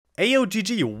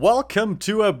AOGG, welcome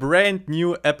to a brand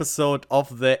new episode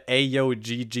of the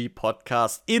AOGG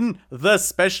podcast in the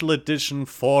special edition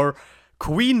for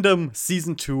Queendom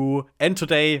Season 2, and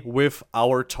today with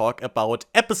our talk about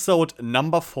episode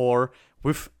number 4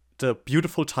 with the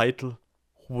beautiful title,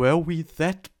 Were We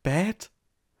That Bad?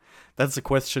 That's a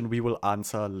question we will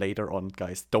answer later on,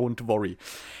 guys, don't worry.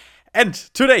 And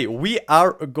today we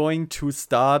are going to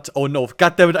start, oh no,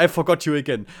 goddammit, I forgot you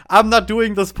again. I'm not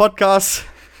doing this podcast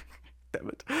damn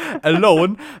it,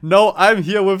 alone. No, I'm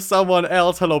here with someone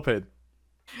else. Hello, Payne.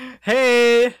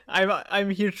 Hey,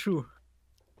 I'm here too.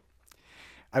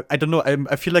 I don't know.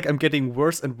 I feel like I'm getting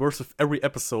worse and worse with every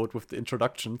episode with the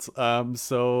introductions.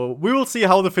 So we will see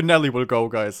how the finale will go,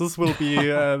 guys. This will be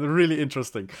really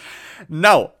interesting.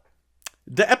 Now,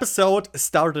 the episode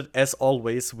started as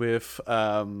always with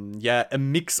a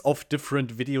mix of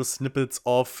different video snippets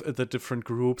of the different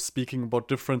groups speaking about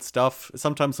different stuff,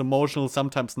 sometimes emotional,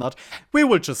 sometimes not. We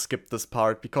will just skip this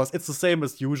part because it's the same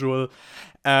as usual,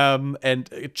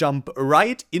 and jump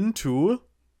right into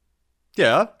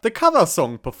the cover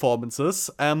song performances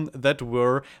that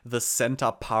were the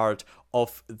center part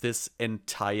of this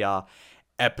entire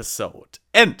episode.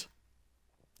 And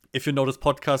if you know this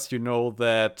podcast, you know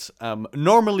that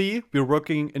normally we're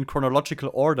working in chronological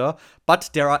order, but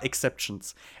there are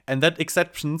exceptions. And that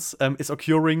exceptions is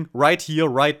occurring right here,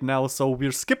 right now. So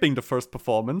we're skipping the first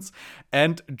performance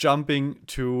and jumping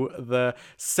to the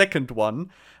second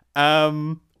one,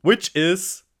 which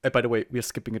is, by the way, we're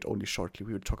skipping it only shortly.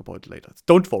 We will talk about it later.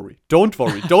 Don't worry. Don't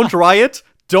riot.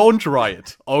 Don't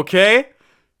riot, okay?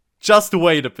 Just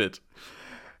wait a bit.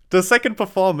 The second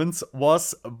performance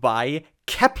was by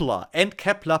Kep1er, and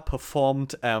Kep1er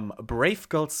performed Brave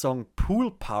Girl's song Pool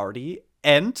Party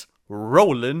and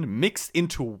Rollin' mixed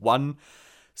into one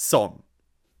song.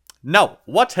 Now,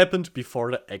 what happened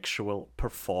before the actual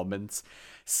performance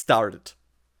started?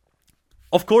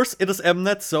 Of course, it is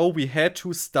Mnet, so we had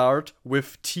to start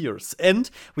with tears. And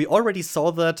we already saw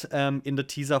that in the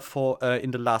teaser for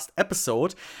in the last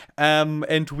episode.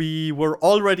 And we were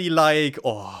already like,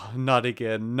 oh, not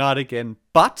again.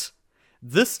 But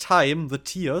this time, the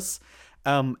tears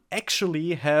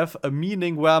actually have a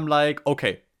meaning where I'm like,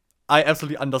 okay, I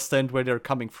absolutely understand where they're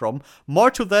coming from.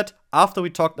 More to that after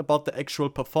we talked about the actual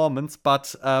performance.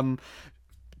 But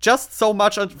just so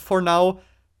much for now,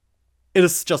 it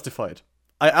is justified.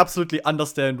 I absolutely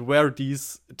understand where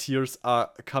these tears are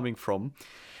coming from.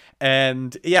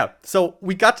 And so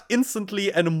we got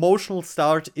instantly an emotional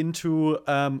start into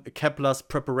Kep1er's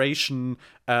preparation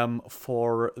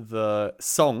for the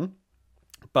song.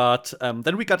 But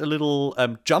then we got a little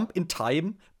jump in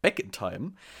time, back in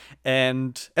time.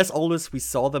 And as always, we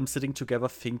saw them sitting together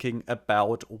thinking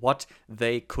about what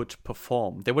they could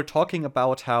perform. They were talking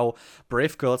about how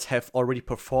Brave Girls have already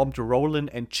performed Rollin'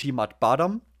 and Chimat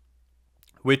Badam,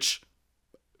 which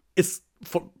is,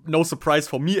 for no surprise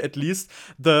for me at least,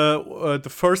 the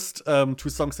first two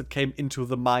songs that came into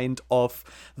the mind of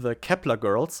the Kep1er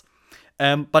girls.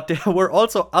 But there were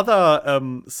also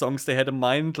other songs they had in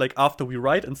mind, like After We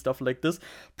Ride and stuff like this.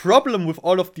 Problem with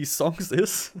all of these songs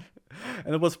is,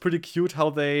 and it was pretty cute how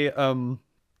they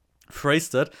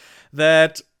phrased it,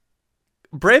 that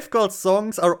Brave Girls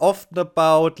songs are often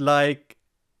about like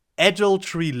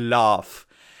adultery love.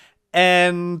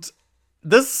 And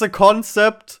this is a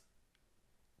concept,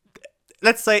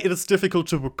 let's say it is difficult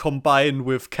to combine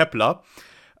with Kep1er,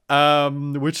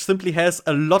 which simply has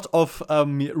a lot of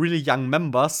really young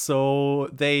members, so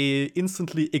they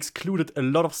instantly excluded a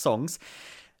lot of songs.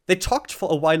 They talked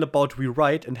for a while about We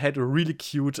Ride and had a really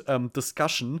cute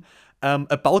discussion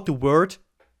about the word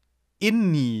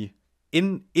inni.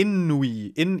 I'm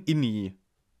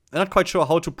not quite sure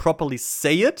how to properly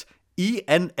say it.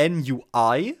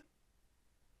 ENNUI.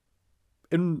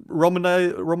 In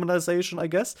Romanization, I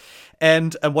guess.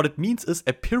 And what it means is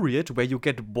a period where you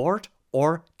get bored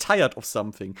or tired of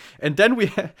something. And then we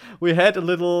had a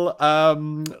little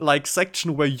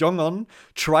section where Yongwon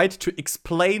tried to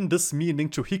explain this meaning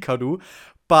to Hikaru,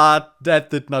 but that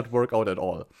did not work out at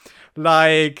all.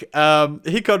 Like,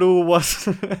 Hikaru was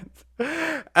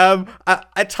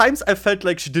at times I felt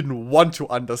like she didn't want to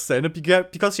understand it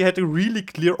because she had a really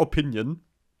clear opinion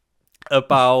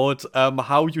about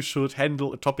how you should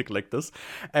handle a topic like this.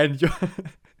 And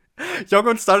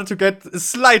Yongwon started to get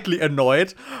slightly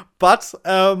annoyed, but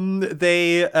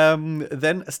they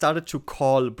then started to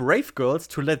call Brave Girls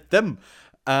to let them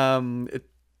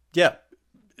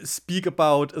speak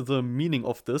about the meaning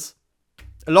of this.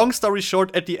 Long story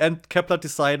short, at the end, Kep1er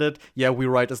decided, We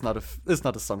Ride is not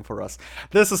a song for us.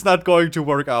 This is not going to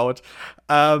work out.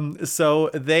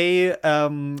 So they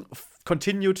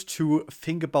continued to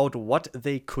think about what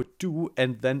they could do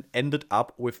and then ended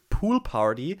up with Pool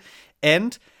Party.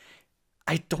 And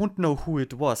I don't know who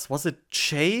it was. Was it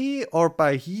Che or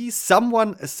Bahi?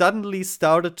 Someone suddenly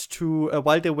started to,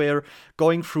 while they were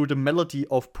going through the melody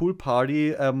of Pool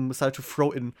Party, started to throw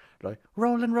in, like,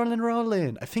 rollin', rollin',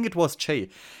 rollin'. I think it was Che.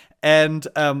 And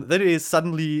then they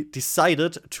suddenly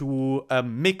decided to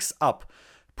mix up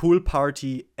Pool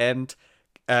Party and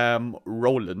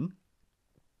Rollin',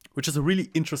 which is a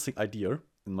really interesting idea,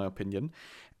 in my opinion.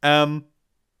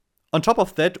 On top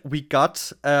of that, we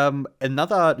got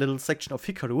another little section of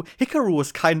Hikaru. Hikaru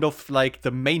was kind of like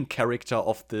the main character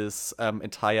of this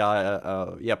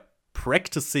entire,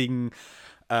 practicing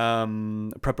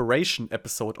preparation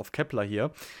episode of Kepler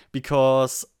here,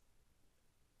 because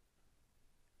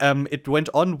it went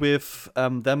on with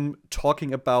them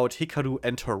talking about Hikaru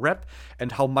and her rap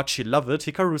and how much she loved it.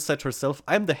 Hikaru said herself,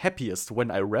 "I'm the happiest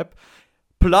when I rap.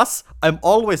 Plus, I'm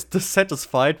always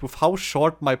dissatisfied with how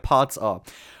short my parts are."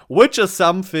 Which is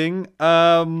something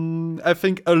I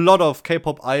think a lot of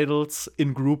K-pop idols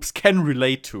in groups can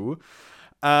relate to.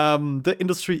 The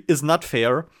industry is not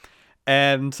fair.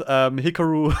 And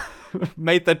Hikaru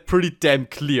made that pretty damn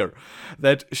clear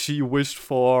that she wished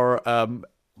for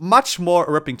much more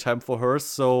rapping time for her.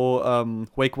 So,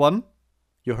 Wake One,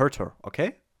 you heard her,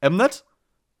 okay? Mnet,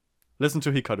 listen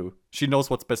to Hikaru. She knows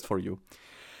what's best for you.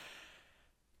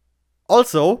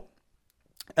 Also,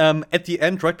 at the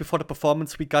end, right before the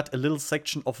performance, we got a little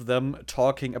section of them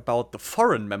talking about the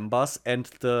foreign members and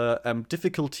the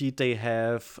difficulty they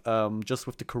have just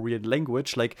with the Korean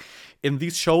language. Like, in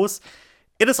these shows,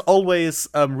 it is always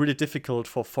really difficult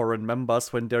for foreign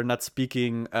members when they're not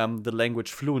speaking the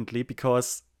language fluently,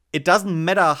 because it doesn't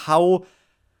matter how,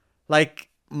 like,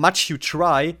 much you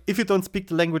try, if you don't speak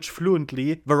the language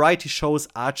fluently, variety shows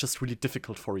are just really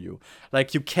difficult for you.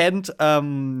 Like, you can't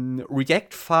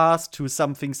react fast to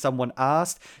something someone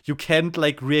asked. You can't,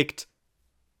 like, react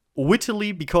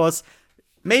wittily, because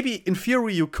maybe in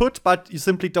theory you could, but you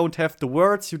simply don't have the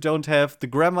words, you don't have the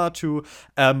grammar to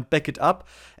back it up.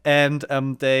 And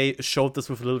they showed this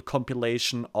with a little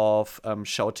compilation of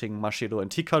shouting Masaru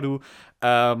and Hikaru,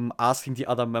 asking the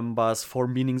other members for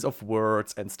meanings of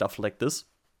words and stuff like this.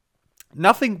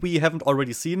 Nothing we haven't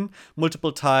already seen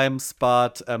multiple times,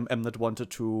 but Mnet wanted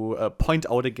to point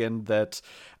out again that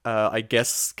I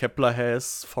guess Kepler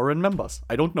has foreign members.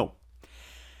 I don't know.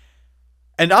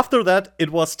 And after that, it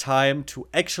was time to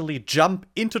actually jump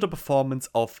into the performance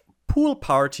of Pool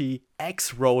Party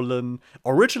X Rollin',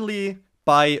 originally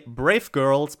by Brave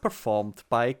Girls, performed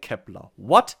by Kepler.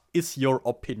 What is your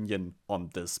opinion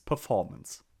on this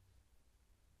performance?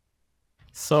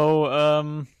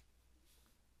 So,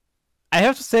 I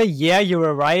have to say, yeah, you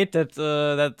were right that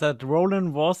that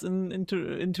Roland was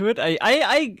into it.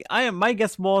 My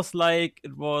guess was like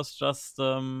it was just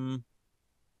in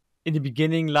the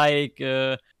beginning, like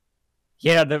the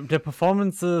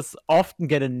performances often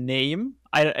get a name.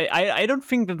 I don't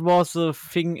think that was a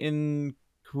thing in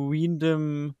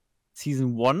Queendom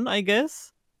season 1, I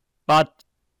guess, but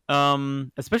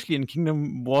especially in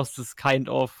Kingdom was this kind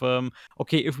of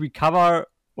okay, if we cover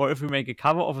or if we make a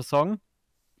cover of a song.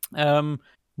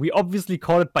 We obviously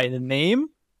call it by the name,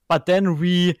 but then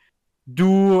we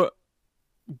do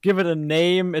give it a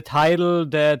name, a title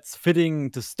that's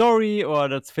fitting the story or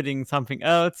that's fitting something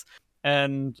else.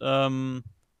 And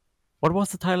what was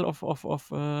the title of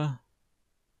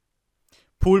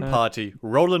Pool Party,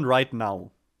 Rollin' Right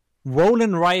Now.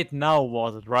 Rollin' Right Now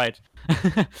was it, right?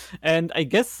 And I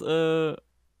guess I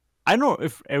don't know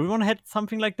if everyone had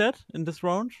something like that in this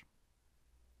round.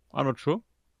 I'm not sure.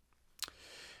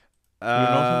 Do you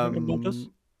know something about this?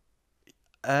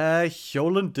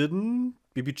 Hyolan didn't.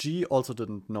 BBG also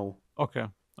didn't know. Okay.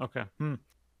 Okay.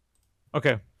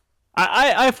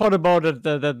 I thought about it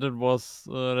that it was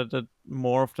that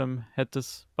more of them had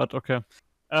this, but okay.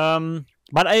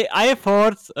 But I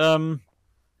thought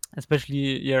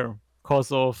especially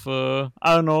cause of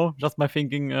I don't know, just my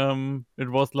thinking. It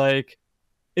was like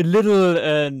a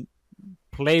little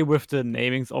play with the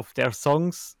namings of their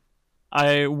songs.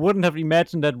 I wouldn't have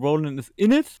imagined that Roland is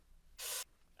in it.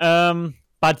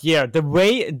 But yeah, the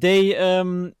way they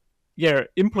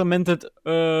implemented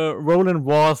Roland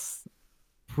was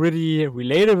pretty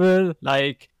relatable.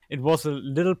 Like, it was a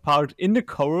little part in the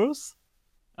chorus.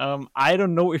 I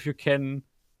don't know if you can.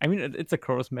 I mean, it's a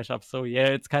chorus mashup, so yeah,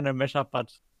 it's kind of a mashup.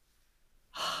 But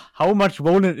how much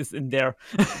Roland is in there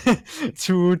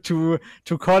to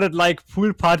call it like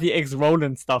Pool Party X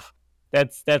Roland stuff?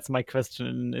 That's my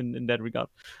question in that regard.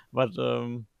 But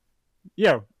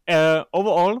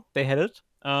overall they had it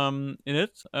in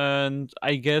it, and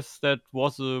I guess that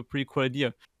was a pretty cool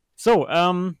idea. So,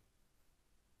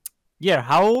 yeah,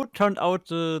 how turned out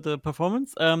the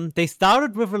performance? They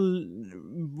started with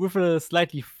a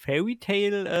slightly fairy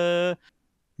tale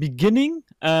beginning,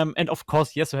 and of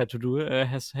course, Yeso had to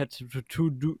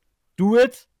do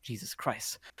it. Jesus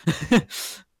Christ.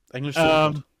 English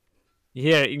difficult.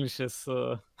 Yeah, English is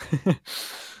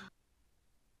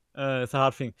it's a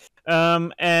hard thing.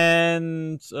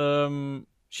 And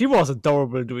she was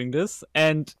adorable doing this,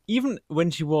 and even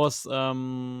when she was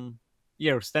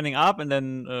yeah, standing up, and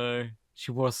then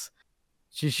she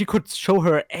could show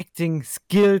her acting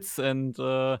skills, and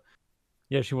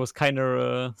yeah, she was kind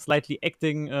of slightly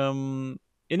acting in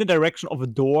the direction of a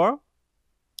door.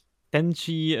 Then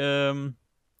she A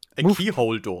moved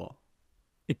keyhole door.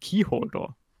 a keyhole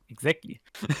door, exactly.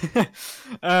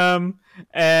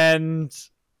 And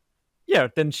yeah,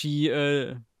 then she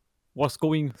was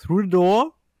going through the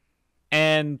door,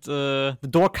 and the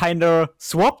door kind of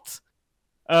swapped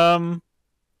and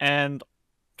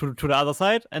to the other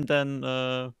side, and then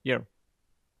yeah,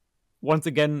 once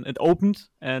again it opened,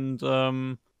 and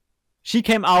she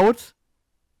came out.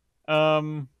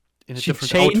 In a She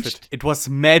different changed. outfit. It was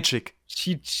magic.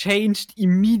 She changed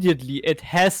immediately. It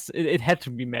had to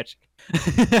be magic.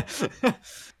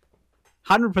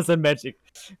 100% magic.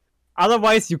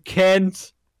 Otherwise, you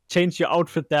can't change your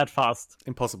outfit that fast.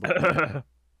 Impossible.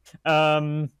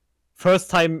 First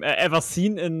time ever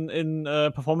seen in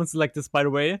performances like this, by the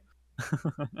way.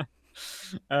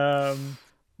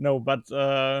 No, but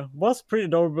was pretty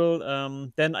adorable.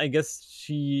 Then I guess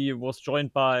she was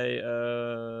joined by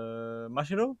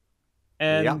Mashiro,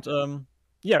 and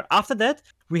yeah, after that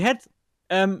we had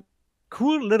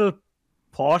cool little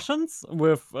portions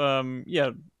with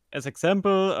yeah, as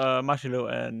example, Mashiro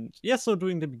and Yeso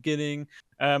doing the beginning,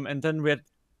 and then we had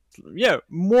yeah,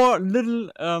 more little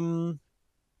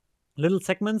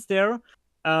segments there,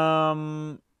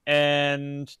 and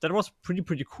that was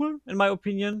pretty cool in my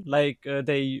opinion. Like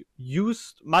they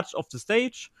used much of the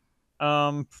stage,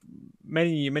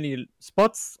 many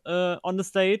spots on the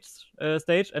stage,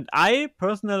 and I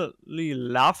personally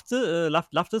loved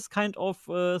this kind of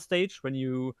stage when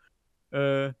you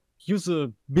use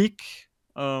a big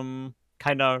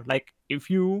kind of, like, if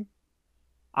you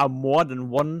are more than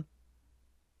one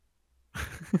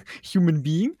human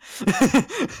being,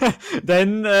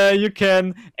 then you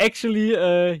can actually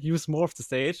use more of the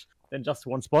stage than just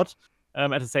one spot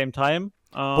at the same time.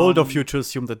 Bold of you to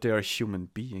assume that they are human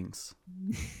beings.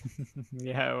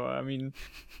 Yeah, well, I mean,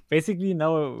 basically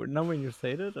now when you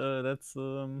say that,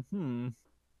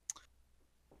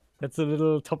 that's a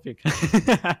little topic.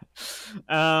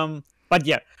 But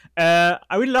yeah, I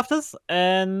really love this,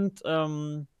 and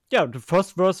yeah, the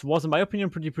first verse was, in my opinion,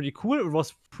 pretty cool. It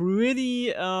was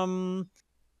pretty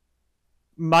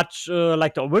much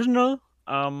like the original.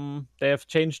 They have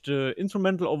changed the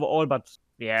instrumental overall, but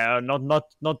yeah, not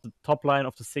the top line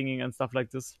of the singing and stuff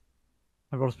like this.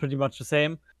 It was pretty much the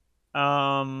same.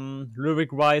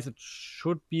 Lyric wise, it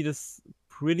should be this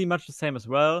pretty much the same as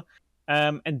well.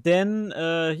 And then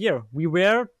here we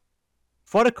were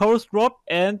for the chorus drop,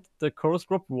 and the chorus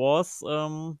drop was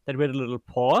that we had a little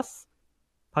pause.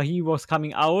 Pahi was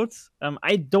coming out.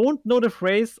 I don't know the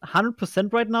phrase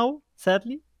 100% right now,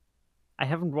 sadly. I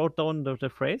haven't wrote down the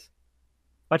phrase,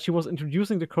 but she was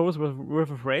introducing the chorus with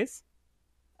a phrase.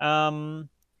 And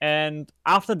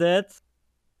after that,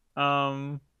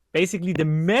 basically the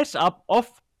mashup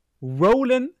of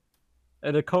Roland,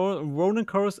 Roland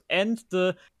chorus and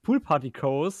the pool party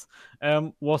chorus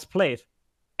was played,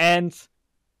 and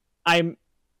I'm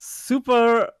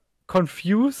super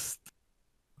confused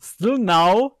still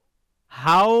now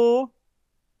how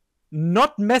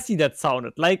not messy that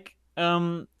sounded. Like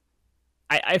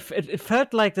it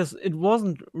felt like this. It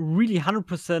wasn't really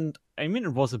 100%. I mean,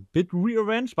 it was a bit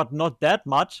rearranged, but not that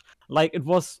much. Like it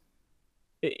was.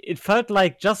 It felt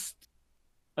like just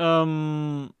I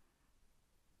don't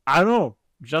know.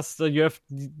 Just you have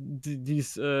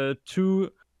these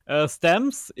two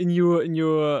stems in your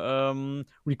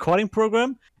recording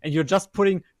program, and you're just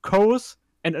putting chorus,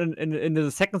 and in the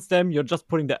second stem you're just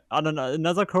putting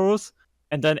another chorus,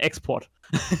 and then export.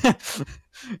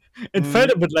 It felt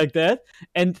a bit like that,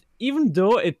 and even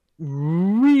though it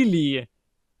really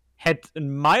had,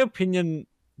 in my opinion,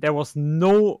 there was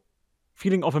no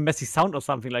feeling of a messy sound or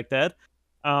something like that.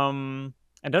 And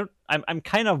I'm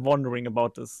kind of wondering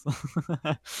about this.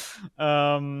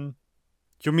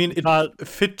 You mean it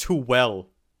fit too well?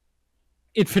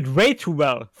 It fit way too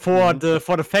well for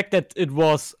the fact that it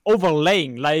was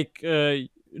overlaying. Like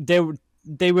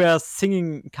they were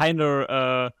singing kind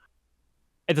of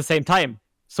at the same time.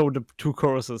 So the two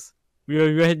choruses,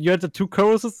 you had the two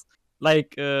choruses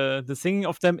like the singing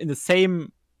of them in the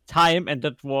same time, and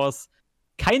that was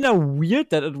kind of weird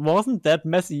that it wasn't that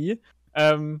messy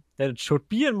that it should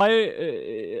be in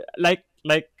my like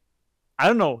I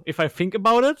don't know, if I think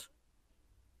about it,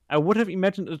 I would have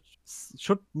imagined it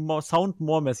should sound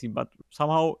more messy, but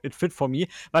somehow it fit for me.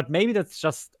 But maybe that's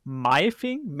just my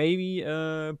thing. Maybe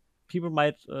people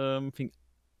might think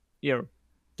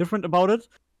different about it.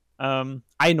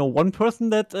 I know one person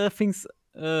that thinks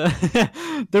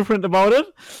different about it.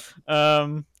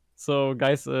 So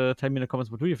guys, tell me in the comments,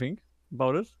 what do you think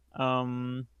about it?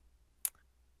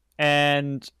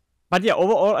 And but yeah,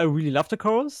 overall, I really loved the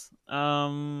chorus.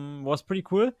 Was pretty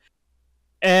cool.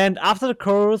 And after the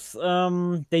chorus,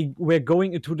 they were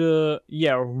going into the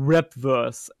rap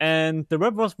verse, and the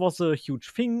rap verse was a huge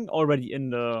thing already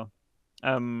in the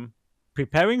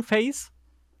preparing phase.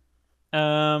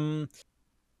 And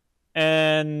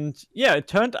yeah, it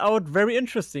turned out very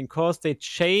interesting because they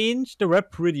changed the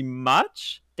rap pretty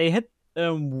much. They had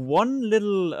one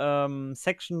little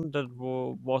section that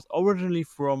was originally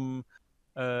from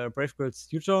Brave Girls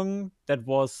Yujong that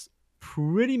was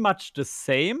pretty much the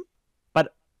same,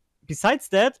 but besides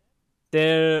that,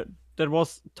 there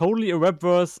was totally a rap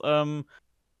verse,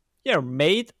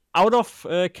 made out of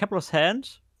Kepler's hand.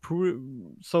 Pretty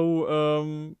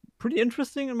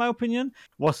interesting in my opinion.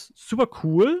 Was super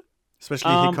cool.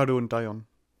 Especially Hikaru and Dion.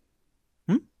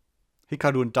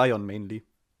 Hikaru and Dion mainly.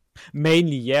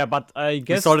 Mainly, yeah, but I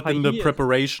guess we started in the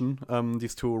preparation.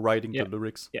 These two writing the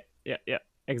lyrics. Yeah,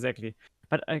 exactly.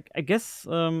 But I guess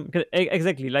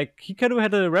exactly, like Hikaru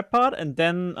had a rap part, and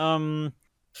then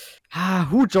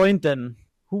who joined then?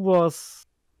 Who was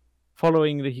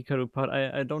following the Hikaru part?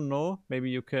 I don't know.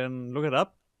 Maybe you can look it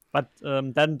up. But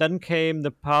then came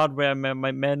the part where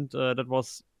my meant that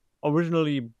was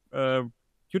originally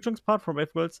Yujong's part from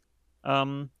Brave Girls.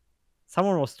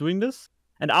 Someone was doing this,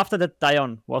 and after that,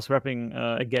 Dion was rapping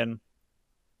again.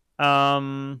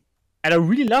 And I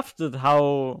really loved it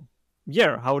how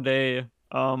they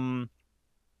the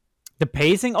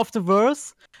pacing of the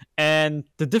verse and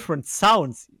the different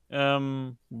sounds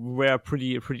were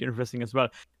pretty interesting as well.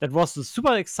 That was a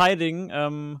super exciting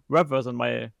rap verse in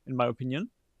my opinion.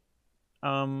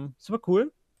 Super cool.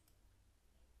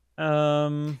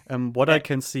 What I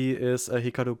can see is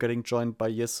Hikaru getting joined by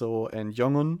Yeso and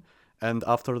Yongun, and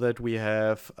after that we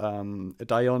have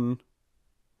Dion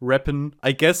rapping.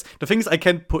 I guess the thing is I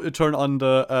can't turn on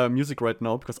the music right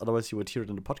now because otherwise you would hear it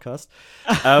in the podcast.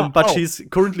 But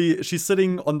she's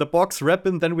sitting on the box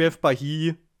rapping. Then we have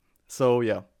Bahi. So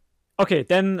yeah. Okay,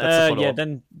 then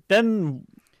then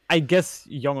I guess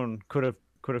Yongun could have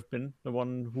been the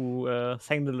one who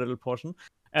sang the little portion.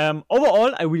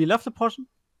 Overall, I really loved the portion.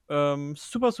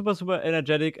 Super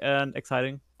energetic and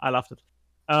exciting. I loved it.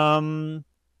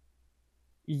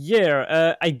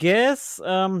 I guess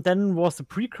then was the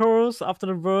pre-chorus after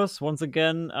the verse once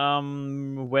again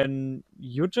when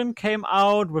Yujin came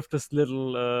out with this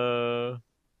little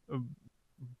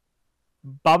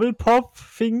bubble pop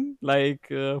thing, like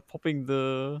popping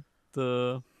the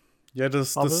the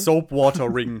soap water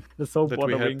ring the soap that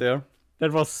water we had ring. there.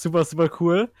 That was super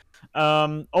cool.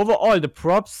 Overall, the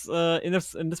props in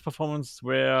this performance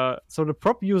were the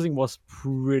prop using was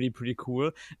pretty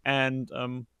cool and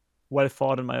well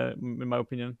thought in my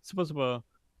opinion. Super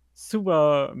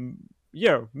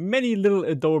many little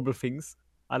adorable things.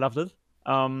 I loved it.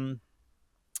 And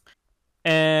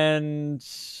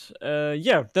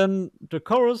then the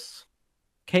chorus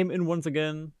came in once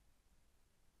again.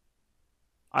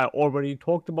 I already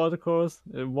talked about the chorus.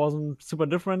 It wasn't super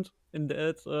different in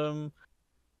the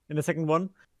second one.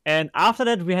 And after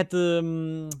that, we had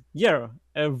the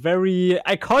a very,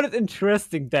 I call it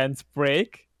interesting dance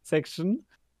break section.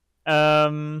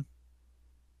 Cause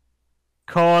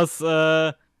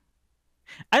I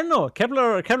don't know,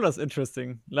 Kepler's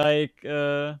interesting. Like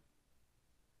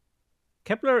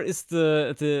Kepler is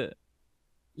the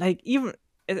like even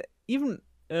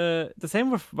the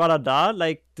same with Valada,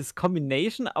 like this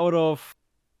combination out of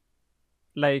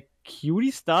like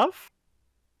cutie stuff,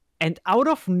 and out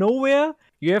of nowhere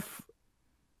you have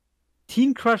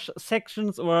teen crush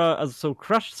sections or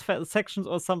crush sections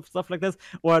or some stuff like this,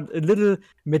 or a little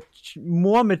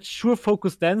more mature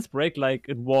focused dance break like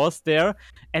it was there,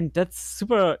 and that's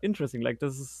super interesting. Like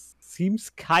seems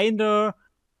kinda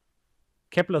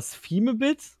Kepler's theme a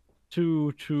bit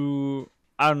to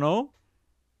I don't know,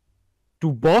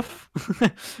 to both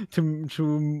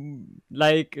to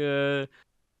like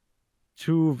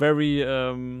two very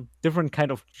different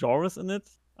kind of genres in it.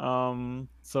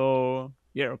 So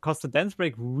yeah, because the dance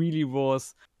break really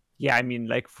was, I mean,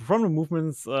 like from the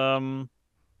movements on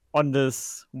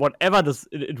this whatever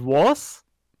it was,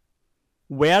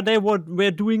 where they were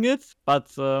doing it,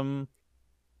 but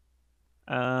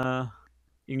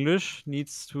English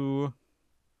needs to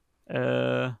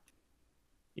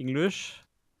English.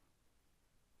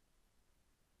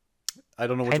 I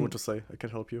don't know what you want to say. I can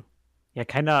help you. Yeah,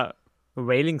 kind of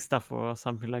whaling stuff or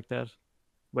something like that,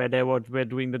 where they were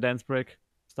doing the dance break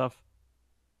stuff.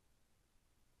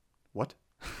 What?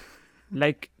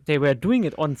 Like they were doing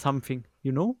it on something,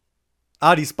 you know?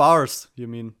 Ah, these bars, you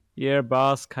mean? Yeah,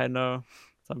 bars, kind of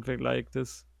something like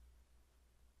this.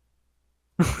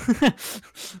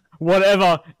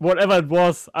 whatever it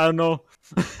was, I don't know.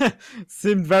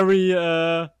 Seemed very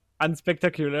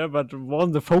unspectacular, but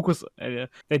wasn't the focus.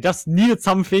 They just needed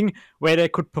something where they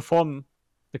could perform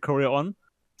the choreo on.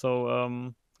 So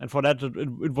and for that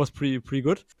it was pretty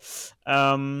good.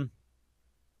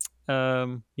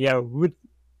 Yeah,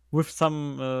 with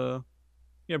some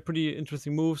pretty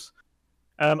interesting moves.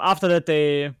 After that,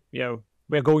 they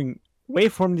we're going away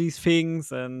from these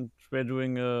things and we're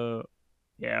doing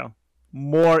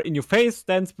more in your face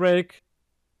dance break.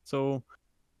 So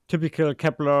typical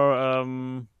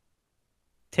Kepler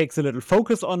takes a little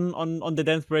focus on the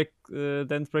dance break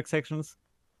sections.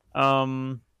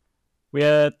 We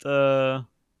had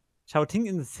shouting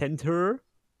in the center,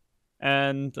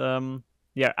 and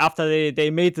after they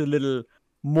made a little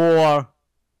more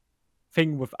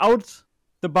thing without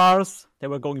the bars, they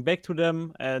were going back to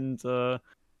them, and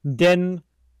then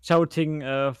shouting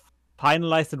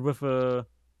finalized it with a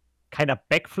kind of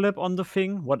backflip on the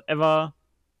thing, whatever.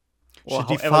 She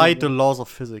defied the laws of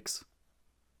physics.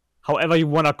 However you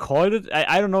want to call it.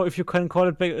 I don't know if you can call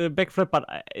it backflip, but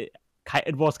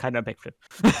it was kind of backflip.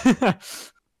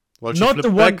 Well, she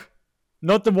flipped back.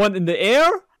 Not the one in the air,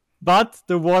 but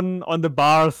the one on the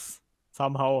bars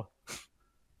somehow.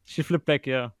 She flipped back,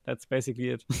 yeah. That's basically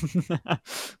it.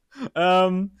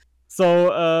 And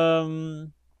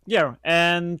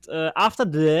after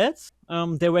that,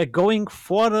 they were going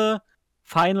for the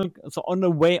final. So on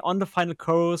the final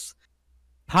chorus,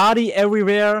 party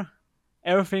everywhere.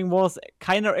 Everything was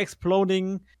kind of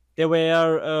exploding. They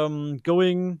were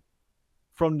going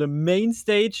from the main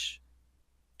stage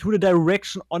to the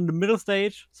direction on the middle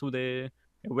stage. So they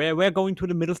were going to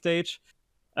the middle stage.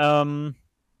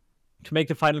 To make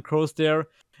the final cross there,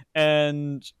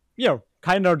 and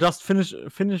kind of just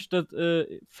finished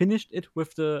it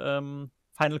with the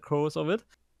final cross of it,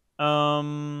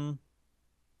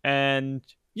 and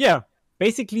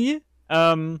basically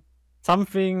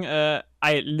something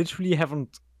I literally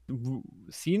haven't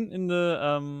seen in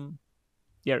the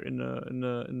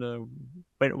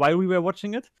while we were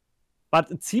watching it, but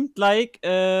it seemed like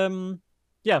Dion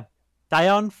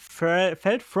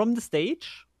fell from the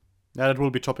stage. Yeah, that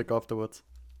will be topic afterwards.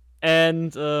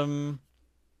 And okay,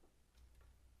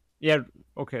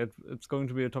 it's going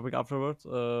to be a topic afterwards.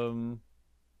 Then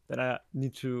I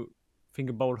need to think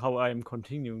about how I'm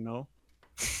continuing now.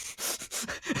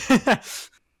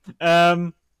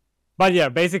 But yeah,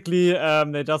 basically,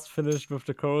 they just finished with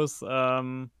the chorus.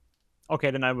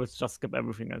 Okay, then I will just skip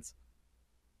everything else.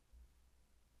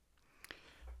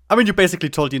 I mean, you basically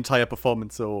told the entire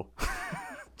performance, so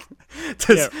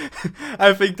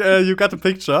I think you got the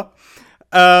picture.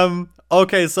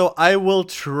 Okay, so I will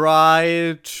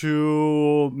try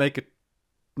to make it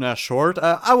short.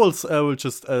 I will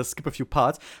just skip a few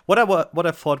parts. What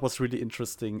I thought was really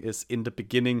interesting is in the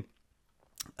beginning.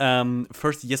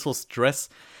 First, Yeso's dress.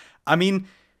 I mean,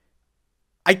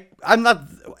 I'm not.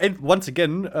 And once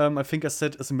again, I think I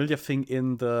said a familiar thing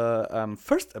in the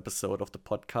first episode of the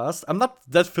podcast. I'm not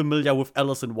that familiar with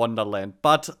Alice in Wonderland,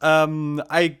 but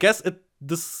I guess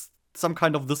this some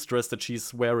kind of this dress that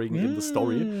she's wearing in the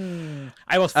story.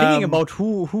 I was thinking about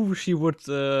who she would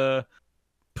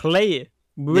play.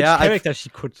 Which character she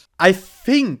could. I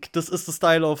think this is the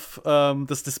style of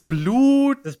this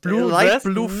light dress?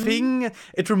 blue thing.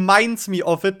 It reminds me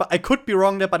of it, but I could be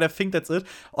wrong there, but I think that's it.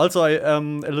 Also, a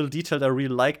little detail that I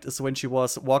really liked is when she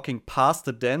was walking past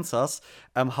the dancers,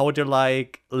 how they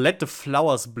like let the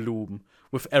flowers bloom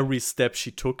with every step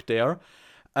she took there.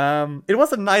 It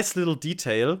was a nice little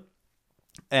detail.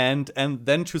 And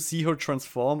then to see her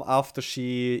transform after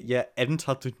she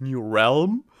entered the new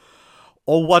realm.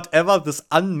 Or whatever, this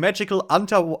magical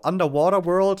underwater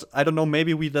world. I don't know,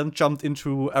 maybe we then jumped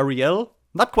into Ariel.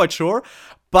 Not quite sure.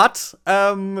 But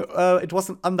it was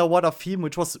an underwater theme,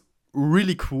 which was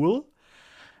really cool.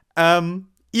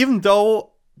 Even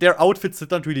though their outfits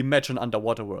did not really match an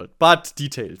underwater world. But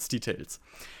details.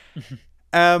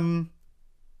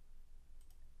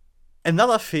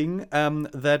 Another thing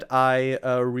that I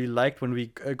really liked when we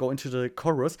go into the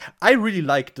chorus, I really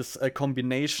like this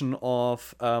combination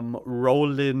of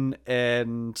Rollin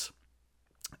and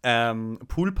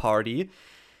pool party,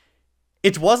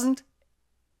 it wasn't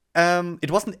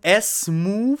as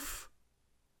smooth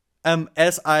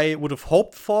as I would have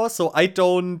hoped for. So I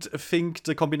don't think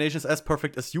the combination is as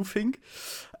perfect as you think.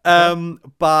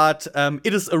 But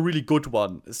it is a really good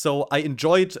one. So I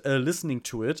enjoyed listening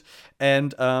to it,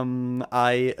 and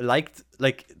I liked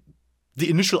the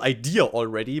initial idea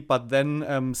already, but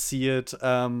then see it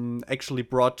actually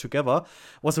brought together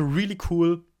was a really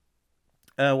cool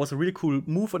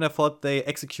move, and I thought they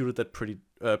executed that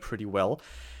pretty well.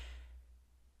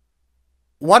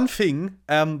 One thing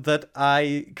that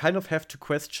I kind of have to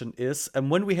question is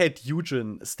when we had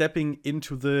Eugen stepping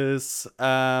into this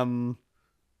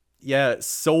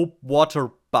soap water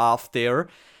bath there,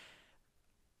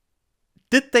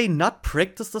 did they not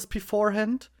practice this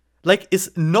beforehand? Like,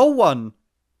 did no one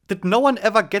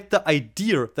ever get the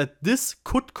idea that this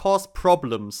could cause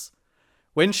problems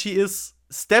when she is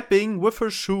stepping with her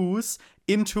shoes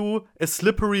into a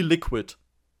slippery liquid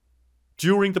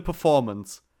during the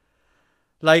performance?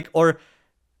 Like, or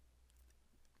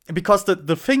because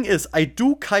the thing is, I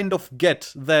do kind of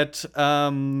get that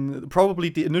probably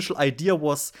the initial idea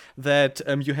was that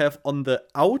you have on the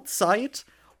outside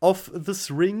of this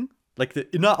ring, like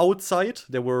the inner outside,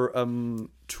 there were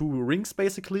two rings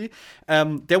basically.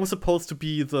 There was supposed to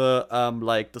be the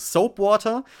like the soap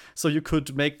water, so you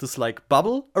could make this like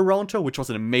bubble around her, which was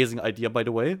an amazing idea, by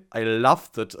the way. I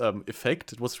loved that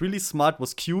effect. It was really smart,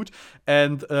 was cute,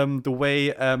 and the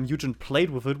way Eugen played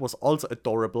with it was also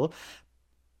adorable.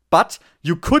 But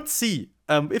you could see,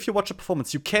 if you watch a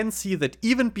performance, you can see that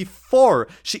even before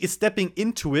she is stepping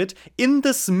into it, in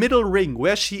this middle ring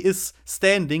where she is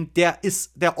standing, there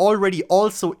already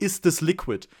also is this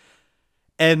liquid.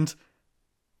 And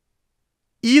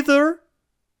either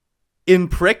in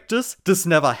practice this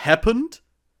never happened,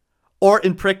 or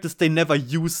in practice they never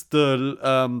used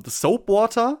the soap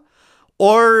water,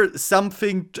 or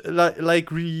something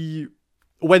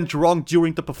went wrong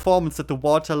during the performance, that the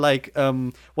water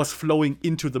was flowing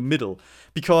into the middle.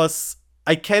 Because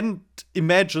I can't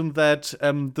imagine that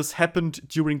this happened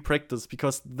during practice,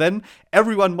 because then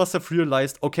everyone must have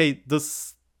realized, okay,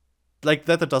 this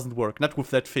that doesn't work, not with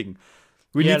that thing.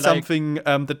 We need something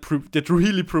that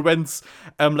really prevents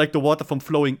the water from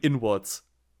flowing inwards.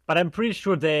 But I'm pretty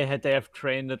sure they have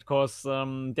trained it, because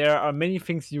there are many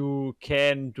things you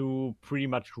can do pretty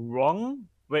much wrong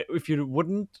if you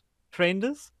wouldn't train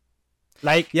this.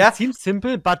 It seems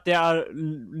simple, but there are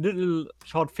little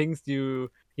short things you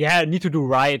need to do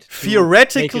right.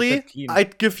 Theoretically,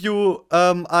 I'd give you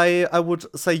I would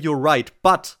say you're right,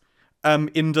 but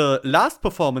in the last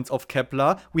performance of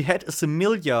Kep1er, we had a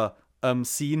similar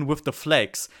scene with the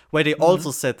flags, where they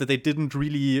also said that they didn't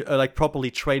really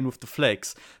properly train with the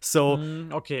flags. So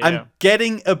I'm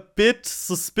getting a bit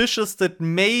suspicious that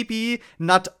maybe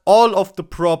not all of the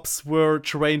props were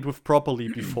trained with properly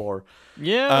before.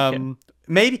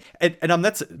 Maybe, and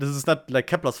this is not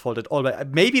Kep1er's fault at all,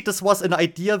 but maybe this was an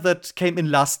idea that came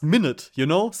in last minute,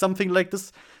 something like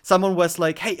this. Someone was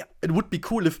like, hey, it would be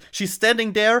cool if she's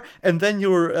standing there and then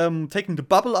you're taking the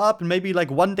bubble up, and maybe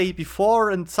one day before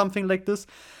and something like this.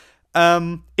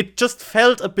 It just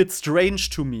felt a bit strange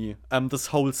to me, this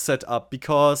whole setup,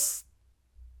 because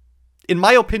in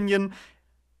my opinion,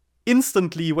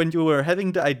 instantly when you were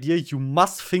having the idea, you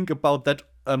must think about that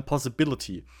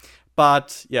possibility.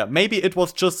 But yeah, maybe it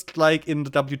was just like in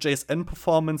the WJSN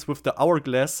performance with the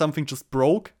hourglass, something just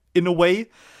broke in a way,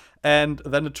 and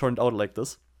then it turned out like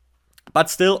this. But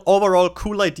still, overall,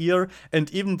 cool idea. And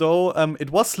even though it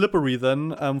was slippery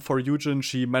then for Eugen,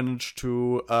 she managed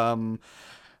to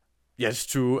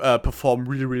perform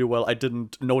really, really well. I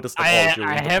didn't notice at all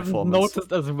during the performance. I haven't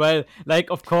noticed as well.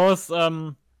 Of course,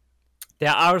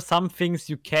 there are some things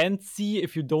you can't see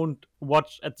if you don't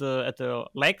watch at the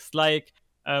legs.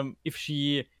 If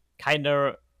she kind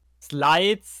of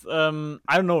slides, I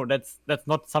don't know. That's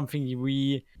not something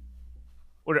we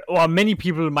or many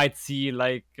people might see.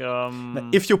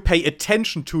 If you pay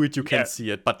attention to it, you can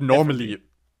see it. But normally,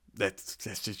 you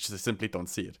simply don't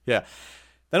see it. Yeah.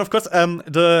 Then of course,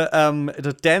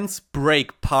 the dance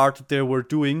break part they were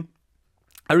doing,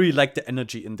 I really liked the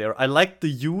energy in there. I liked the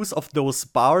use of those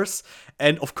bars,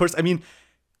 and of course, I mean,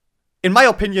 in my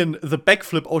opinion, the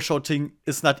backflip Osho-ting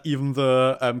is not even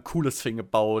the coolest thing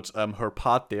about her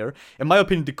part there. In my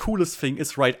opinion, the coolest thing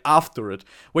is right after it.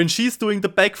 When she's doing the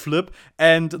backflip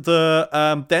and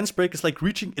the dance break is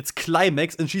reaching its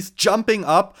climax, and she's jumping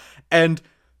up and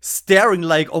staring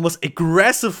almost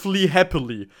aggressively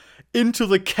happily into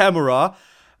the camera.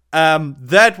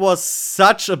 That was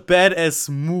such a badass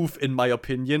move, in my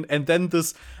opinion. And then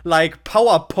this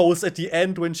power pose at the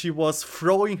end when she was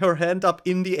throwing her hand up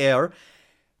in the air.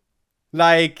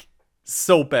 Like,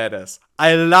 so badass.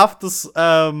 I love this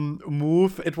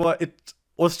move. It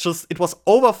was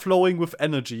overflowing with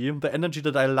energy, the energy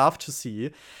that I love to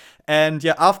see. And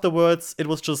yeah, afterwards it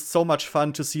was just so much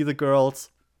fun to see the girls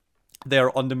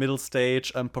there on the middle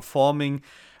stage performing,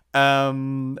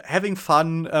 having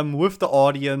fun with the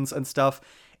audience and stuff.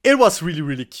 It was really,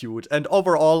 really cute. And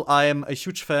overall, I am a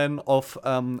huge fan of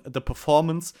the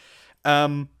performance.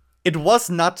 It was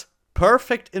not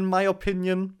perfect, in my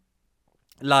opinion.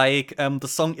 Like, the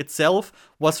song itself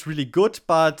was really good,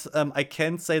 but I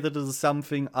can't say that it is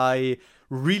something I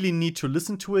really need to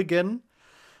listen to again.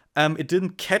 It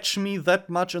didn't catch me that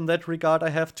much in that regard, I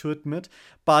have to admit.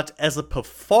 But as a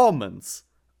performance,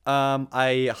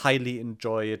 I highly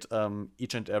enjoyed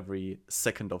each and every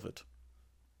second of it.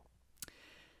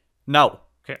 Now,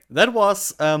 Okay. that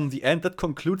was the end. That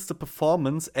concludes the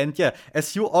performance. And yeah,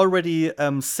 as you already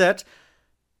said,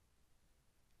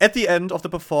 at the end of the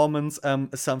performance,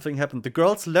 something happened. The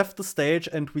girls left the stage,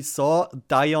 and we saw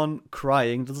Dion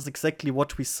crying. This is exactly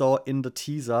what we saw in the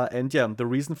teaser. And yeah, the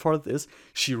reason for it is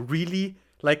she really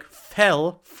like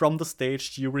fell from the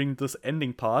stage during this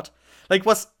ending part. Like,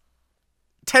 was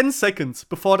 10 seconds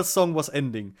before the song was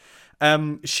ending.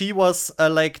 She was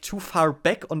like too far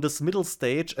back on this middle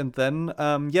stage, and then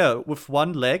yeah, with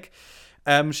one leg,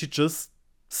 she just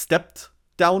stepped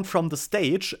down from the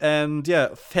stage and yeah,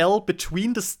 fell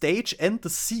between the stage and the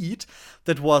seat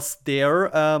that was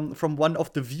there from one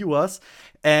of the viewers.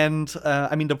 And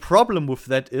I mean, the problem with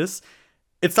that is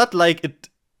it's not like it.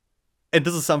 And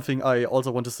this is something I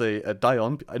also want to say,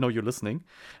 Dion. I know you're listening.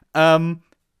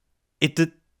 It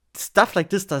did stuff like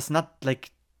this does not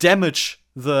like damage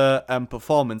the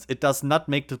performance. It does not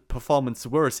make the performance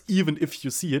worse, even if you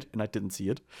see it. And I didn't see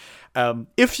it.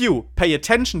 If you pay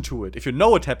attention to it, if you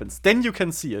know what happens, then you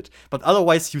can see it. But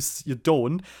otherwise, you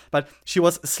don't. But she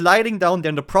was sliding down there,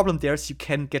 and the problem there is you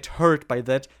can get hurt by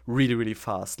that really, really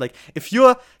fast. Like, if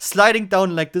you're sliding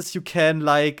down like this, you can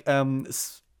like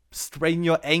strain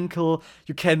your ankle.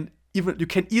 You can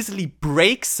easily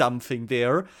break something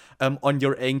there on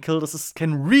your ankle.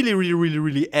 Can really, really, really,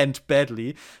 really end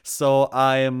badly. So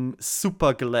I am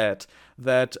super glad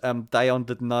that Dion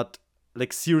did not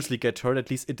like seriously get hurt. At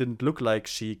least it didn't look like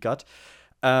she got.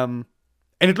 And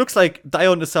it looks like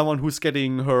Dion is someone who's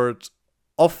getting hurt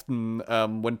often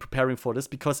when preparing for this,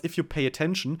 because if you pay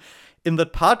attention, in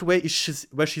that part where she's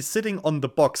sitting on the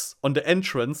box on the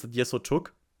entrance that Yeso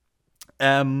took,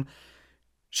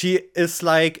 she is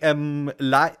like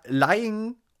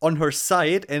lying on her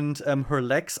side, and her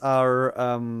legs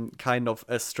are kind of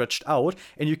stretched out,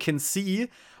 and you can see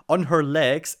on her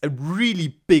legs a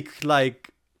really big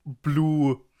like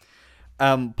blue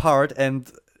part,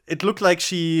 and it looked like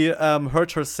she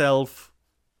hurt herself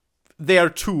there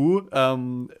too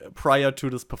prior to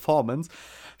this performance.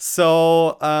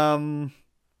 So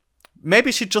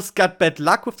maybe she just got bad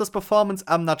luck with this performance.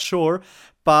 I'm not sure.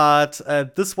 But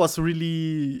this was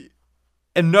really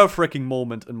a nerve-wracking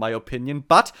moment, in my opinion.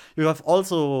 But you have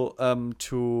also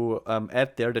to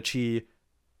add there that she,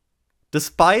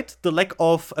 despite the lack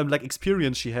of like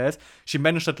experience she has, she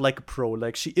managed it like a pro.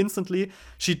 Like, she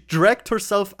dragged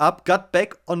herself up, got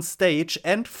back on stage,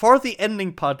 and for the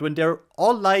ending part, when they're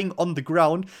all lying on the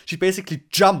ground, she basically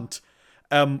jumped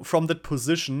from that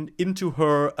position into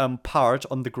her part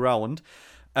on the ground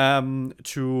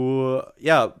to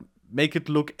yeah, make it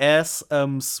look as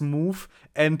smooth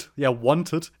and yeah,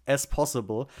 wanted as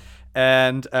possible.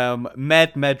 And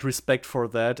mad respect for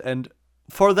that. And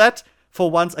for that, for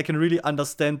once, I can really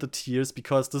understand the tears,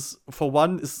 because this, for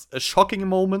one, is a shocking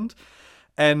moment,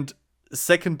 and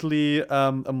secondly,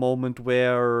 a moment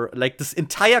where like this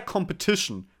entire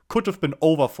competition could have been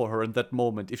over for her in that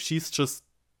moment if she's just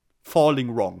falling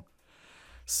wrong.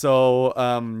 So,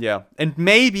 yeah. And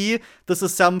maybe this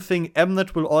is something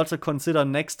Mnet will also consider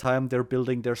next time they're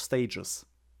building their stages.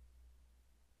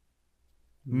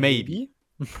 Maybe.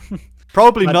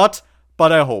 Probably not,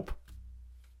 but I hope.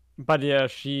 But yeah,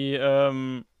 she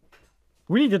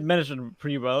really did manage it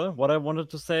pretty well. What I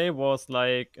wanted to say was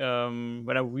like when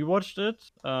I rewatched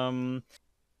it,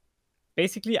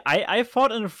 basically I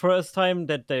thought in the first time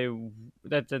that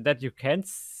that you can't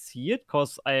see it,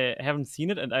 because I haven't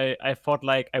seen it, and I thought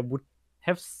like I would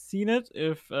have seen it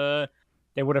if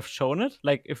they would have shown it,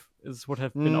 like if this would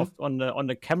have been off on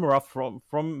the camera from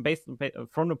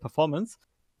the performance.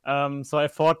 So I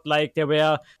thought like they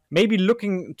were maybe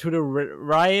looking to the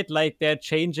right, like they're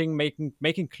changing,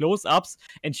 making close ups,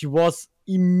 and she was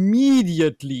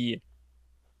immediately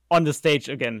on the stage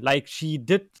again. Like she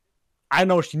did, I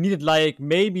know she needed like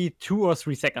maybe 2 or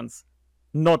 3 seconds,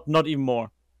 not even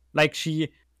more. Like she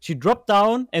dropped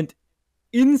down, and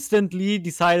instantly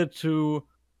decided to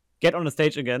get on the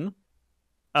stage again.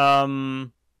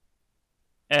 And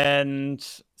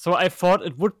so I thought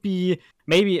it would be,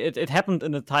 maybe it happened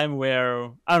in a time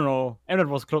where, I don't know, Emmet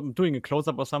was doing a close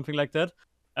up or something like that.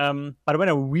 But when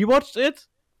I rewatched it,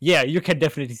 yeah, you can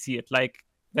definitely see it, like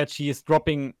that she is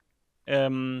dropping, yeah,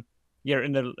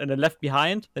 in the left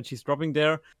behind, that she's dropping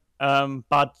there,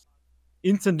 but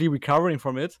instantly recovering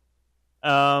from it.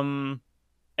 And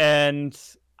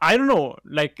I don't know,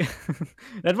 like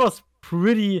that was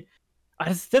pretty.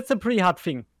 That's a pretty hard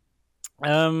thing.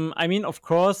 I mean, of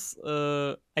course,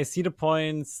 I see the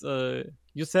points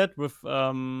you said with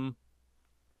yeah,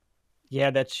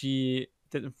 that she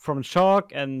did from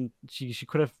shock and she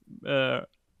could have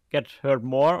get hurt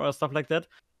more or stuff like that.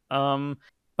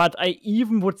 But I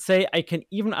even would say I can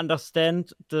even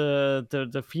understand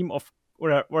the theme of,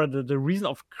 or the reason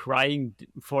of crying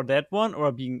for that one,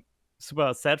 or being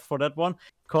super sad for that one,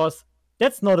 because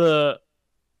that's not a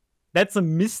that's a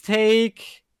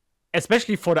mistake,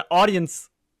 especially for the audience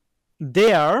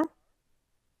there.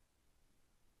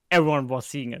 Everyone was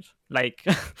seeing it, like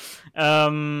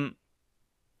um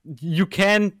you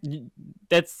can,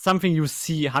 that's something you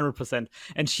see 100%.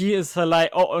 And she is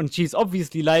like, oh, and she's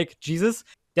obviously like, Jesus,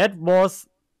 that was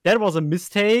a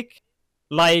mistake,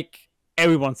 like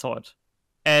everyone saw it.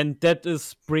 And that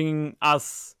is bringing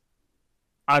us,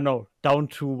 I don't know, down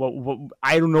to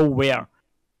I don't know where.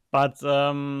 But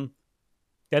that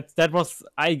was,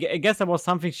 I guess that was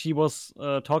something she was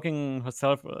talking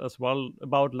herself as well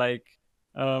about, like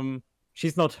um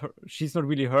she's not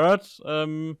really hurt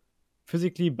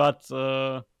physically, but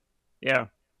yeah,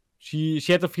 she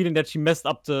had the feeling that she messed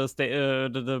up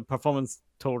the performance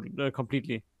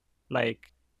completely,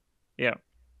 like, yeah.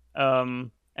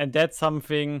 And that's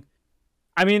something,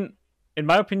 I mean, in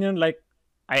my opinion, like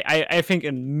I think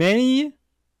in many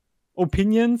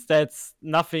opinions that's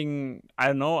nothing, I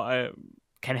don't know,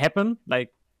 can happen.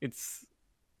 Like, it's,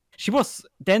 she was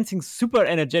dancing super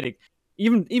energetic.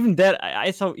 Even that,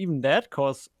 I saw even that,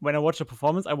 because when I watched the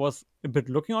performance, I was a bit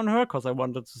looking on her because I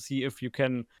wanted to see if you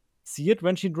can see it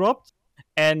when she dropped.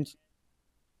 And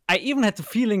I even had the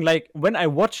feeling, like, when I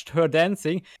watched her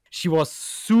dancing, she was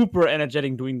super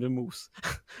energetic doing the moves.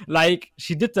 Like,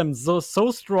 she did them so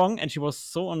strong, and she was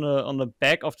so on the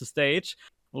back of the stage.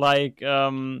 Like,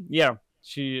 yeah,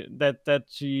 she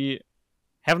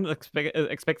haven't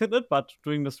expected it, but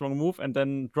doing the strong move and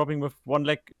then dropping with one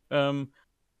leg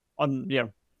on, yeah,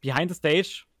 behind the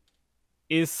stage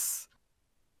is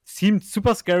seemed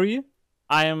super scary.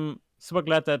 I am super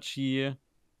glad that she,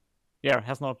 yeah,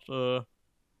 has not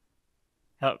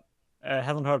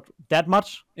hasn't hurt that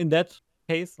much in that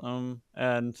case. And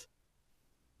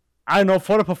I don't know,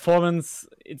 for the performance,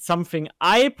 it's something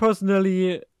I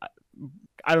personally,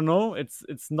 I don't know, it's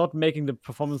not making the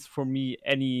performance for me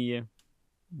any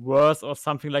worse or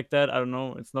something like that. I don't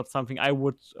know. It's not something I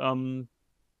would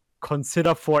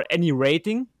consider for any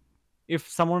rating if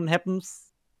someone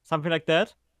happens something like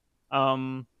that.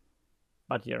 Um,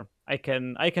 but yeah, I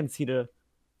can see the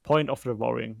point of the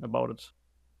worrying about it.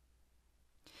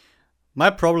 My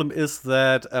problem is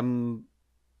that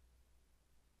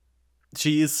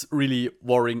she is really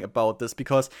worrying about this,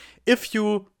 because if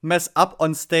you mess up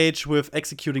on stage with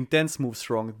executing dance moves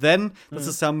wrong, then this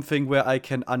is something where I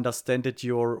can understand that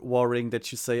you're worrying, that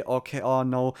you say, okay, oh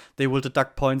no, they will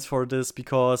deduct points for this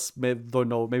because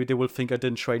maybe they will think I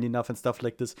didn't train enough and stuff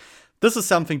like this. This is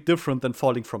something different than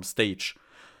falling from stage.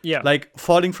 Yeah. Like,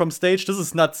 falling from stage, this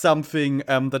is not something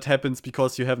that happens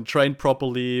because you haven't trained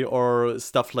properly or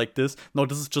stuff like this. No,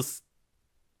 this is just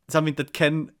something that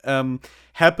can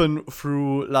happen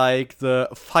through, like, the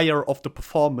fire of the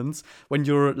performance, when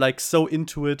you're like so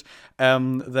into it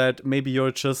that maybe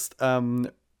you're just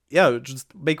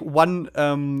just make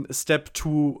one step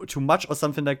too much or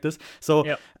something like this. So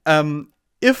Yeah.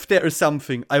 if there is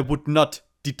something I would not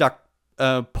deduct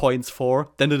points for,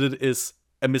 then it is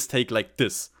a mistake like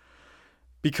this,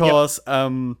 because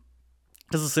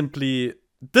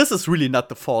this is really not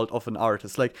the fault of an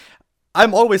artist. Like,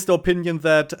 I'm always the opinion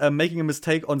that making a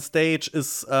mistake on stage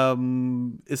is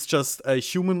just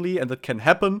humanly, and that can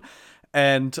happen.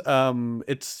 And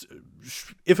it's,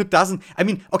 if it doesn't, I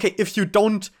mean, okay, if you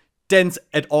don't dance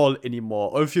at all anymore,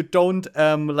 or if you don't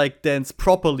like dance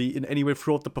properly in any way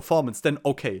throughout the performance, then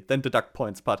okay, then deduct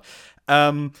points. But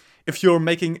if you're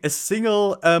making a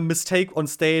single mistake on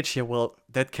stage, yeah, well,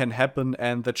 that can happen,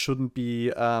 and that shouldn't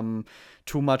be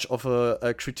too much of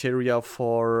a criteria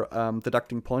for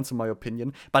deducting points, in my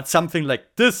opinion. But something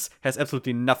like this has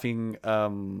absolutely nothing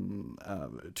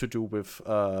to do with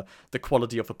the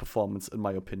quality of a performance, in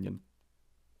my opinion.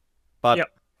 But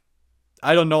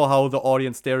I don't know how the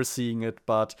audience there is seeing it,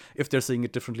 but if they're seeing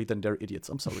it differently, then they're idiots.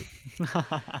 I'm sorry.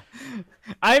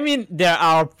 I mean, there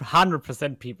are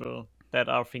 100% people that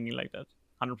are thinking like that.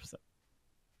 100%.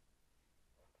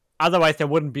 Otherwise, there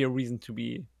wouldn't be a reason to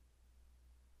be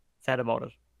sad about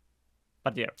it.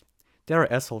 But yeah. There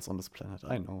are assholes on this planet,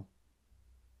 I know.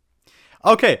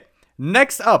 Okay,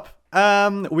 next up,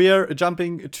 we are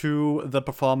jumping to the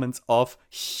performance of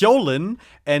Hyolyn,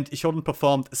 and Hyolyn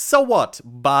performed So What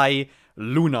by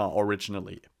Luna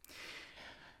originally.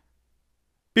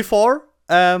 Before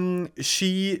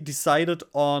she decided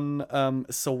on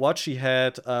So What, she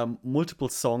had multiple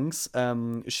songs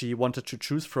she wanted to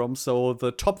choose from. So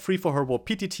the top 3 for her were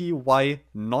PTT, Why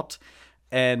Not,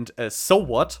 and So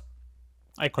What.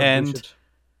 I can't.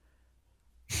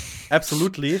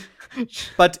 Absolutely.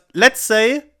 But let's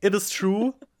say it is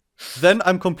true, then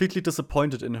I'm completely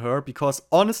disappointed in her, because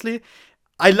honestly,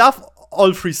 I love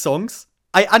all 3 songs.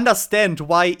 I understand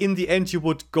why in the end you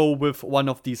would go with one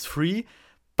of these 3,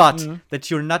 but that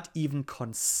you're not even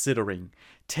considering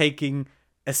taking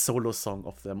a solo song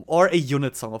of them or a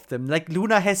unit song of them. Like,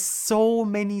 Luna has so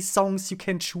many songs you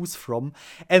can choose from,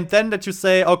 and then that you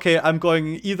say, okay, I'm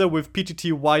going either with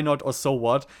PTT, Why Not, or So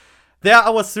What. I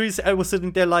was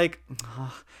sitting there like,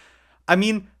 I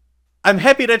mean, I'm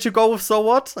happy that you go with So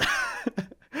What.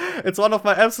 It's one of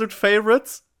my absolute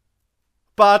favorites.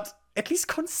 But at least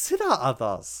consider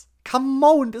others. Come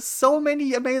on, there's so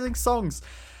many amazing songs.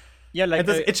 Yeah, like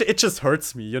it just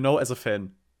hurts me, as a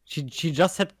fan. She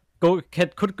just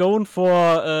could go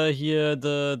for here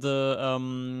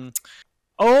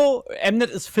oh, Mnet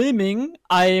is filming.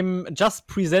 I'm just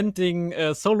presenting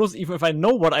solos, even if I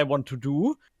know what I want to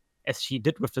do, as she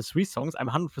did with the 3 songs. I'm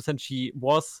 100%. She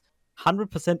was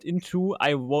 100% into.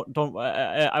 I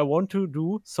want to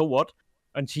do So What,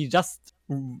 and she just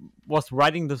was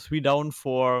writing the 3 down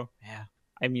for. Yeah,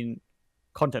 I mean,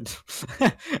 content.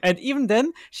 And even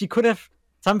then, she could have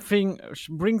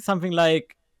bring something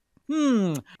like,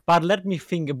 but let me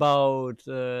think about.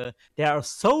 There are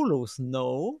solos,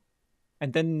 no.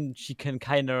 And then she can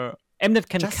kind of Mnet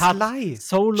can just cut lie.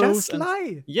 solos. Just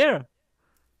lie. Yeah,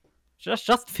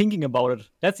 just thinking about it.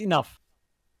 That's enough.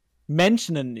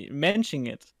 Mentioning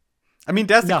it. I mean,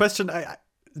 there's the question.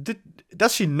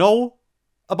 Does she know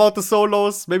about the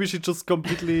solos? Maybe she just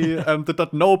completely did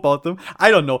not know about them. I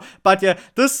don't know. But yeah,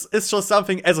 this is just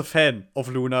something as a fan of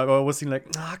Luna, where I was thinking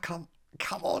like,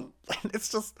 come on. It's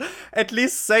just at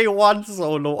least say one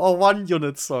solo or one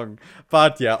unit song.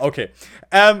 But yeah, okay.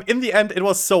 In the end, it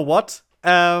was So What.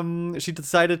 She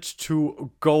decided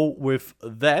to go with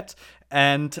that.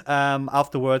 And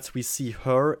afterwards, we see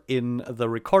her in the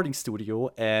recording studio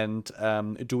and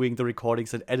doing the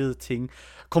recordings and editing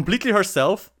completely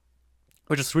herself,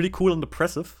 which is really cool and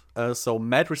impressive. So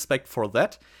mad respect for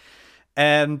that.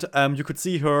 And you could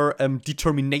see her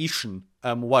determination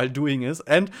while doing this.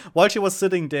 And while she was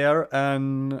sitting there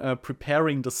and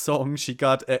preparing the song, she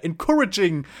got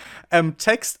encouraging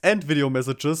text and video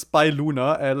messages by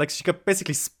Luna. Like, she got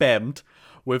basically spammed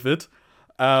with it.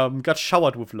 Got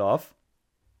showered with love.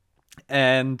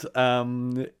 And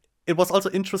it was also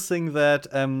interesting that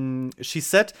she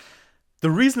said the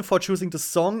reason for choosing the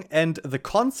song and the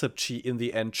concept she in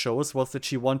the end chose was that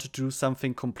she wanted to do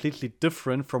something completely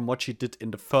different from what she did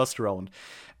in the first round.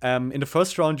 In the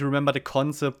first round, you remember the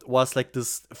concept was like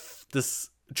this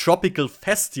tropical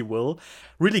festival,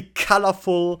 really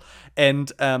colorful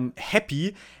and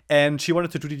happy, and she wanted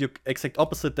to do the exact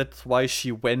opposite. That's why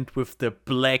she went with the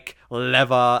black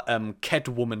leather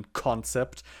Catwoman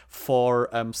concept for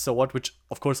So What, which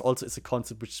of course also is a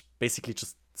concept which basically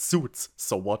just suits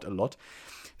So What a lot.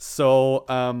 So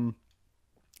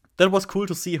that was cool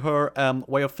to see her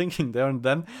way of thinking there. And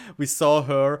then we saw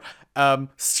her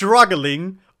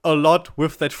struggling a lot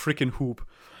with that freaking hoop.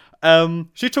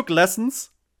 She took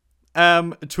lessons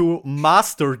to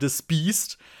master this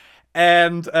beast,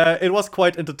 and it was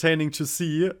quite entertaining to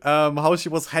see how she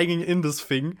was hanging in this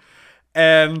thing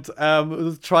and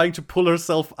trying to pull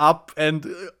herself up,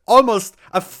 and almost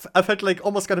I felt like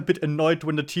almost got a bit annoyed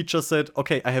when the teacher said,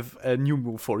 okay, I have a new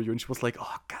move for you, and she was like,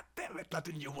 oh god damn it, not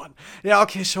a new one. Yeah,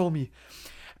 okay, show me.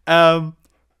 But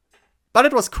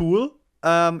it was cool.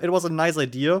 It was a nice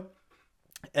idea,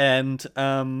 and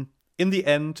in the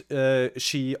end,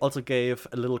 she also gave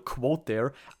a little quote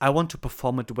there. I want to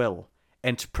perform it well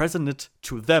and present it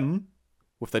to them,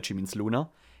 with that she means Luna,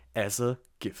 as a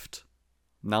gift.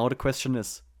 Now the question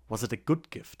is, was it a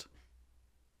good gift?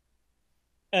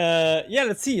 Yeah,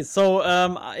 let's see. So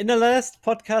in the last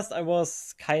podcast, I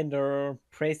was kind of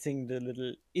praising the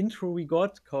little intro we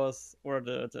got,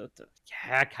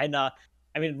 yeah, kind of.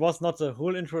 I mean, it was not the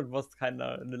whole intro. It was kind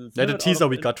of a little. Yeah, the teaser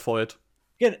we got for it.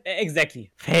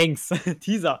 Exactly. Thanks.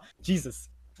 Teaser. Jesus.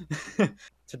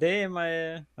 Today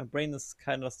my brain is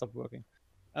kind of stopped working.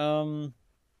 Um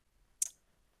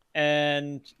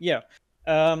and yeah.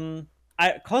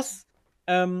 I cause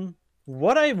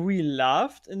what I really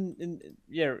loved in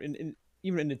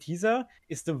even in the teaser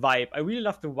is the vibe. I really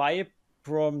love the vibe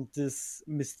from this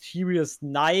mysterious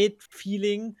night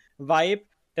feeling vibe.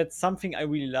 That's something I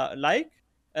really like.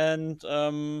 And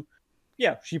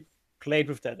yeah, she played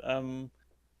with that.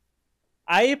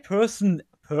 I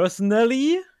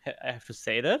personally, I have to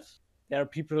say that there are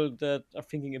people that are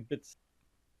thinking a bit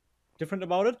different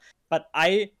about it, but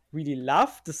I really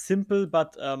love the simple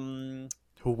but Who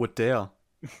would dare?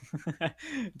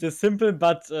 the simple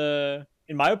but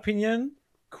in my opinion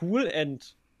cool and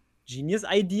genius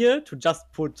idea to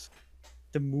just put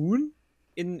the moon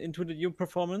into the new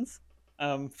performance,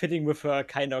 fitting with her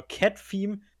kind of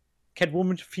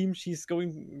Catwoman theme she's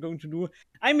going to do.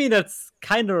 I mean, that's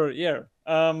kind of yeah,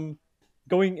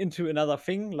 going into another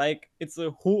thing. Like it's a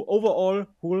whole overall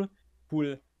whole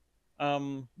cool,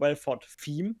 well thought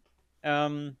theme.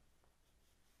 Um,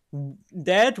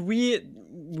 that we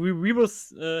will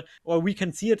or we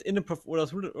can see it in the or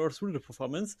through the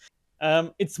performance.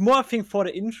 It's more a thing for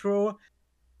the intro.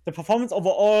 The performance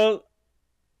overall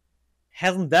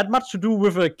hasn't that much to do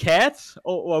with a cat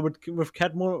or with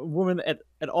Catwoman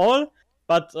at all.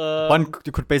 But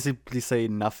You could basically say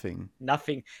nothing.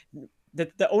 nothing.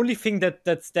 The only thing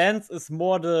that stands is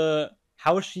more the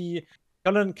how she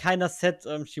Colin kind of said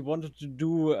she wanted to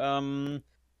do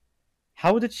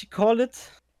how did she call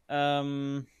it?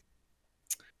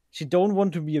 She don't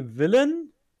want to be a villain,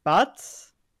 but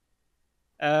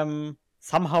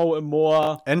somehow a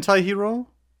more Anti-hero?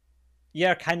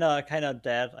 yeah, kinda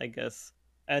that, I guess.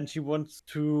 And she wants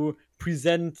to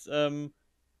present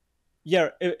yeah,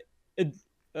 it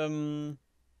um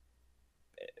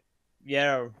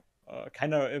yeah,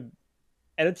 kind of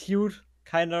attitude,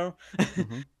 kind of.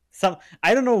 Mm-hmm. Some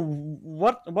I don't know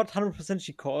what 100%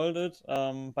 she called it,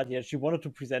 but yeah, she wanted to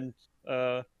present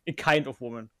a kind of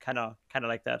woman, kind of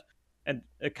like that, and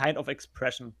a kind of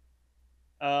expression,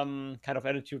 kind of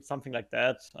attitude, something like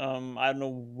that. I don't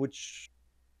know which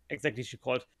exactly she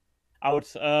called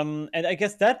out, and I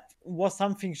guess that was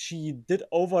something she did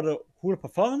over the whole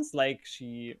performance. Like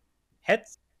she had,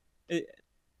 uh,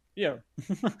 yeah,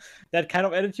 that kind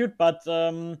of attitude, but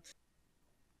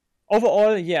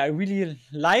overall, yeah, I really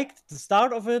liked the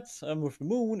start of it with the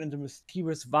moon and the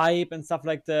mysterious vibe and stuff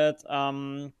like that.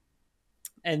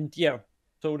 And yeah,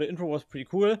 so the intro was pretty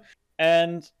cool,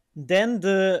 and then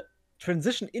the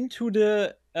transition into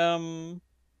the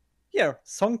yeah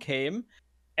song came,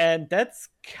 and that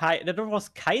was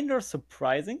kind of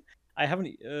surprising. I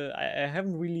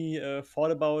haven't really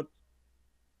thought about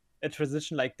a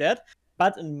transition like that,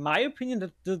 but in my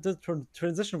opinion, the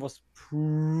transition was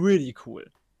pretty cool.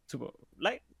 Super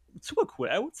like super cool.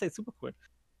 I would say super cool.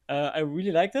 I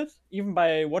really liked it. Even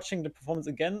by watching the performance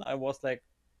again, I was like,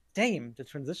 "Damn, the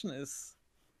transition is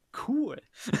cool."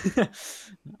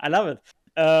 I love it.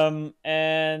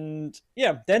 And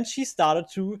yeah, then she started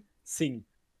to sing.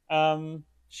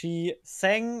 She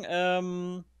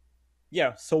sang,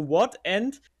 yeah, so what?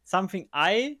 And something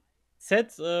I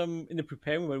said in the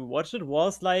preparing when we watched it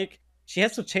was like, she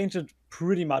has to change it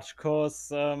pretty much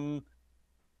because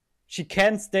she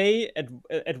can't stay at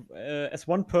as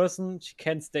one person. She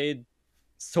can't stay.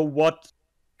 So what?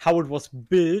 How it was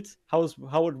built? How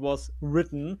it was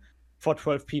written for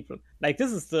 12 people? Like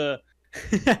this is the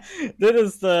that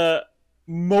is the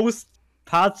most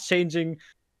part changing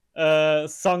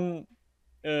song,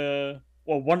 or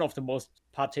one of the most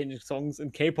part changing songs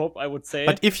in K-pop, I would say.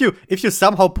 But if you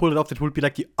somehow pull it off, it would be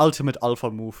like the ultimate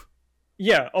alpha move.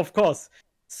 Yeah, of course.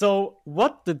 So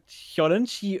what did Hyolyn?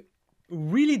 She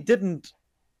really didn't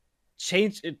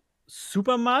change it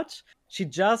super much. She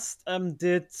just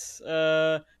did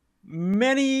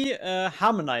many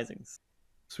harmonizings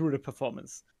through the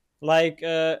performance. Like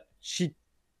she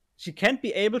can't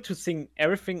be able to sing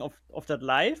everything of that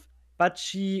live, but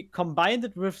she combined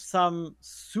it with some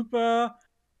super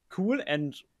cool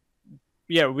and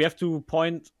yeah, we have to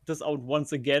point this out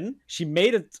once again. She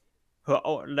made it her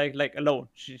own, like alone.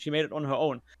 She made it on her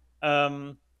own,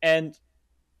 and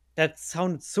that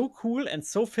sounded so cool and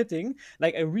so fitting.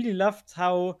 Like I really loved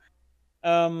how,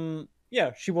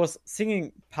 yeah, she was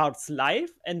singing parts live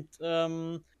and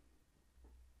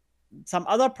some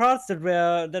other parts that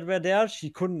were there she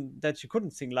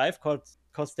couldn't sing live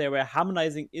because they were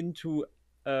harmonizing into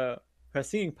her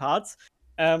singing parts,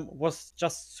 was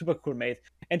just super cool made.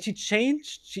 And she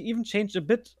even changed a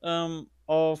bit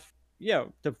of yeah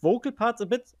the vocal parts a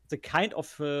bit, the kind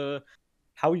of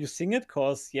how you sing it,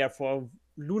 because yeah, for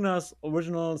Luna's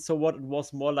original So What, it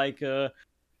was more like a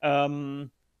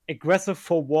aggressive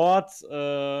forward,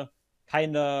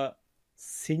 kind of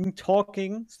sing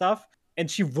talking stuff, and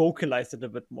she vocalized it a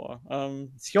bit more.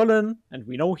 It's Hyolyn, and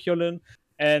we know Hyolyn,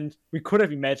 and we could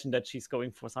have imagined that she's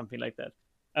going for something like that.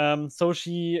 So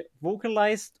she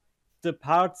vocalized the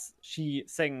parts she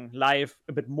sang live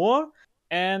a bit more,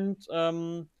 and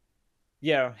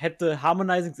yeah, had the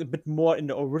harmonizings a bit more in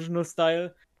the original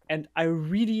style, and I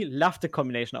really loved the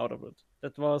combination out of it.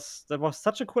 That was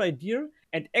such a cool idea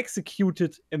and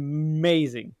executed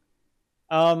amazing.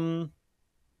 Um,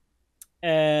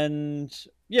 and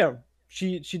yeah,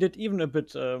 she did even a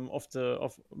bit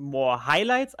of more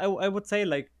highlights. I would say,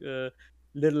 like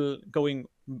little going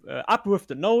up with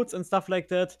the notes and stuff like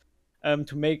that.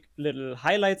 To make little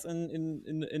highlights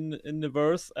in the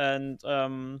verse, and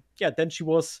yeah, then she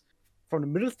was from the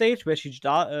middle stage where she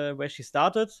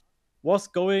started, was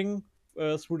going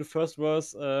through the first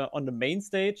verse on the main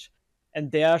stage,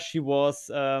 and there she was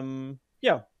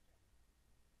yeah,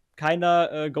 kind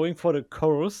of going for the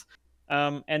chorus,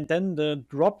 and then the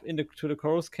drop to the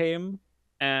chorus came,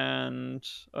 and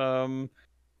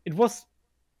it was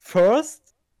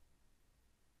first.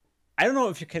 I don't know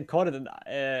if you can call it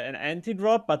an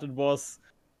anti-drop, but it was,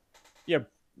 yeah,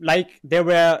 like there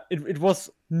were it was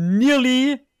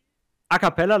nearly a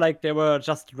cappella, like there were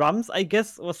just drums, I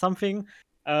guess, or something.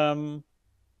 Um,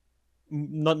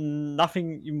 not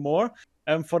nothing more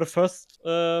for the first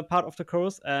part of the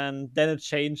chorus, and then it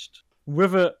changed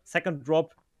with a second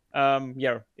drop,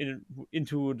 yeah,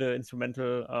 into the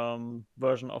instrumental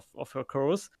version of her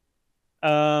chorus.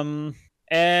 um,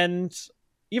 and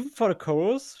even for the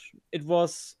chorus, it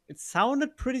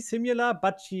sounded pretty similar,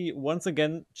 but she once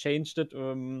again changed it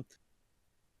to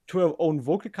her own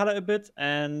vocal color a bit,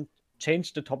 and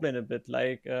changed the top line a bit,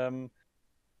 like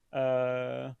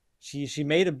uh she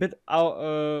made a bit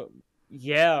out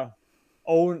yeah,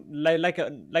 own, like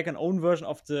an own version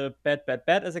of the bad bad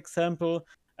bad as example,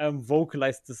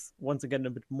 vocalized this once again a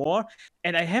bit more,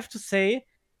 and I have to say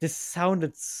this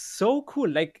sounded so cool.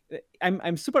 Like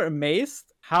I'm super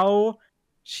amazed how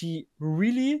she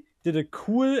really did a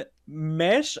cool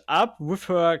mash up with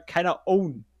her kind of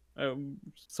own,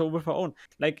 so with her own,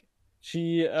 like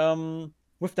she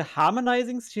with the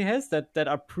harmonizings she has that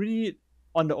are pretty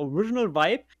on the original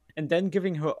vibe, and then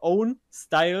giving her own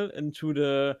style into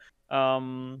the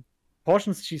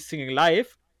portions she's singing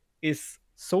live is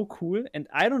so cool. And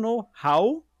I don't know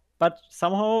how, but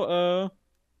somehow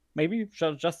maybe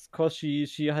just because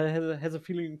she has a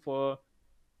feeling for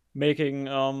making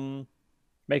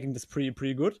making this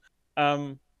pretty good.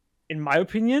 um in my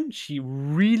opinion, she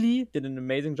really did an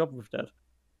amazing job with that.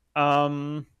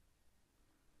 um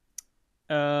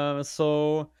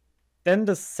so then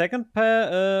the second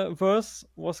verse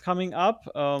was coming up.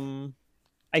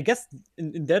 I guess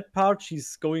in that part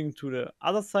she's going to the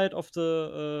other side of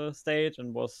the stage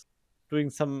and was doing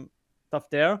some stuff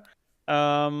there.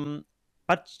 Um,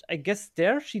 but I guess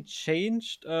there she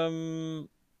changed,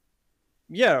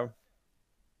 yeah,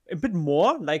 a bit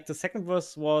more. Like the second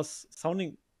verse was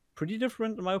sounding pretty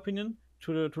different in my opinion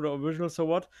to the original. So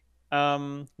what?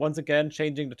 Once again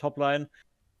changing the top line.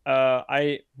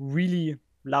 I really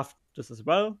loved this as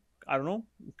well. I don't know.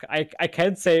 I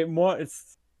can't say more.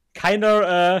 It's kind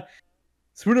of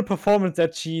through the performance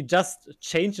that she just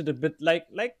changed it a bit. Like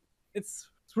it's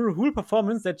through the whole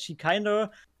performance that she kind of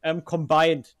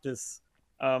combined this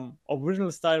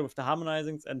original style with the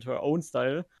harmonizings and her own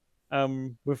style,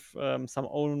 with some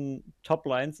own top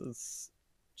lines. It's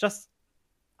just,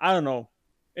 I don't know.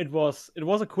 It was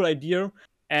a cool idea,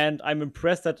 and I'm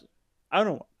impressed that, I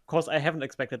don't know. Of course, I haven't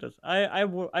expected it. I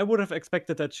would have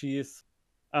expected that she's,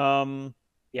 um,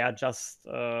 yeah, just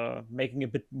making a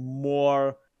bit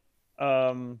more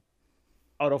um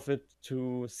out of it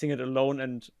to sing it alone,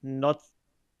 and not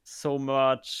so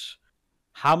much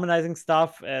harmonizing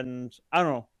stuff. And I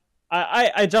don't know.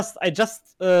 I just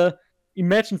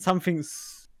imagined something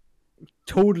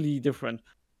totally different.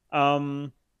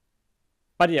 Um,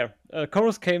 but yeah,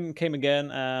 chorus came again,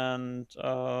 and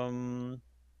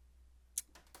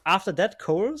after that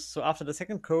chorus, so after the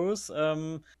second chorus,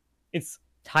 it's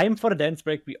time for the dance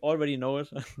break. We already know it.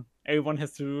 Everyone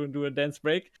has to do a dance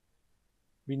break.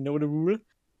 We know the rule.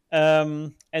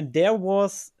 And there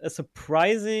was a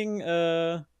surprising,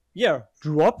 yeah,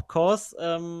 drop, cause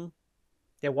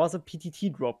there was a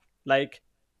PTT drop. Like,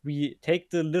 we take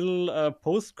the little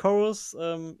post chorus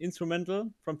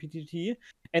instrumental from PTT,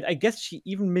 and I guess she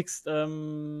even mixed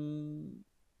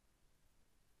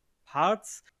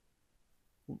parts.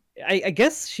 I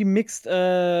guess she mixed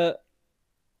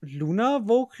Luna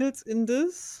vocals in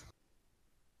this.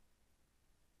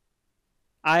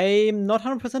 I'm not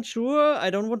 100% sure. I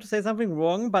don't want to say something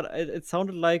wrong, but it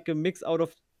sounded like a mix out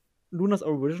of Luna's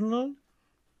original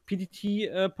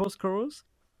PTT post chorus.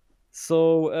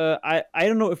 So I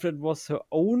don't know if it was her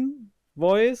own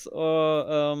voice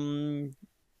or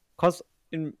cause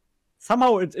in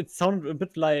somehow it sounded a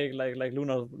bit like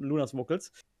Luna's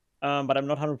vocals, but I'm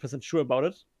not 100% sure about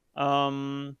it.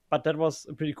 But that was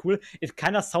pretty cool. It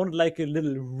kind of sounded like a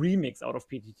little remix out of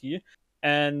PTT,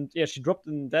 and yeah, she dropped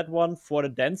in that one for the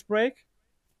dance break.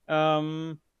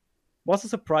 Um, was a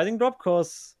surprising drop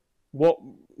because what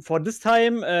for this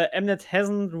time Mnet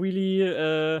hasn't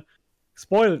really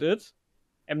spoiled it.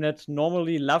 Mnet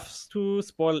normally loves to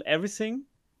spoil everything,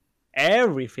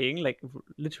 like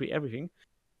literally everything.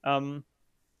 Um,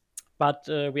 but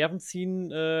we haven't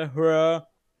seen her,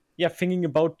 yeah, thinking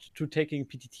about to taking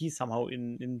PTT somehow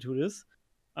into this.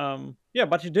 Yeah,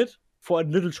 but she did for a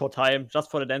little short time,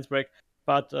 just for the dance break.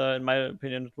 But in my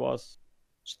opinion, it was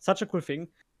such a cool thing.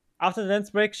 After the dance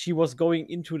break, she was going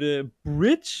into the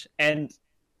bridge, and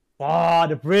wow,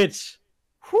 the bridge,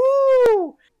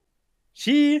 whoo!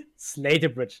 She slayed the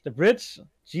bridge. The bridge,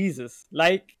 Jesus!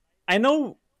 Like I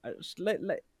know,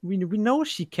 like we know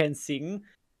she can sing,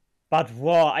 but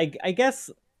wow, I guess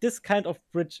this kind of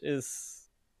bridge is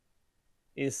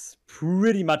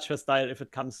pretty much her style if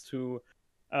it comes to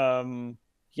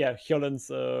yeah, Hyolin's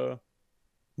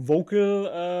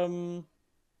vocal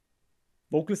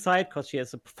vocal side, because she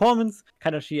has a performance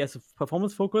she has a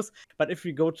performance focus. But if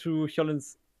we go to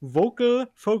Hyolin's vocal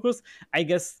focus, I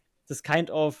guess this kind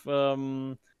of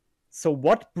so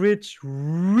what bridge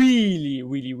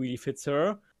really fits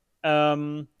her,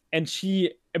 and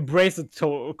she embraced it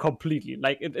so completely.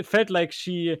 Like it felt like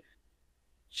she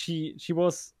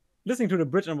was listening to the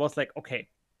bridge and was like, okay,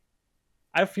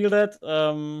 I feel that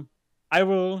I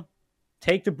will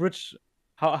take the bridge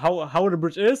how the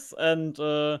bridge is, and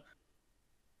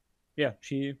yeah,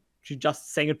 she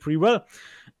just sang it pretty well.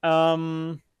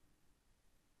 Um,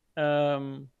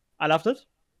 I loved it,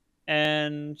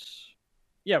 and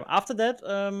yeah, after that,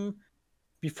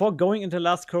 before going into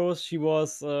last chorus, she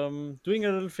was doing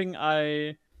a little thing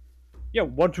I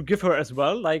want to give her as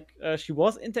well. Like she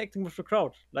was interacting with the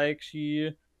crowd. Like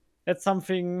that's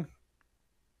something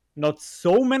not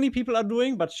so many people are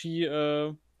doing, but she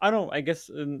I don't know, I guess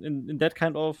in that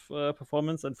kind of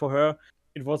performance, and for her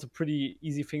it was a pretty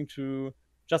easy thing to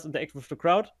just interact with the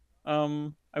crowd.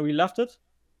 I really loved it.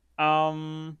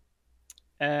 um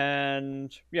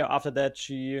and yeah, after that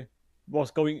she was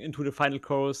going into the final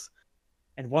chorus,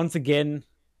 and once again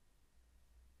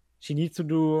she needs to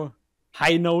do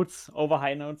high notes over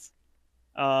high notes.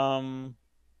 um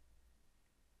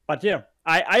but yeah,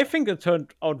 I think it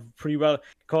turned out pretty well,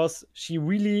 because she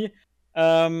really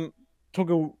um, took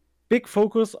a big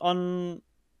focus on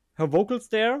her vocals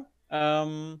there.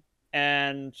 And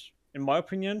in my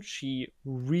opinion, she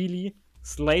really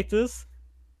slayed this,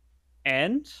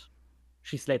 and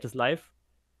she slayed this live.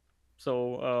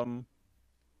 So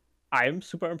I'm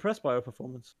super impressed by her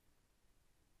performance.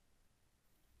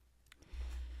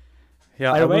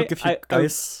 Yeah, By I the will way, give you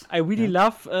guys. I really Yeah.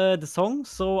 love the song,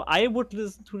 so I would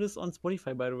listen to this on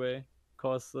Spotify. By the way,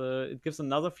 because it gives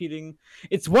another feeling.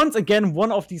 It's once again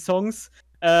one of these songs.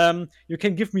 You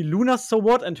can give me Luna's "So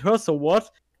What" and her "So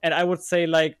What," and I would say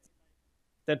like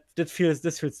this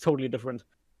feels totally different.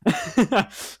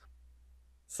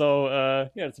 So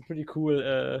yeah, it's a pretty cool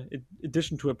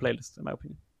addition to a playlist, in my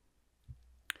opinion.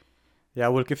 Yeah, I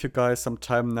will give you guys some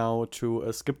time now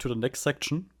to skip to the next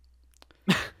section.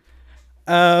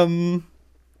 In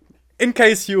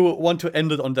case you want to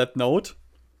end it on that note,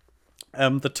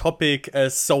 the topic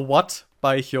is "So What"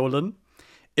 by Hyolan.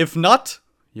 If not,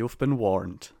 you've been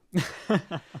warned.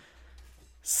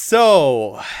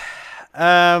 So,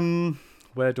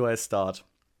 where do I start?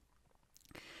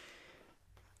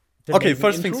 The Okay, amazing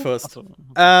first things intro? first.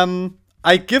 Achso.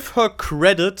 I give her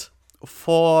credit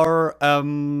for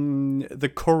the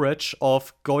courage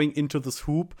of going into this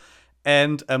hoop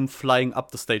and flying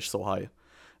up the stage so high.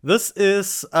 This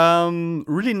is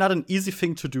really not an easy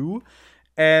thing to do,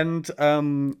 and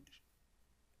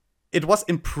it was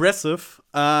impressive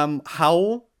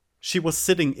how she was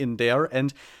sitting in there.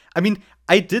 And I mean,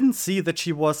 I didn't see that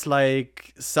she was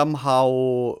like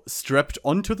somehow strapped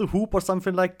onto the hoop or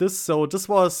something like this. So this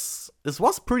was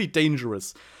pretty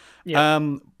dangerous. Yeah.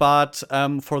 But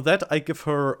for that, I give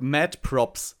her mad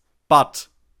props. But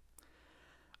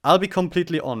I'll be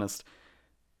completely honest.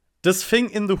 This thing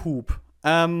in the hoop,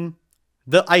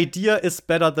 the idea is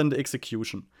better than the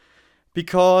execution.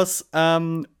 Because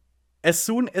as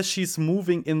soon as she's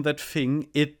moving in that thing,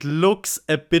 it looks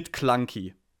a bit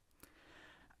clunky.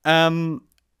 And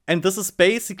And this is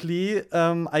basically,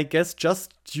 I guess,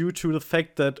 just due to the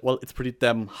fact that, well, it's pretty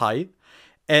damn high.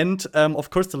 And of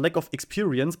course, the lack of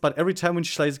experience. But every time when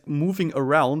she's like moving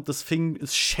around, this thing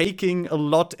is shaking a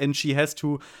lot, and she has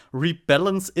to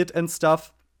rebalance it and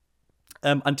stuff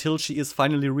until she is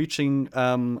finally reaching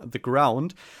the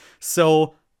ground.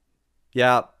 So,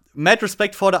 yeah, mad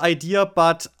respect for the idea,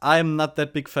 but I'm not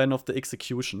that big fan of the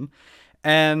execution.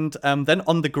 And then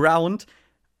on the ground,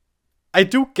 I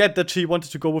do get that she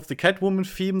wanted to go with the Catwoman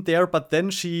theme there, but then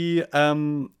she,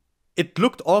 it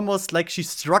looked almost like she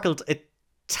struggled a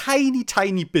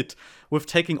tiny bit with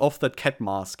taking off that cat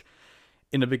mask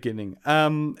in the beginning.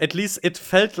 At least it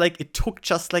felt like it took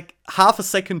just like half a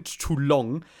second too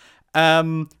long,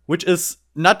 which is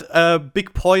not a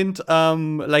big point,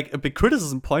 like a big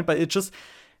criticism point, but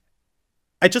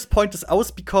I just point this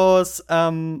out because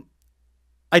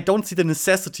I don't see the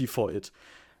necessity for it.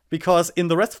 Because in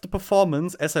the rest of the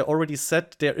performance, as I already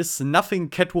said, there is nothing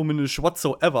Catwomanish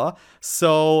whatsoever.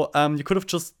 So you could have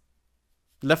just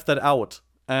left that out.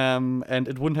 And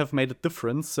it wouldn't have made a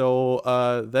difference. So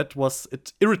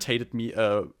it irritated me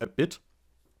a bit.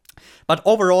 But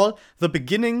overall, the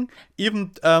beginning,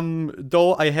 even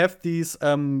though I have these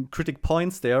critic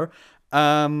points there,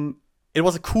 it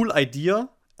was a cool idea.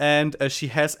 And she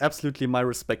has absolutely my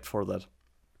respect for that.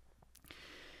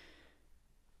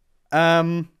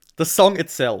 The song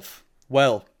itself.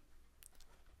 Well,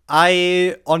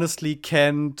 I honestly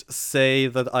can't say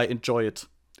that I enjoy it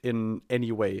in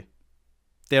any way.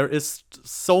 There is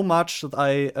so much that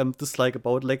I dislike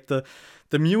about, like the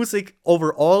music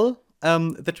overall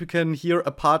that you can hear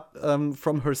apart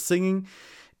from her singing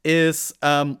is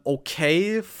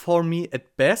okay for me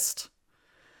at best.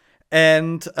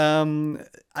 And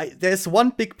there's one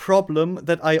big problem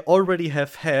that I already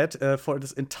have had for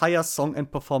this entire song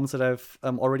and performance that I've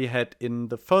already had in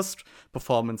the first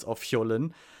performance of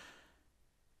Hyolyn.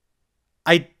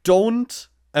 I don't,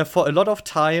 for a lot of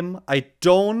time, I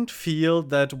don't feel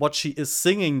that what she is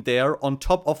singing there on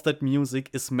top of that music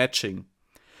is matching.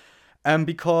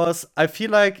 Because I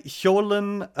feel like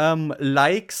Hyolyn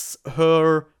likes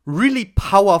her really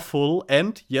powerful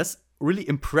and, yes, really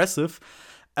impressive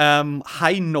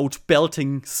high note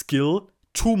belting skill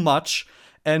too much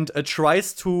and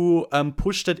tries to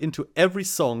push that into every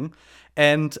song.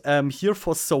 And here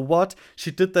for So What, she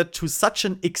did that to such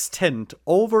an extent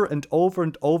over and over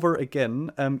and over again,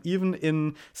 even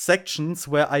in sections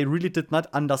where I really did not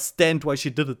understand why she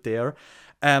did it there.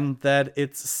 That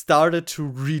it started to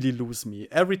really lose me.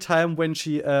 Every time when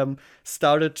she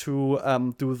started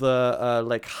to do the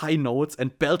like high notes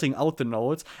and belting out the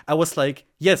notes, I was like,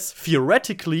 yes,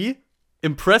 theoretically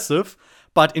impressive,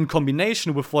 but in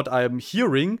combination with what I'm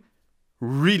hearing,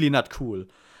 really not cool.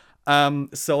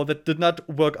 So that did not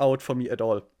work out for me at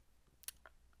all.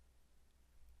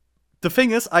 The thing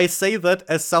is, I say that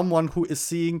as someone who is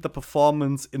seeing the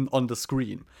performance on the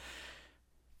screen.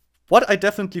 What I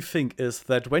definitely think is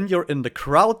that when you're in the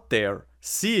crowd there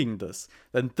seeing this,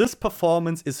 then this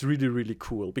performance is really, really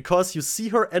cool. Because you see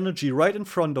her energy right in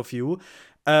front of you.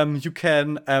 You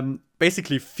can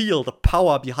basically feel the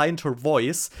power behind her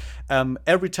voice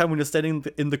every time when you're standing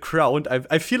in the crowd.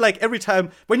 I feel like every time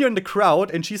when you're in the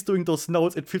crowd and she's doing those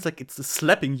notes, it feels like it's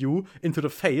slapping you into the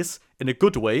face in a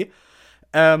good way.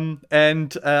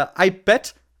 And I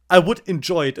bet I would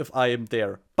enjoy it if I am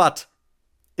there. But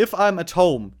if I'm at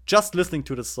home just listening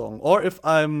to the song, or if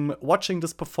I'm watching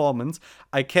this performance,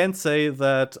 I can't say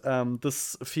that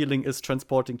this feeling is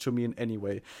transporting to me in any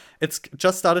way. It's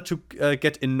just started to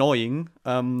get annoying.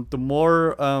 The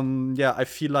more, I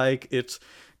feel like it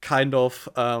kind of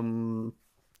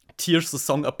tears the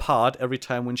song apart every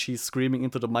time when she's screaming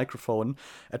into the microphone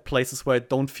at places where I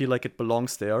don't feel like it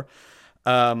belongs there.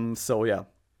 So yeah,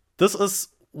 this is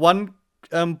one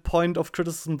point of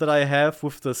criticism that I have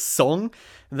with the song.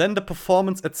 Then the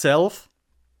performance itself,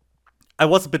 I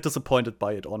was a bit disappointed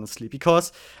by it, honestly,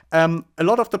 because a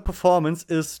lot of the performance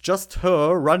is just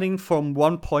her running from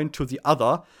one point to the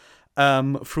other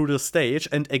through the stage.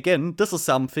 And again, this is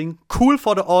something cool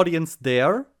for the audience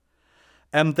there.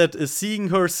 That is seeing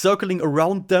her circling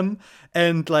around them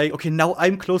and like, okay, now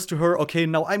I'm close to her, okay,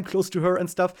 now I'm close to her and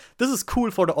stuff. This is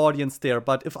cool for the audience there,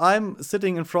 but if I'm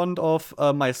sitting in front of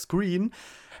my screen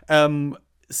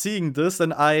seeing this,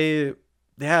 then I'm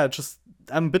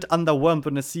a bit underwhelmed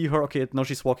when I see her, okay, now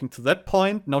she's walking to that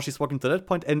point, now she's walking to that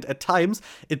point, and at times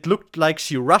it looked like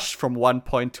she rushed from one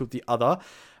point to the other.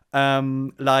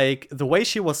 Like the way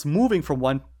she was moving from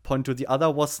one point to the other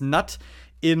was not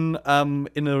in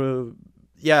a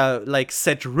like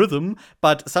set rhythm,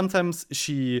 but sometimes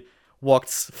she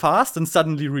walks fast and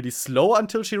suddenly really slow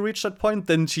until she reached that point,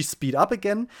 then she speed up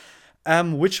again.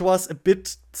 which was a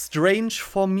bit strange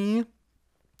for me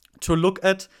to look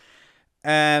at.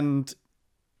 And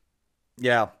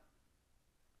yeah,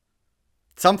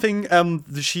 something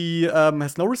she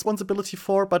has no responsibility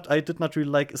for, but I did not really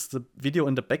like is the video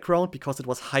in the background because it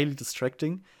was highly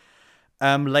distracting.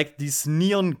 Like these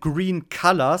neon green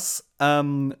colors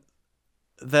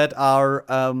that are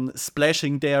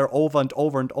splashing there over and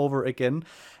over and over again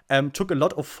took a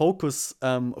lot of focus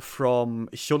from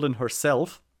Hyolyn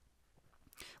herself,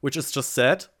 which is just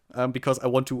sad. Because I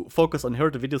want to focus on her.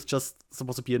 The video is just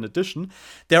supposed to be an addition.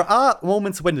 There are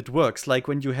moments when it works, like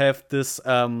when you have this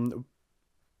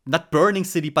not burning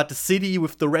city, but the city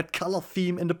with the red color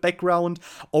theme in the background,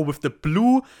 or with the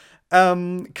blue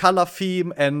color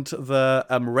theme and the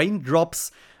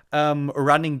raindrops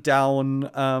running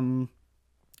down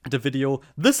the video.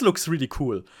 This looks really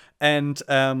cool. And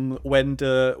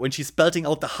when she's belting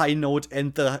out the high note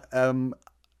and the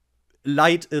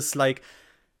light is like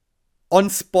on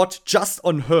spot just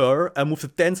on her with the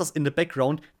dancers in the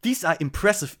background. These are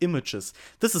impressive images.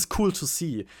 This is cool to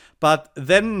see. But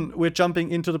then we're jumping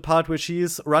into the part where she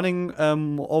is running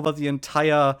over the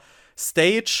entire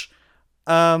stage.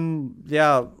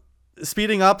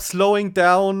 Speeding up, slowing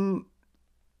down,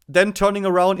 then turning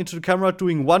around into the camera,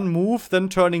 doing one move, then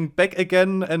turning back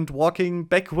again and walking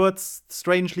backwards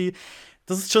strangely.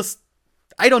 This is just,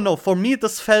 I don't know. For me,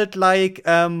 this felt like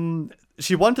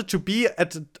she wanted to be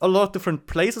at a lot of different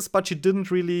places, but she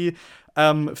didn't really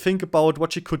think about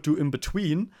what she could do in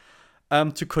between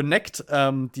to connect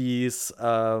these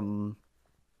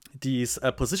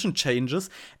position changes.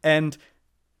 And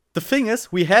the thing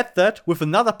is, we had that with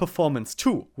another performance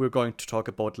too, we're going to talk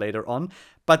about later on.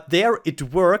 But there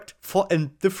it worked for a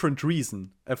different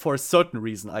reason. For a certain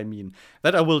reason, I mean.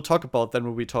 That I will talk about then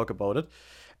when we talk about it.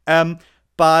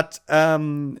 But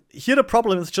here the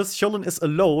problem is just Hyolyn is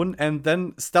alone, and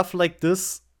then stuff like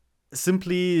this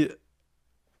simply,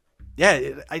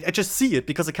 I just see it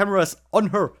because the camera is on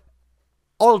her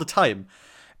all the time.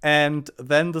 And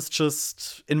then this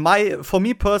just, for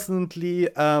me personally,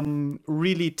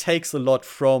 really takes a lot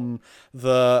from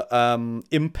the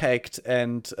impact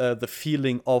and the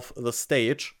feeling of the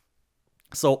stage.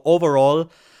 So overall,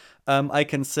 I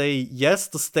can say, yes,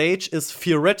 the stage is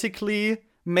theoretically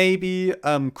maybe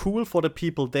cool for the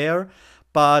people there,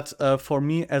 but for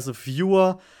me as a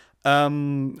viewer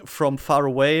from far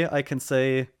away, I can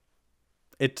say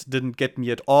it didn't get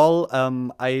me at all.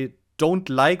 I don't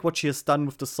like what she has done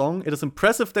with the song. It is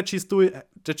impressive that she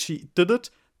did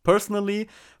it personally,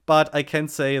 but I can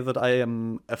say that I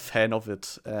am a fan of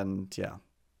it, and yeah.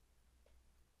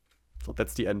 So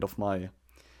that's the end of my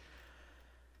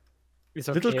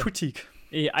little critique.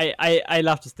 I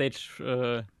love the stage.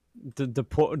 The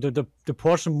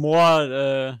portion more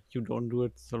you don't do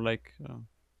it, so like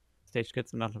stage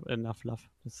gets enough love.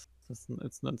 It's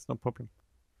no problem.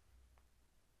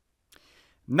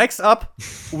 Next up,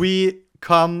 we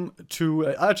come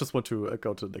to. I just want to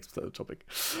go to the next topic.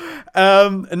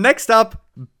 Next up,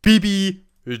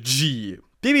 BBG.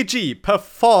 BBG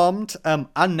performed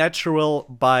Unnatural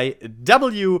by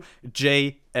WJSN.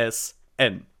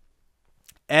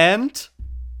 And,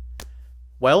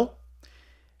 well,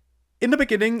 in the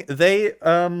beginning, they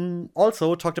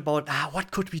also talked about what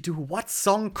could we do? What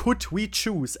song could we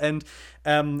choose? And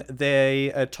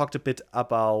they talked a bit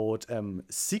about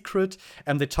Secret,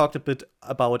 and they talked a bit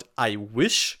about I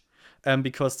Wish,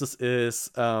 because this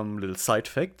is little side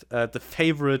fact, the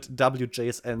favorite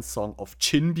WJSN song of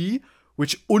Chinby,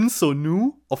 which Unso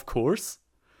knew, of course.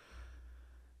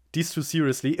 These two,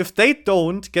 seriously, if they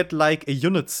don't get like a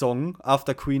unit song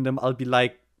after Queendom, I'll be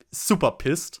like super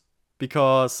pissed.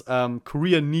 Because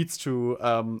Korea needs to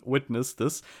witness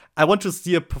this. I want to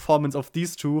see a performance of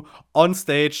these two on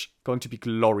stage. Going to be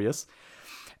glorious.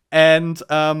 And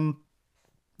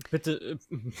Bitte,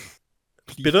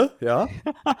 bitte, yeah.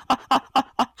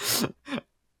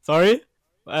 Sorry.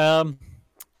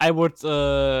 I would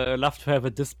love to have a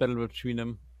diss battle between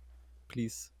them,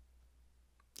 please.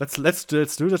 Let's do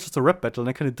that. Just a rap battle, and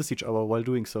then kind of diss each other while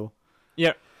doing so.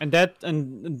 Yeah, and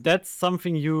that's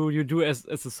something you do as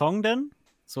a song then.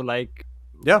 So like,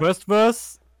 first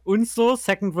verse Unso,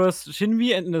 second verse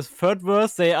Shinbi, and in the third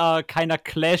verse they are kind of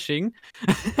clashing.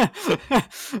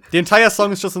 The entire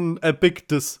song is just a big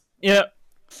diss. Yeah,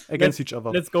 against each other.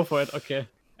 Let's go for it. Okay,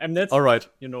 and that's all right.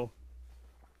 You know.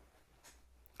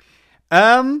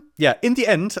 In the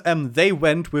end, they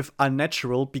went with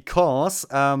Unnatural because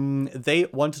they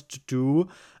wanted to do.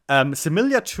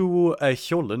 Similar to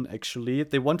Hyolyn, actually,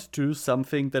 they want to do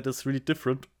something that is really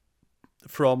different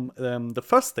from the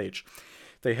first stage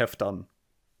they have done.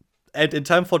 And in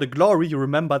Time for the Glory, you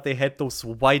remember they had those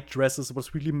white dresses. It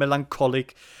was really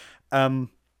melancholic. And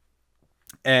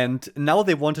now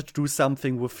they wanted to do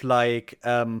something with like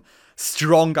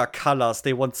stronger colors.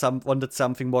 They wanted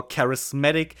something more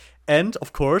charismatic and,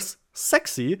 of course,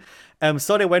 sexy.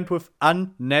 So they went with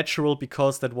unnatural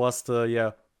because that was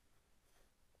the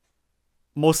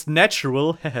most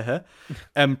natural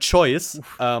choice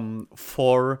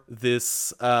for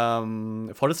this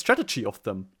for the strategy of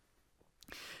them.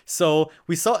 So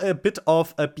we saw a bit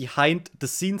of behind the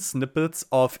scenes snippets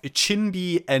of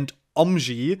Chinbi and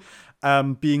Omji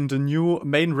being the new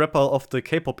main rapper of the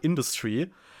K-pop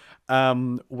industry,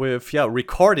 with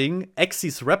recording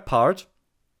Exy's rap part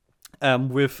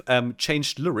with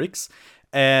changed lyrics.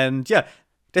 And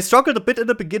they struggled a bit in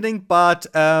the beginning, but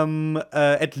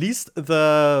at least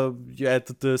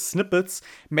the snippets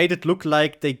made it look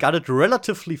like they got it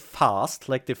relatively fast,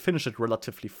 like they finished it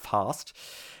relatively fast.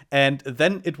 And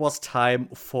then it was time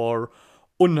for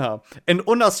Unha. And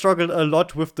Unha struggled a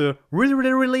lot with the really,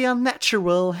 really, really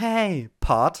unnatural hey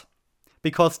part,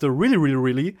 because the really, really,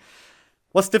 really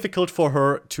was difficult for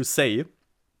her to say.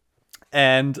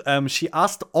 And she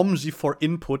asked Omji for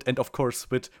input, and of course,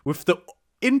 with the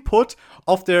input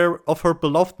of her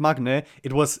beloved Magne,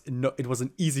 it was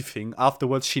an easy thing.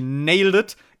 Afterwards, she nailed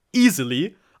it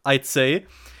easily, I'd say.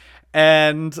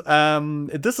 And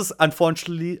this is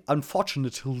unfortunately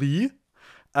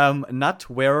not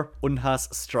where Unha's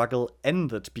struggle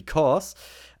ended, because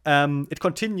it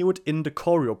continued in the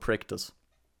choreo practice.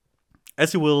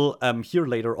 As you will hear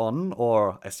later on,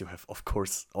 or as you have, of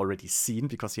course, already seen,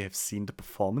 because you have seen the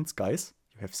performance, guys.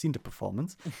 You have seen the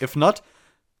performance. If not,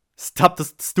 stop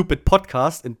this stupid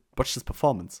podcast and watch this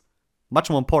performance. Much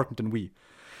more important than we.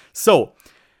 So,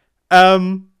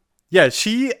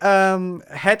 she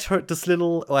has this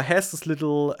little solo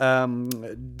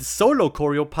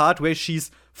choreo part where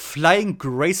she's flying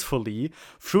gracefully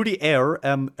through the air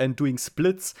and doing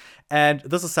splits. And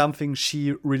this is something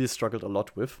she really struggled a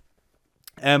lot with.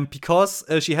 Because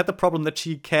she had the problem that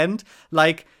she can't,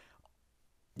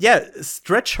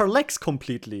 stretch her legs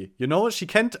completely. You know, she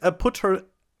can't put her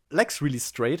legs really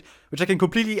straight, which I can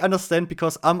completely understand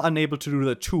because I'm unable to do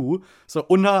that too. So,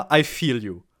 Unha, I feel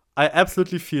you. I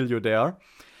absolutely feel you there.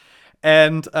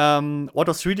 And what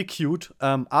was really cute,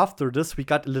 after this, we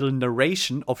got a little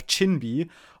narration of Chinbi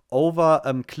over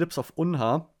clips of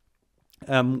Unha.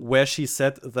 Where she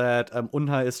said that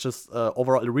Unha is just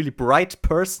overall a really bright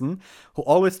person who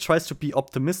always tries to be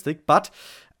optimistic, but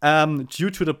due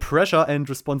to the pressure and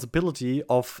responsibility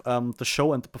of the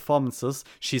show and the performances,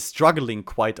 she's struggling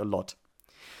quite a lot.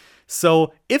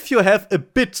 So if you have a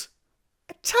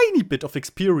tiny bit of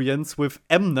experience with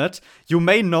Mnet, you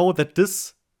may know that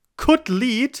this could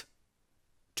lead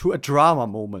to a drama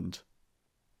moment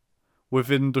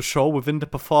within the show, within the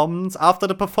performance, after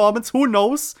the performance, who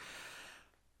knows?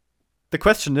 The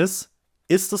question is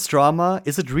this drama,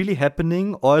 is it really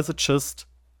happening, or is it just,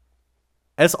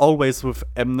 as always with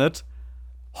Mnet,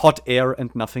 hot air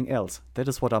and nothing else? That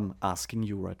is what I'm asking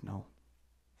you right now.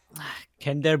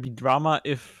 Can there be drama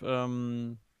if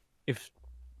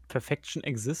perfection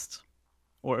exists,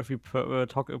 or if we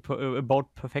talk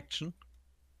about perfection?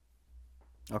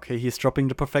 Okay, he's dropping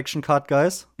the perfection card,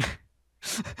 guys.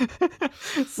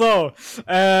 So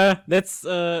let's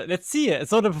see.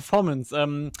 So the performance.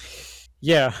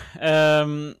 Where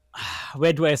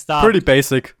do I start? Pretty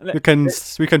basic. We can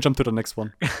jump to the next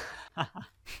one.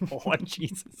 Oh,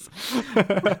 Jesus.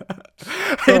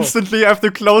 Instantly I have to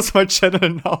close my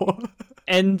channel now.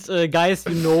 And guys,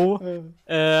 you know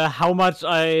how much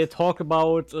I talk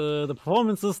about the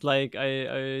performances. Like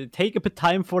I take a bit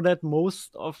time for that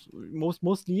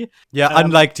mostly. Yeah,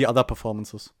 unlike the other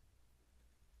performances.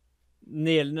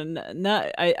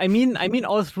 No, I mean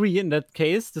all three in that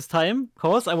case this time. Of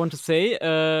course, I want to say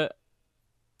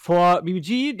for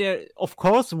BBG, there of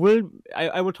course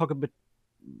I will talk a bit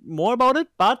more about it.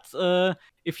 But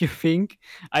if you think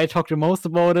I talk the most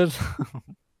about it,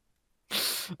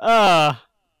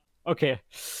 okay,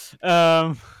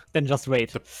 then just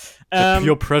wait. The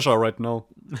pure pressure right now.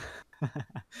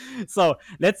 So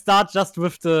let's start just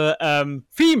with the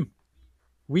theme.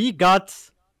 We got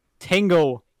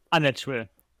Tango. Unnatural.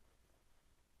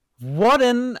 What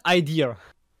an idea.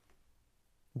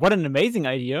 What an amazing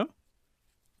idea.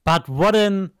 But what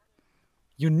an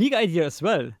unique idea as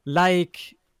well.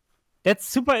 Like, that's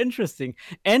super interesting.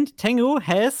 And Tango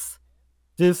has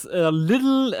this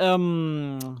little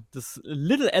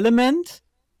element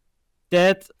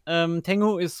that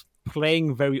Tango is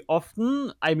playing very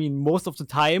often. I mean, most of the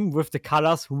time with the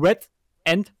colors red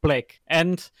and black.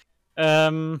 And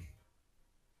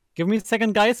Give me a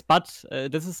second, guys. But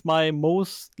this is my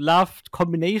most loved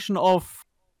combination of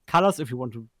colors. If you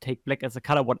want to take black as a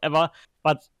color, whatever.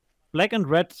 But black and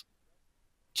red,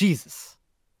 Jesus.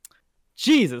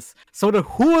 So the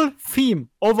whole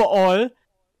theme overall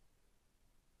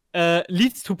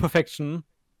leads to perfection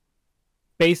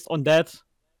based on that.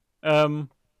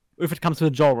 If it comes to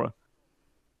the genre,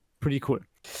 pretty cool.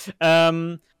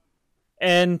 And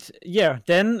yeah,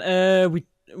 then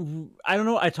I don't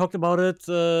know. I talked about it,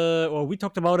 or we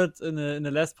talked about it in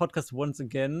the last podcast once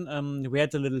again. We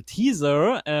had a little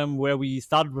teaser where we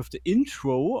started with the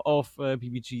intro of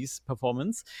BBG's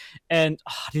performance, and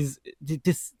this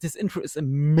intro is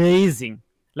amazing.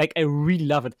 Like, I really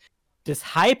love it. This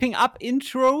hyping up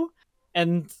intro,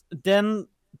 and then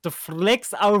the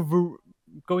flags are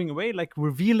going away, like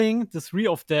revealing the three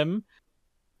of them,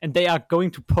 and they are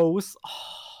going to pose.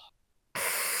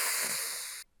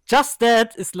 Just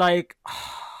that is like,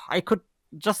 I could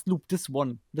just loop this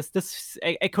one.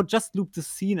 I could just loop this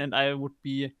scene, and I would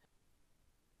be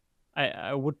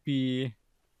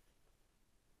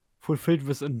fulfilled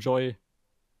with enjoyness.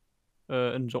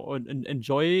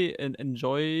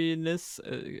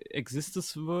 Exists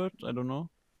this word? I don't know.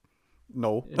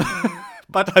 No.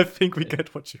 But I think we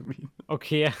get what you mean.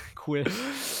 Okay, cool.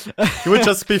 You would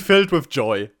just be filled with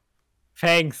joy.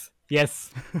 Thanks.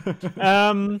 Yes.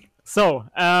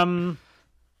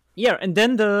 Yeah, and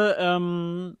then the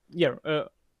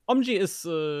Omji is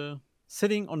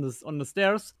sitting on the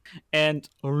stairs and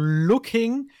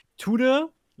looking to the.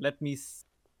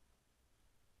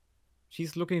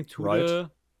 She's looking to right.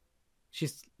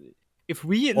 She's. If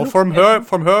we or from her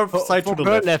side to the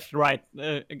left, right,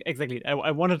 exactly.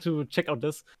 I wanted to check out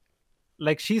this.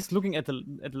 Like, she's looking at the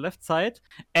left side,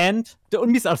 and the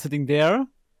Unbis are sitting there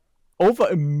over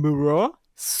a mirror.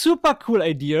 Super cool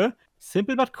idea.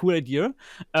 Simple but cool idea.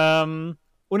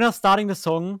 Una starting the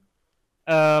song.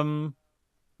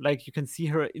 Like, you can see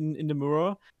her in the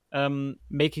mirror,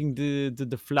 making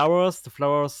the flowers. The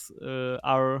flowers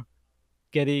are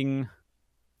getting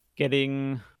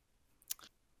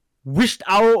wished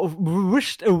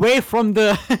away from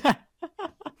the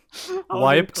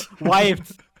wiped.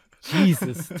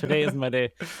 Jesus, today isn't my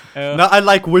day. No, I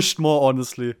like wished more,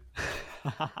 honestly.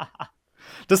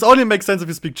 This only makes sense if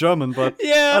you speak German, but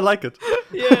yeah, I like it.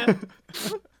 Yeah,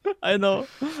 I know.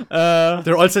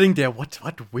 They're all sitting there. What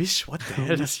wish? What the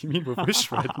hell does he mean with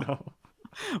wish right now?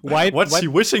 What's she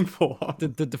wishing for?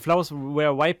 The flowers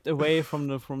were wiped away from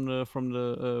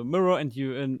the mirror, and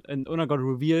Una got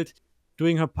revealed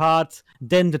doing her part.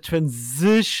 Then the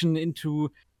transition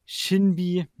into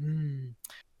Shinbi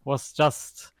was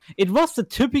just. It was the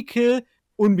typical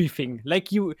Unbi thing.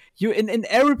 Like, you in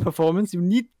every performance you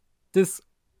need this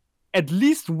at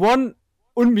least one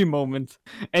Unbi moment,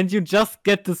 and you just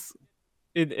get this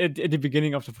at the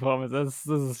beginning of the performance. This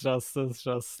is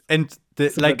just. And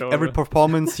every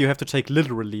performance you have to take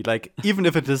literally. Like, even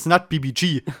if it is not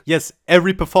BBG, yes,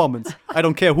 every performance. I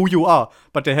don't care who you are,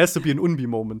 but there has to be an Unbi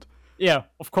moment. Yeah,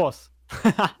 of course.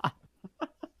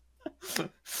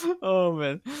 Oh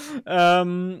man.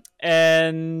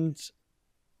 And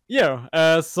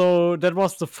yeah, so that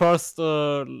was the first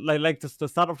the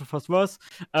start of the first verse.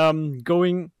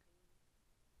 Going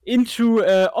into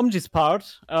Omji's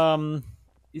part.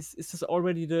 Is this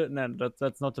already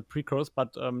that's not the pre-chorus,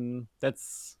 but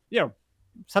that's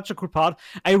such a cool part.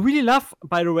 I really love,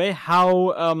 by the way,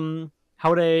 how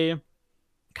they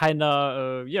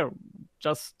kinda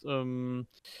just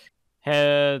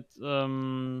had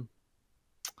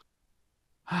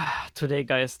today,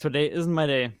 guys. Today isn't my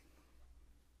day.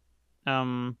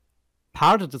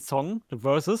 Part of the song, the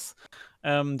verses,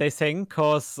 they sang,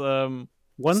 cause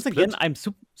once again I'm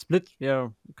split. Yeah,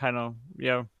 kind of.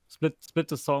 Yeah, split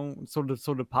the song. So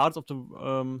the parts of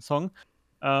the song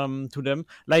to them.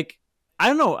 Like, I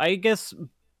don't know. I guess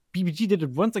BBG did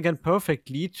it once again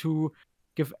perfectly to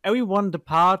give everyone the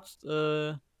part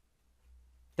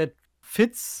that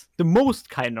fits the most,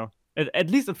 kind of. At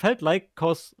least it felt like,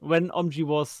 cause when Omji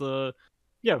was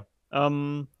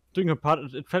doing her part,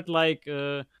 it felt like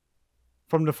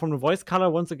from the voice color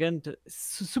once again,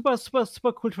 super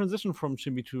cool transition from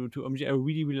Shinbi to Omji. I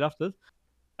really loved it.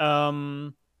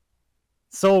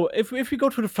 So if we go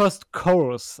to the first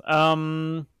chorus,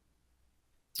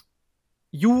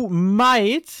 you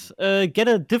might get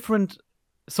a different.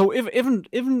 So even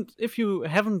if you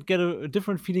haven't get a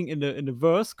different feeling in the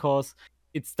verse, cause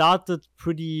it started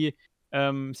pretty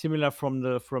similar from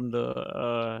the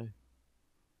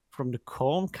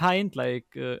calm kind, like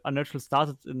Unnatural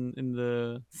started in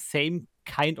the same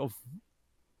kind of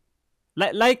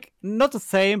like not the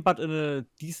same, but in a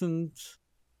decent,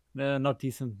 not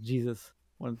decent. Jesus,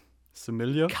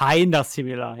 Similar. Kinda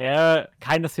similar, yeah,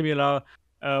 kinda similar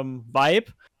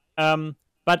vibe.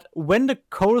 But when the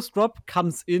chorus drop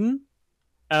comes in,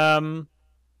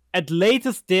 at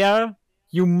latest there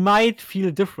you might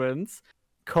feel difference,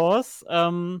 cause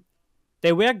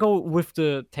they were go with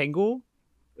the tango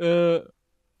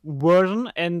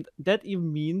version, and that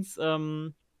even means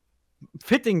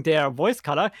fitting their voice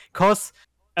color, cause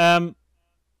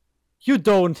you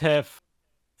don't have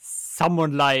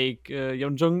someone like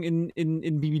Yeonjung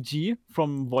in BBG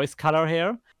from voice color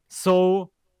here. So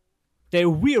they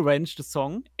rearranged the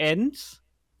song, and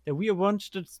they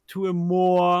rearranged it to a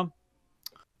more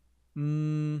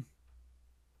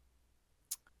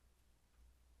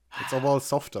It's overall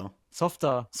softer.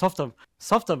 softer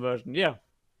version, yeah.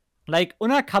 Like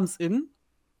Una comes in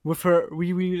with her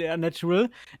really natural,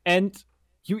 and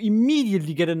you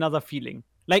immediately get another feeling.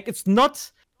 Like it's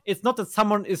not that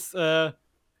someone is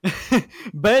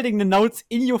belting the notes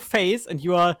in your face and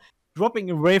you are dropping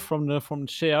away from the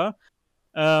chair.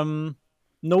 No,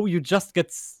 you just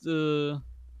get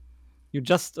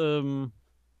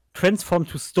transform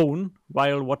to stone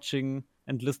while watching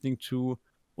and listening to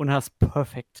Unha's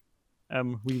perfect.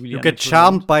 Really You get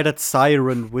charmed by that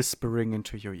siren whispering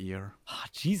into your ear. Oh,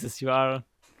 Jesus, you are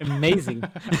amazing.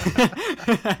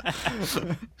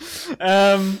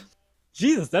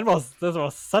 Jesus, that was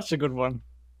such a good one.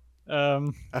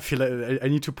 I feel like I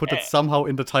need to put it somehow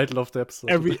in the title of the episode.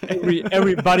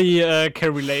 Everybody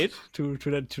can relate to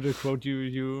the quote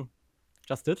you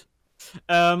just did.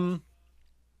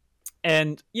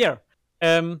 And yeah,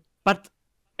 but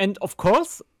and of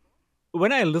course,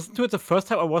 when I listened to it the first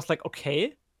time, I was like,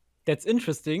 okay, that's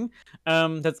interesting.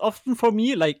 That's often for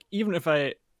me, like even if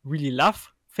I really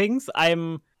love things,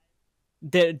 I'm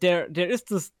there is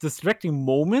this distracting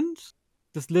moment,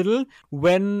 this little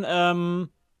when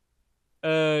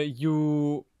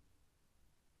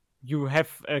you have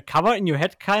a cover in your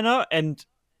head kinda, and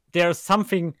there's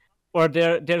something, or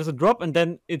there's a drop, and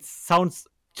then it sounds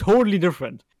totally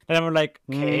different. And I'm like,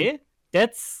 okay,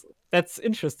 that's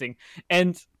interesting.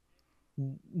 And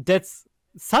that's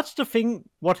such the thing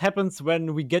what happens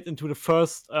when we get into the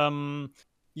first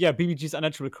BBG's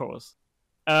Unnatural chorus.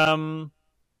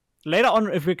 Later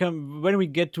on, when we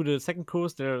get to the second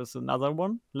chorus, there's another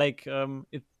one. Like when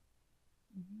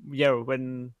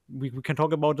we can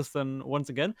talk about this then once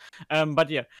again. But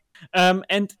yeah.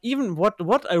 And even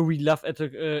what I really love at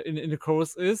the in the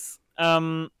chorus is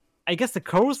I guess the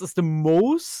chorus is the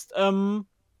most or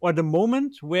the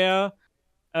moment where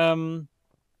they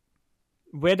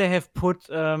have put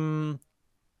a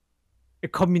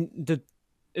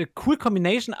cool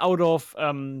combination out of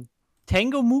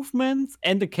tango movements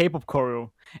and the K-pop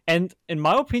choreo. And in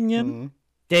my opinion,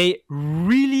 they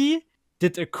really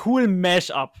did a cool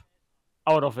mashup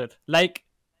out of it. Like,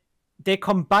 they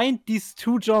combined these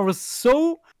two genres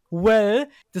so well.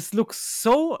 This looks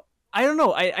so... I don't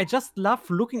know. I just love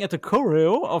looking at the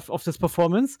choreo of this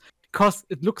performance because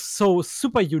it looks so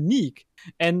super unique.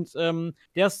 And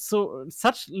there's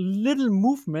such little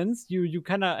movements you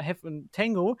kind of have in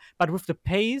tango, but with the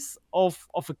pace of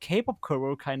a K-pop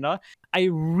choreo kind of, I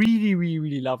really, really,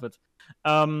 really love it.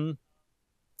 Then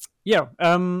we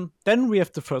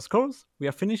have the first chorus. We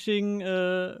are finishing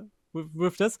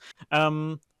with this.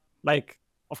 Like,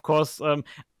 of course,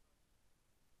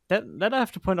 that I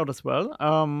have to point out as well.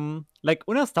 Like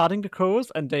Una starting the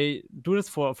chorus, and they do this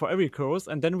for every chorus,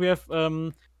 and then we have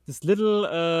this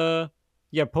little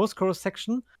post-chorus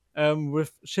section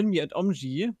with Shinmi and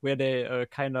Omji, where they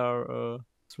kind of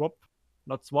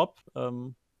not swap,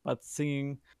 but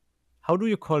singing. How do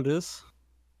you call this?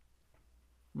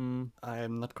 I'm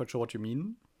not quite sure what you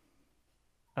mean.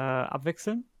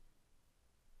 Abwechseln?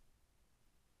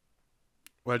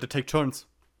 Well, they take turns.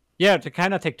 Yeah, they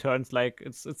kind of take turns. Like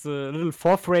it's a little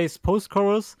four-phrase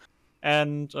post-chorus,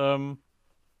 and how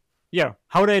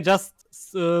they just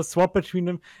swap between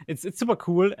them. It's super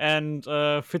cool and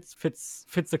fits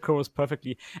the chorus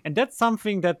perfectly. And that's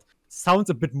something that sounds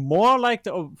a bit more like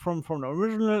from the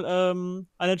original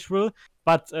Unnatural,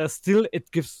 but still it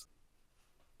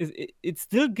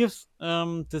still gives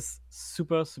this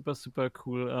super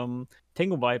cool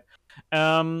tango vibe.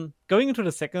 Going into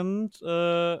the second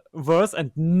verse,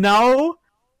 and now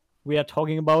we are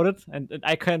talking about it, and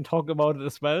I can talk about it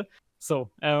as well. So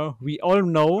we all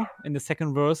know in the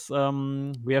second verse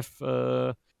we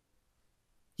have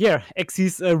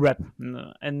Exy's rap,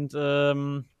 and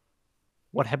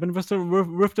what happened with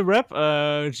the rap?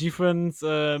 Gfriend's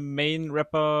main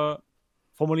rapper,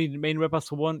 formerly the main rapper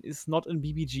Swan, is not in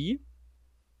BBG.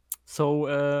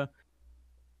 So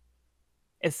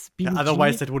as BBG,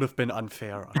 otherwise that would have been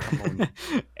unfair. Come on.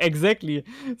 Exactly.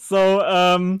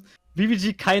 So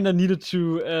BBG kind of needed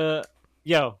to,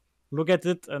 look at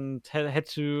it and had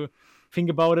to think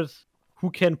about it. Who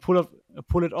can pull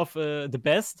it off the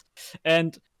best?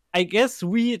 And I guess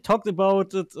we talked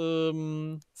about it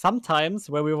sometimes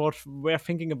where were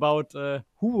thinking about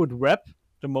who would rap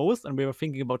the most, and we were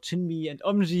thinking about Shinmi and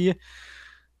Omji,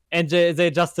 and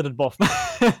they just did it both.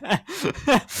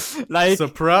 Like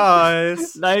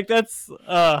Surprise! like that's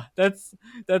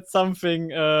something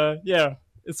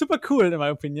it's super cool in my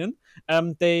opinion.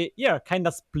 They kind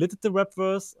of split the rap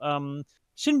verse.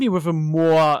 Shinbi with a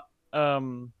more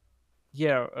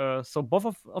so both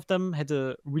of them had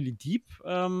a really deep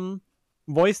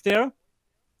voice there.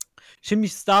 Shimmy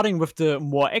starting with the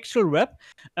more actual rap.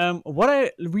 What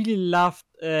I really loved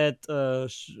at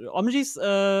Omji's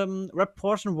rap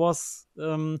portion was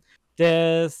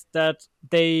that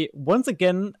they once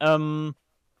again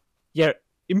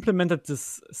implemented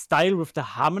this style with the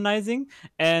harmonizing,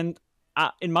 and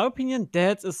in my opinion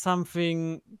that is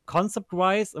something concept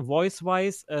wise, voice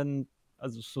wise, and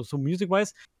so music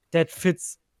wise that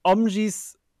fits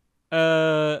Omji's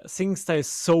singing style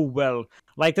so well.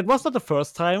 Like that was not the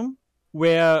first time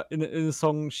where in a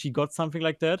song she got something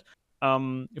like that.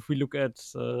 If we look at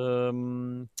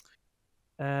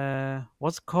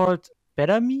what's it called,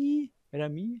 Better Me.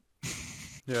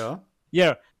 Yeah.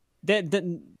 Yeah,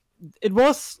 that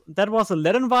was a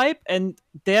Latin vibe, and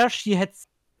there she had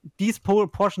these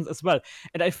portions as well.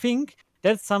 And I think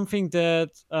that's something that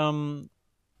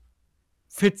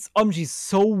fits Omji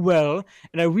so well,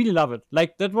 and I really love it.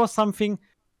 Like that was something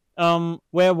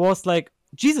where it was like,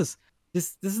 Jesus,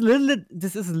 this is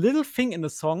a little thing in the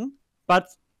song, but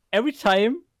every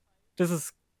time this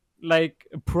is like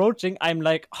approaching, I'm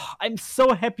like, oh, I'm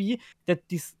so happy that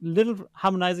these little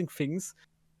harmonizing things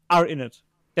are in it.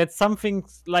 That's something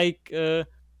like I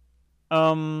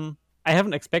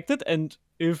haven't expected, and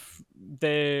if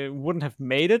they wouldn't have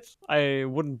made it, I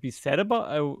wouldn't be sad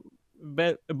about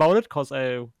it because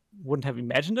I wouldn't have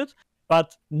imagined it.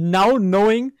 But now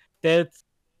knowing that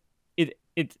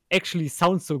it actually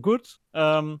sounds so good,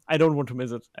 I don't want to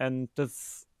miss it, and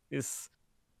this is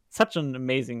such an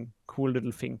amazing, cool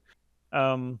little thing.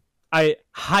 I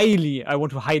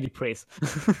want to highly praise.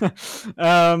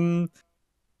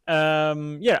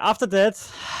 After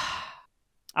that,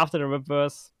 after the rap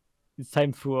verse, it's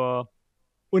time for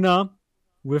Una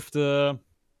with the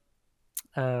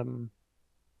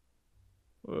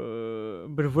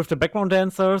with the background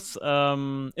dancers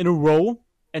in a row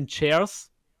and chairs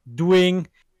doing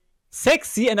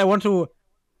sexy. And I want to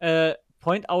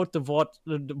point out the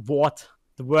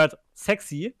word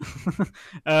sexy.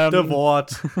 The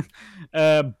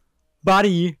word.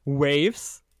 Body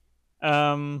waves.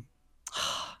 Ha!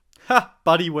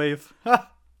 Body wave.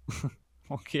 Ha!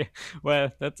 Okay, well,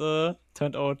 that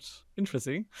turned out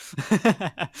interesting.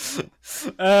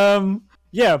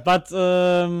 But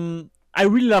I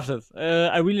really loved it.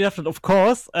 Of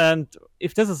course. And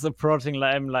if this is approaching,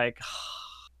 I'm like,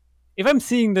 if I'm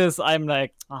seeing this, I'm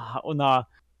like, Ona,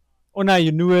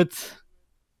 you knew it.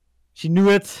 She knew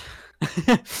it.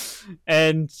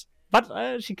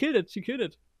 But she killed it. She killed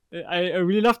it. I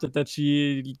really loved it that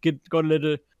she got a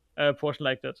little portion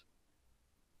like that.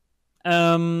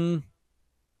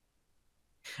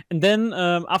 And then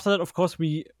after that, of course,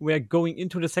 we are going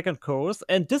into the second chorus,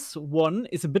 and this one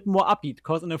is a bit more upbeat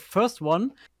because in the first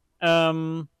one,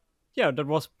 that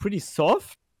was pretty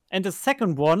soft, and the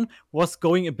second one was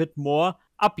going a bit more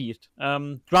upbeat.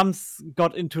 Drums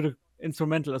got into the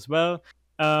instrumental as well.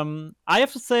 I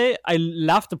have to say, I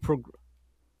love the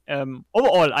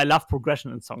overall, I love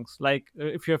progression in songs. Like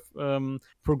if you have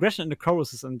progression in the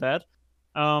choruses and that,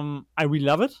 I really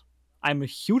love it. I'm a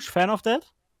huge fan of that.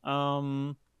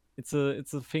 It's a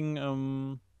thing.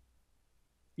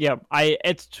 I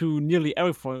add to nearly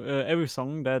every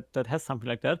song that has something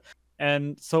like that,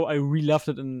 and so I really loved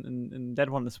it in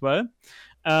that one as well.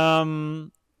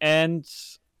 And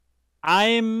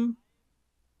I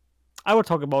will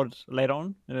talk about it later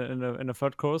on in the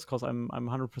third chorus because I'm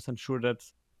 100% sure that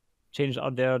changes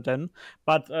out there then.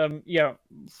 But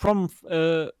from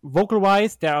vocal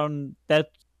wise, there aren't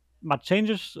that much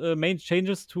changes, main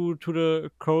changes to the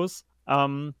chorus.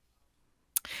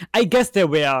 I guess there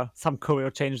were some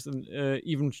choreo changes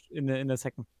even in the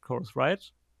second chorus, right?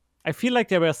 I feel like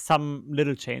there were some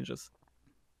little changes.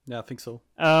 Yeah, I think so.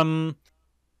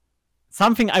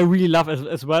 Something I really love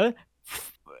as well,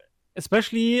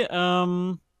 especially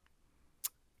later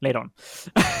on.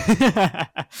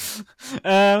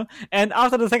 And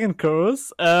after the second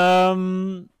chorus, they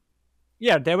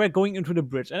were going into the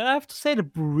bridge, and I have to say the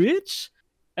bridge,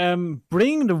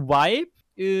 bringing the vibe,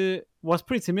 was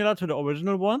pretty similar to the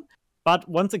original one, but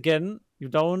once again, you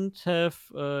don't have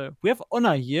we have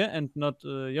Onna here and not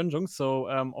Yeonjung, so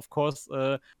of course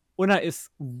Onna is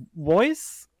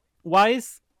voice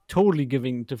wise totally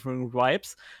giving different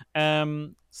vibes.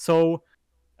 So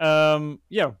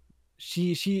yeah,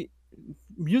 she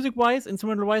music wise,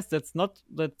 instrumental wise, that's a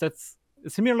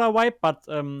similar vibe, but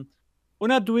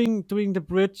Una doing the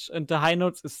bridge and the high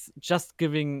notes is just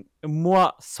giving a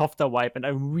more softer vibe, and I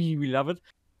really love it.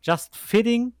 Just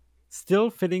still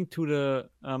fitting to the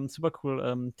super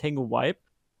cool tango vibe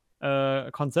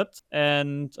concept,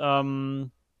 and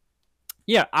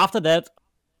yeah, after that,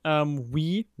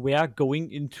 we were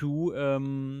going into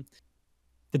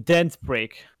the dance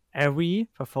break. Every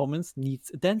performance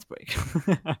needs a dance break.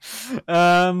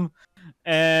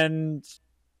 And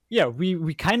yeah,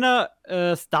 we kind of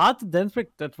start the dance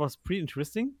break. That was pretty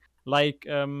interesting. Like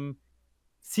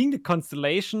seeing the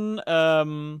constellation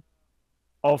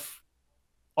of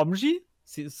Omji.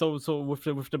 So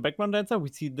with the background dancer, we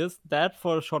see that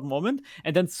for a short moment,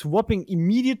 and then swapping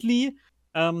immediately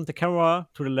the camera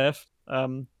to the left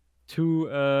to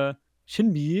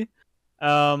Shinbi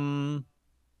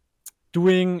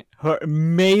doing her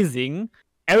amazing.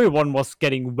 Everyone was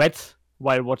getting wet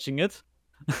while watching it.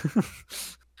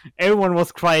 Everyone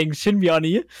was crying Shinbi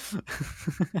Oni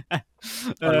I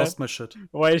lost my shit.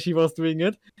 while she was doing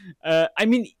it. I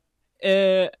mean,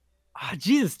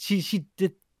 Jesus, she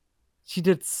did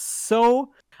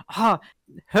so. Her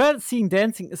seeing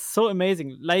dancing is so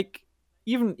amazing. Like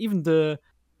even the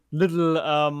little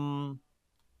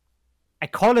I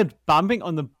call it bumping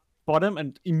on the bottom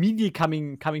and immediately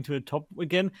coming to the top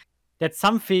again. That's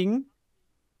something.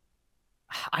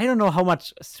 I don't know how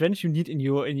much strength you need in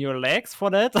your legs for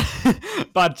that,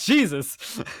 but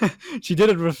Jesus, she did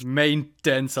it with Main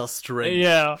dancer strength.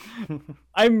 yeah.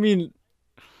 I mean,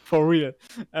 for real.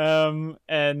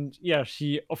 And yeah,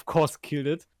 she of course killed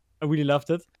it. I really loved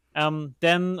it.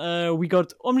 Then we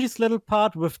got Omji's little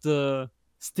part with the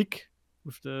stick,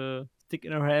 in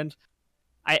her hand.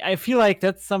 I feel like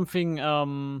that's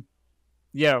something.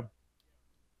 Yeah,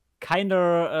 kind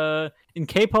of in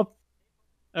K-pop.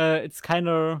 It's kind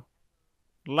of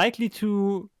likely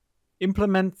to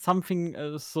implement something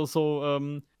this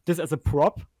as a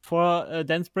prop for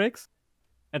dance breaks.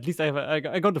 At least I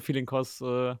got the feeling because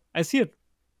I see it.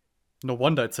 No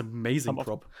wonder it's amazing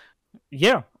prop.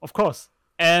 Yeah, of course.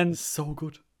 And it's so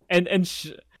good. And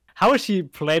how she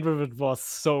played with it was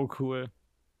so cool.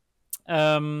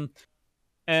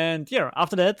 And yeah,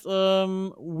 after that,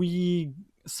 we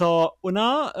saw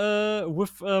Una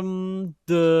with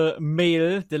the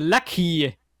male, the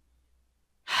lucky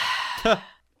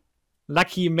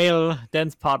male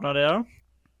dance partner there.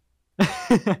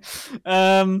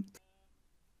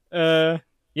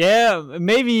 Yeah,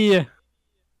 maybe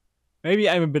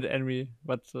I'm a bit angry,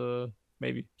 but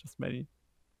maybe just maybe.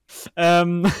 Yeah,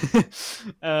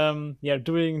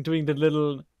 doing the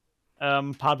little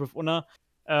part with Una.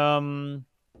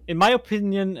 In my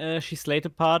opinion, she slayed the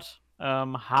part.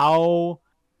 How,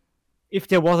 if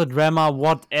there was a drama,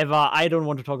 whatever, I don't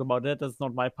want to talk about that. That's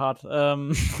not my part.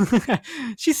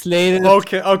 She slayed it.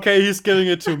 Okay, he's giving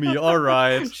it to me. All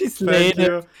right. She slayed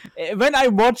it. When I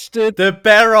watched it, the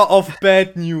bearer of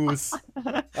bad news.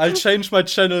 I'll change my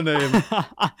channel name.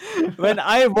 When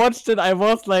I watched it, I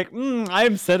was like,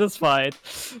 I'm satisfied.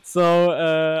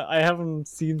 So I haven't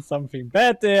seen something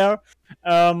bad there.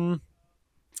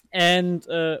 And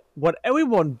what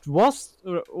everyone was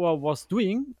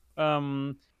doing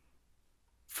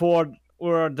for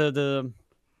or the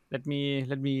let me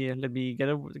get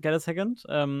a second.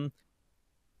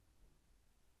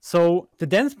 So the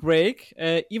dance break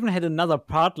even had another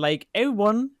part. Like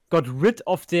everyone got rid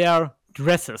of their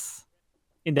dresses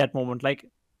in that moment. Like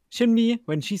Shinmi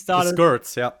when she started the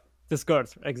skirts, yeah, the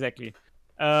skirts exactly.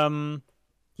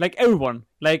 Like everyone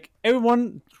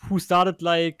who started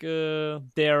like their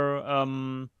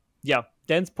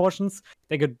dance portions,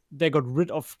 they got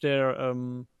rid of their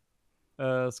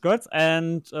skirts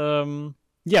and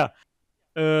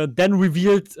then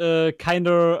revealed kind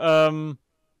of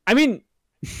I mean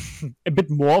a bit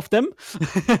more of them.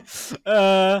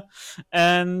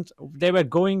 And they were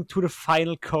going to the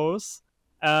final course,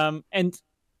 and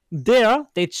there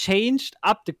they changed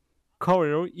up the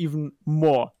choreo even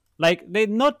more. Like they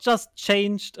not just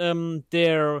changed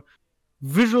their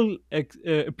visual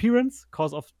appearance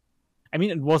cause of, I mean,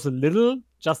 it was a little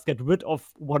just get rid of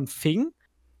one thing,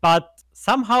 but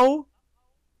somehow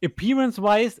appearance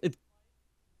wise it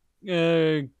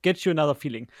gets you another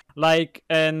feeling. Like,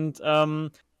 and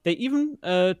they even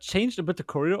changed a bit the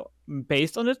choreo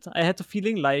based on it. I had the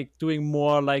feeling like doing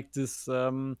more like this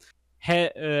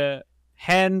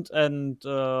hand and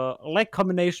leg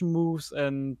combination moves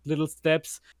and little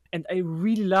steps. And I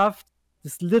really loved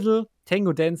this little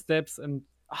tango dance steps. And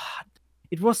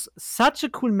it was such a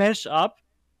cool mashup,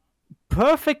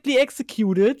 perfectly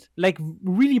executed, like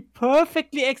really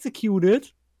perfectly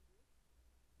executed.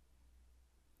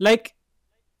 Like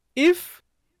if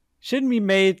Shinmi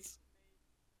made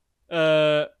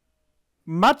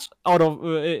much out of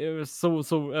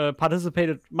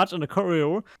participated much in the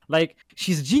choreo, like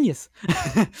she's a genius.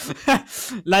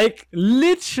 Like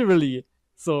literally.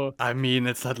 So I mean,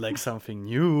 it's not like something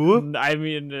new. I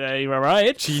mean, you're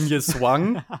right. Genius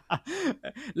swung.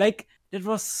 Like that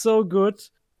was so good.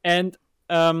 And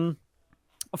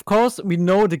of course we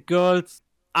know the girls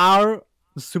are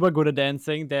super good at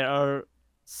dancing. They are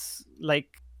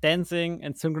like dancing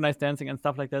and synchronized dancing and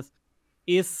stuff like this.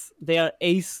 They are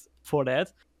ace for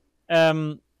that.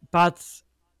 But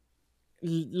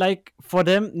like for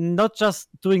them, not just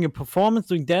doing a performance,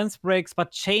 doing dance breaks,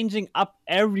 but changing up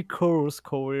every chorus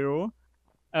choreo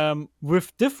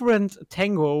with different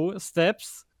tango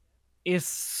steps is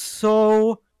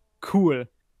so cool.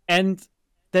 And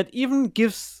that even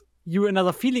gives you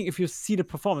another feeling if you see the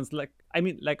performance. Like, I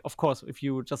mean, like, of course, if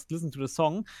you just listen to the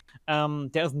song,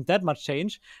 there isn't that much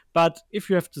change. But if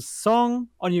you have the song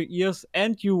on your ears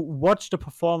and you watch the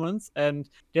performance and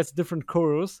there's different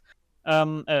choreo,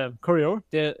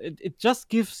 it just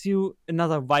gives you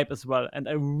another vibe as well. And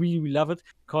I really love it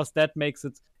because that makes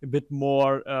it a bit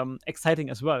more exciting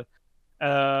as well.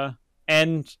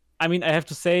 And I mean, I have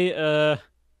to say,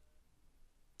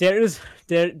 there is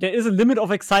a limit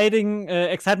of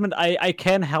excitement I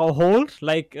can hold.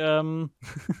 Like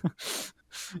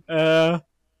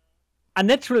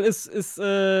Unnatural is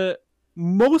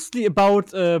mostly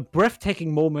about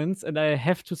breathtaking moments, and I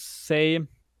have to say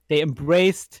they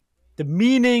embraced the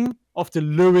meaning of the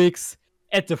lyrics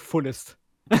at the fullest.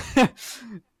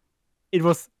 It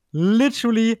was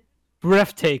literally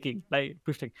breathtaking, like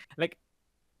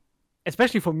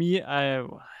especially for me. I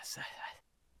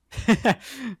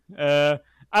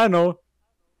don't know,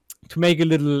 to make a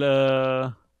little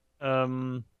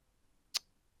to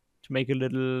make a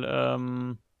little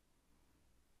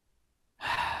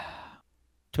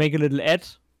to make a little ad.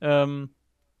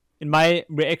 In my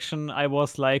reaction, I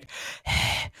was like,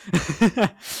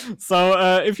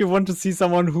 so if you want to see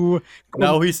someone who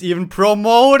now he's even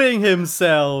promoting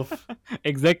himself.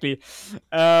 Exactly.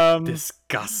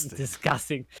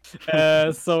 Disgusting.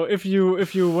 So if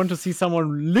you want to see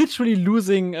someone literally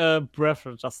losing breath,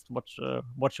 just watch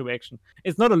the reaction.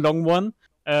 It's not a long one.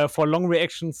 For long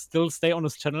reactions, still stay on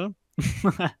this channel.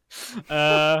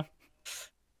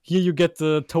 Here you get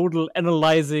the total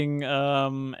analyzing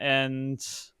and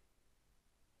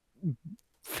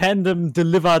fandom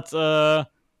delivered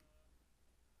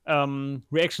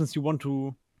reactions you want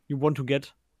to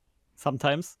get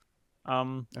sometimes.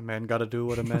 A man gotta do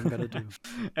what a man gotta do.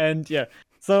 And yeah,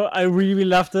 so I really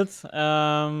loved it.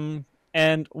 And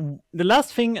the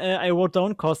last thing I wrote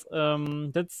down, because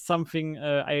that's something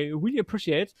I really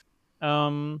appreciate.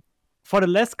 For the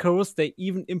last chorus, they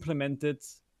even implemented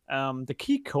the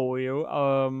key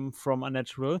choreo from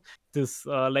Unnatural. This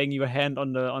laying your hand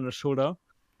on the shoulder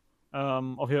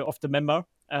of the member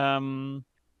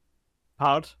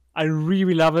part. I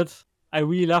really love it. I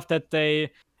really love that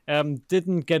they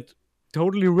didn't get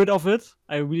totally rid of it.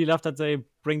 I really love that they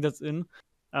bring that in.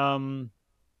 And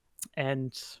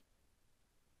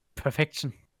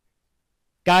perfection.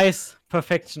 Guys,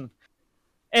 perfection.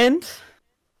 And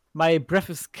my breath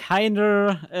is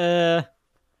kinda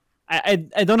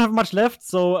I don't have much left,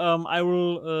 so I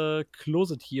will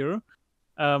close it here.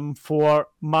 For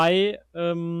my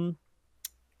for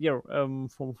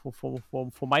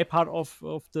my part of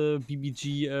the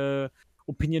BBG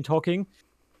opinion talking.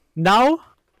 Now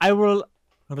I will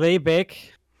lay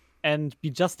back and be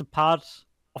just a part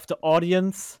of the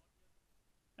audience,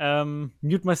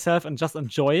 mute myself and just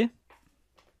enjoy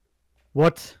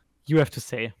what you have to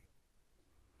say.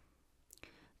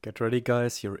 Get ready,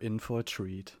 guys. You're in for a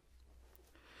treat.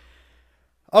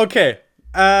 Okay.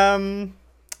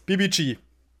 BBG.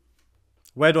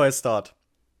 Where do I start?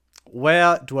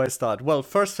 Well,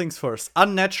 first things first.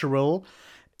 Unnatural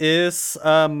is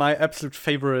my absolute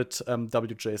favorite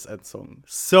WJSN song.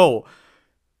 So,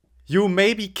 you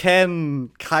maybe can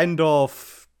kind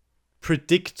of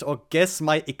predict or guess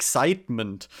my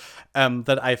excitement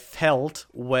that I felt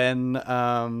when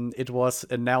it was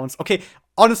announced. Okay,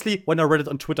 honestly, when I read it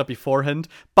on Twitter beforehand,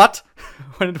 but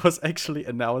when it was actually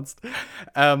announced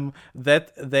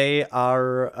that they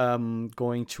are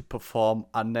going to perform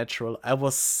Unnatural, I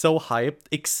was so hyped,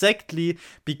 exactly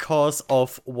because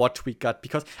of what we got.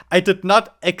 Because I did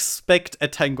not expect a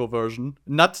tango version.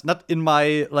 Not in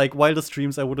my like wildest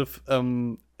dreams. I would have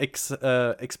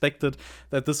expected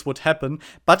that this would happen,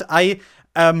 but I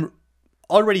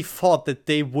already thought that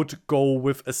they would go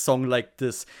with a song like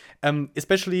this,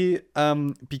 especially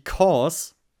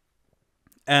because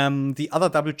the other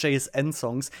WJSN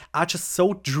songs are just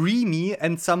so dreamy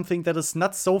and something that is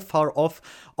not so far off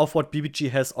of what BBG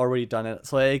has already done.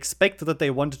 So I expected that they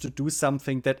wanted to do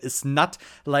something that is not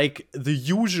like the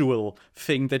usual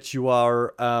thing that you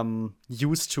are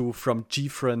used to from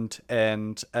GFriend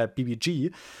and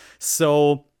BBG.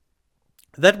 So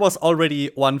that was already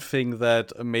one thing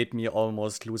that made me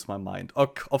almost lose my mind.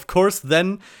 Of course,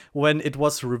 then when it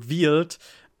was revealed,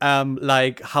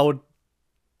 like how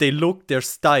they look, their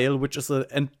style, which is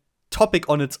a topic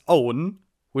on its own,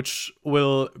 which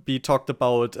will be talked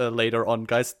about later on,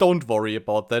 guys. Don't worry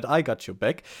about that. I got your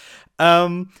back.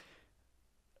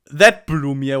 That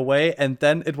blew me away, and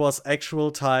then it was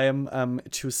actual time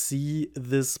to see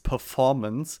this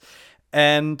performance,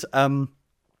 and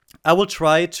I will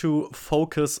try to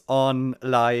focus on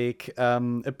like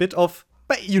a bit of,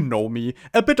 but you know me,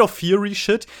 a bit of theory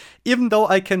shit. Even though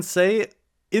I can say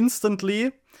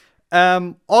instantly,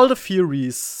 all the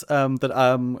theories that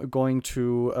I'm going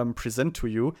to present to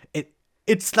you,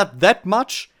 it's not that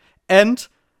much, and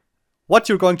what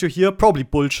you're going to hear probably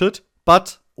bullshit.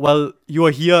 But well, you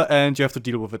are here and you have to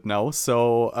deal with it now.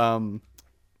 So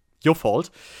your fault.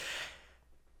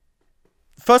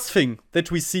 First thing that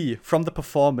we see from the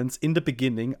performance in the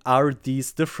beginning are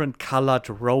these different colored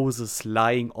roses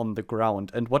lying on the ground.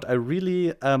 And what I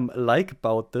really like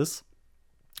about this,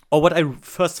 or what I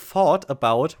first thought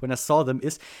about when I saw them,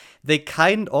 is they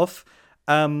kind of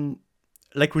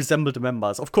like resemble the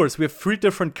members. Of course, we have 3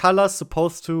 different colors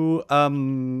supposed to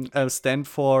stand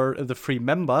for the 3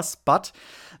 members, but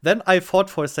then I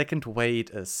thought for a second, wait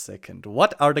a second,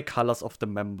 what are the colors of the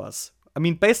members? I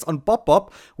mean, based on Bob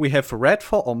Bob, we have red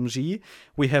for Omji,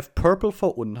 we have purple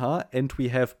for Unha, and we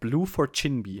have blue for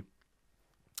Chinbi.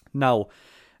 Now,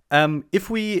 if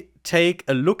we take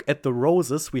a look at the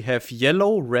roses, we have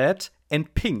yellow, red,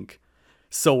 and pink.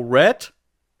 So red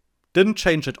didn't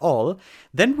change at all.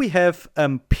 Then we have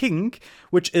pink,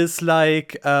 which is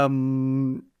like a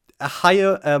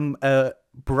higher, a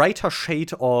brighter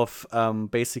shade of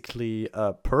basically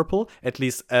purple. At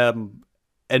least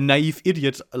a naive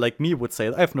idiot like me would say.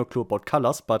 I have no clue about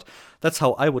colors, but that's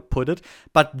how I would put it.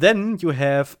 But then you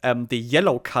have the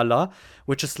yellow color,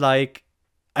 which is like,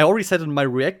 I already said in my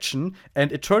reaction,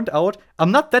 and it turned out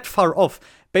I'm not that far off.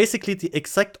 Basically the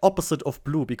exact opposite of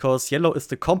blue, because yellow is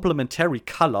the complementary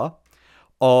color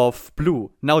of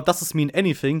blue. Now, does this mean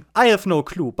anything? I have no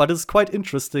clue, but it's quite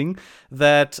interesting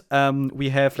that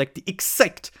we have like the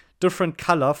exact different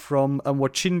color from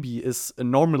what Chinbi is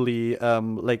normally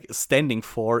like standing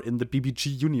for in the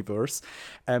BBG universe,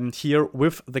 here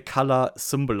with the color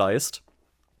symbolized.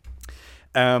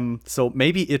 So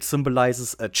maybe it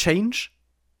symbolizes a change.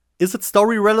 Is it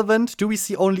story relevant? Do we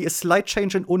see only a slight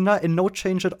change in Unha and no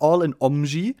change at all in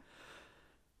Omji?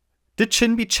 Did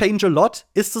Chinbi change a lot?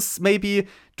 Is this maybe,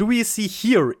 do we see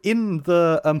here in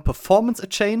the performance a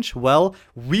change? Well,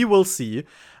 we will see.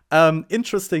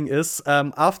 Interesting is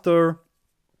after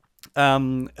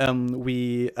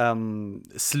we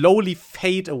slowly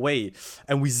fade away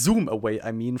and we zoom away,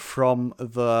 I mean, from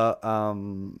the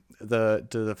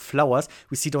flowers,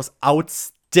 we see those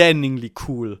outstandingly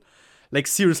cool, like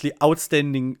seriously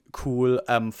outstanding cool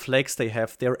flags they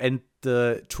have there, and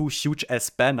the 2 huge ass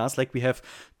banners. Like we have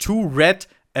 2 red,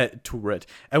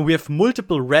 and we have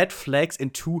multiple red flags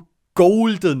and 2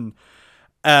 golden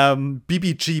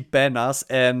BBG banners,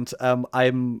 and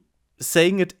I'm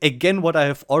saying it again what I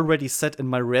have already said in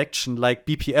my reaction, like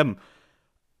BPM.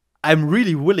 I'm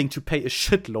really willing to pay a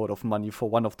shitload of money for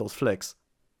one of those flags.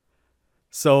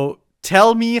 So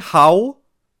tell me how,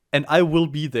 and I will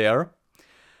be there.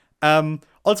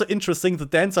 Also interesting, the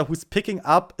dancer who's picking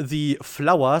up the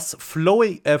flowers,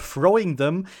 throwing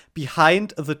them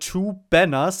behind the 2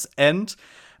 banners, and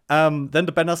then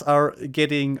the banners are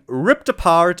getting ripped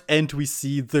apart, and we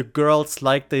see the girls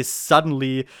like they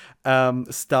suddenly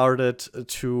started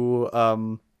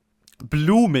to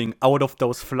blooming out of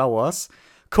those flowers.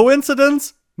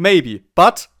 Coincidence? Maybe,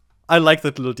 but I like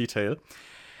that little detail.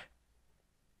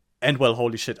 And well,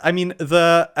 holy shit. I mean,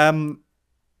 the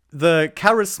the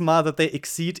charisma that they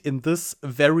exceed in this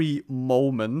very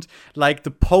moment, like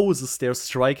the poses they're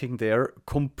striking there,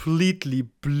 completely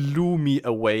blew me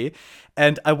away.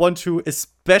 And I want to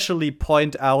especially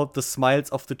point out the smiles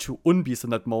of the two Unbis in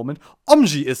that moment.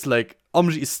 Omji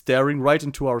is staring right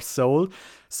into our souls,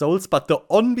 but the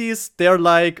Onbis, they're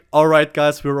like, all right,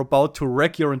 guys, we're about to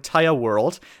wreck your entire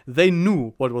world. They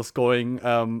knew what was going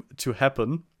to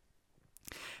happen.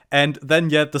 And then,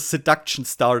 yeah, the seduction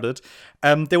started.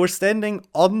 They were standing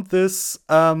on this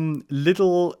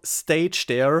little stage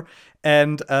there,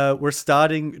 and were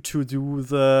starting to do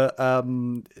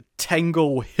the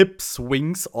tango hip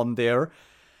swings on there.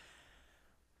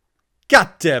 God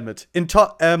damn it! In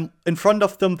front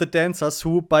of them, the dancers,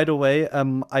 who, by the way,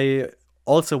 I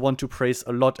also want to praise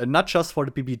a lot, and not just for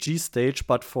the BBG stage,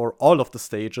 but for all of the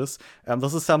stages.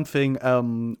 This is something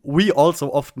we also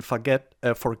often forget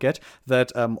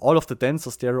that all of the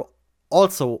dancers, they're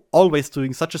also always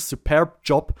doing such a superb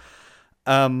job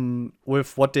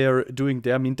with what they're doing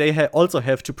there. I mean, they also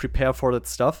have to prepare for that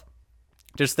stuff.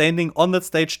 They're standing on that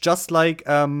stage just like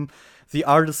the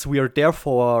artists we are there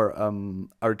for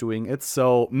are doing it.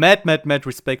 So mad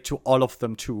respect to all of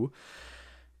them too.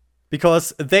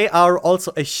 Because they are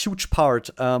also a huge part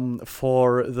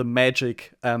for the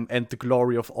magic and the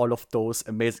glory of all of those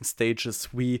amazing stages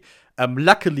we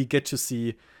luckily get to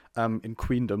see in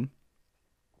Queendom.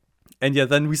 And yeah,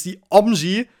 then we see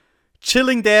Omji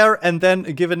chilling there and then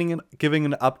giving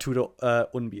it up to the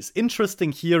Unbis.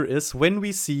 Interesting here is when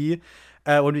we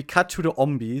cut to the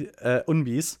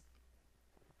Unbis,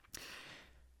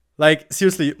 like,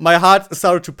 seriously, my heart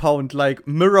started to pound, like,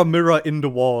 mirror, mirror in the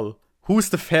wall. Who's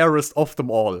the fairest of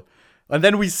them all? And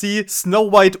then we see Snow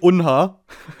White Unha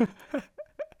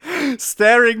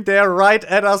staring there right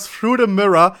at us through the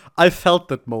mirror. I felt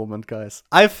that moment, guys.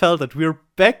 I felt it. We're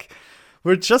back.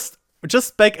 We're just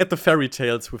back at the fairy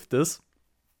tales with this.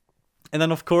 And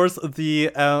then, of course,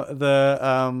 the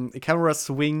camera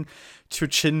swing to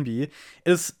Chinbi. It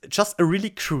is just a really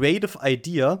creative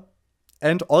idea.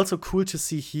 And also cool to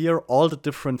see here all the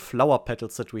different flower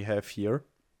petals that we have here.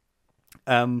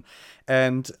 And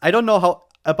I don't know how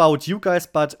about you guys,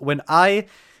 but when I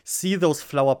see those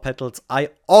flower petals, I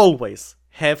always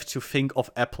have to think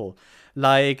of Apple.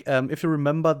 Like, if you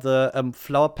remember the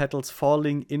flower petals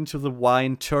falling into the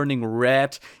wine, turning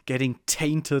red, getting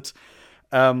tainted.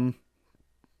 This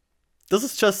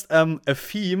is just a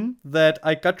theme that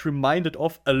I got reminded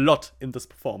of a lot in this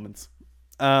performance.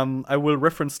 I will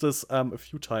reference this a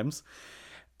few times.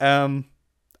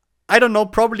 I don't know,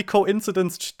 probably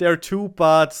coincidence there too,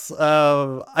 but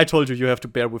I told you have to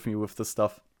bear with me with this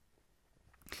stuff.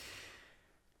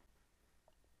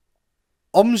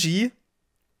 Omji,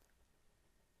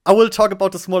 I will talk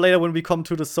about this more later when we come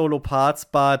to the solo parts,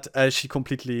 but she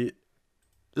completely,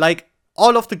 like,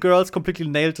 all of the girls completely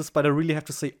nailed this, but I really have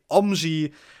to say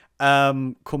Omji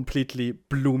completely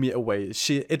blew me away.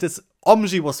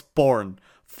 Omji was born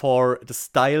for the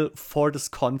style, for this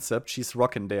concept. She's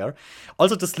rocking there.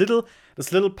 Also, this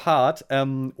little part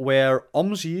where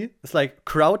Omji is like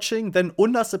crouching, then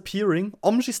Unha's appearing,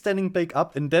 Omji standing back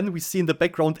up, and then we see in the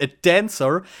background a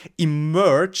dancer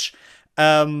emerge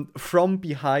from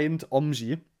behind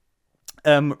Omji.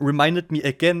 Reminded me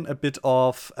again a bit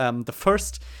of the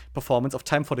first performance of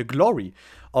Time for the Glory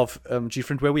of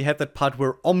G-Friend, where we had that part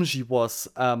where Omji was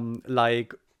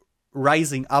like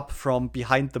rising up from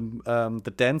behind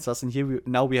the dancers, and here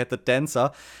we had the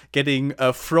dancer getting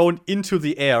thrown into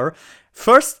the air.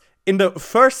 In the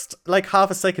first like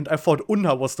half a second, I thought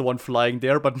Unha was the one flying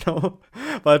there, but no.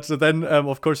 But then,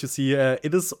 of course, you see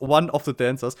it is one of the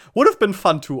dancers. Would have been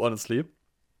fun too, honestly,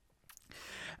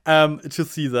 to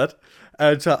see that.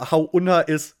 How Unha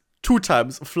is 2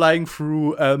 times flying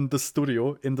through the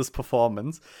studio in this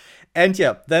performance. And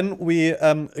yeah, then we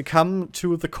come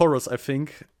to the chorus, I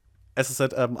think. As I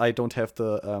said, I don't have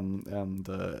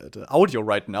the audio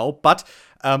right now, but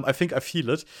I think I feel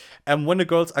it. When the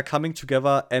girls are coming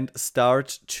together and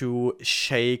start to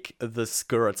shake the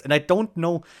skirts. And I don't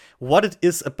know what it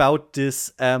is about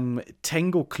this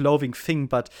tango clothing thing,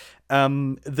 but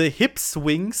the hip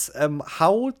swings,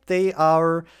 how they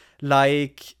are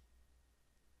like,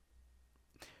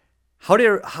 how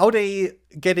they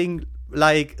getting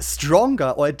like stronger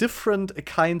or different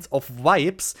kinds of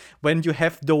vibes when you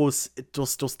have those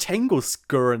tango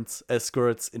skirts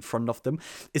in front of them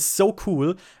is so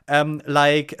cool.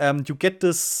 You get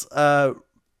this a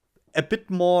bit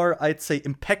more, I'd say,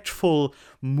 impactful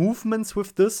movements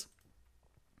with this,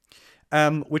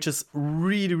 which is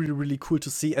really, really, really cool to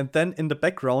see. And then in the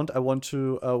background, I want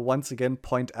to once again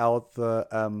point out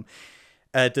the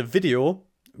video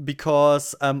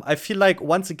because I feel like,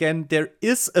 once again, there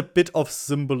is a bit of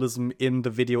symbolism in the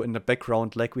video in the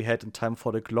background, like we had in Time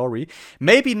for the Glory.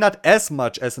 Maybe not as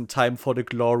much as in Time for the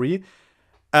Glory,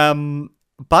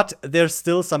 but there's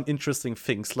still some interesting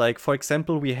things. Like, for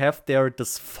example, we have there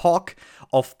this fog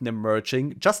often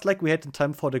emerging, just like we had in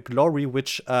Time for the Glory,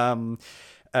 which, kind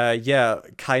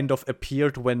of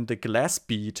appeared when the glass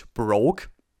bead broke.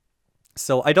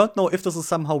 So I don't know if this is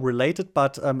somehow related,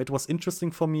 but it was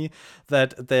interesting for me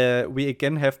that we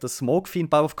again have the smoke fiend.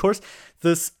 But of course,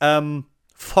 this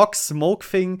fog smoke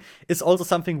thing is also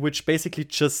something which basically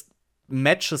just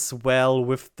matches well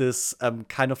with this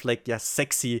kind of like,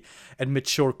 sexy and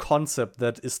mature concept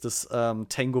that is this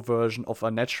tango version of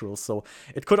Unnatural. So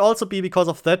it could also be because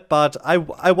of that, but I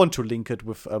want to link it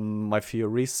with my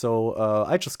theory, so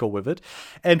I just go with it.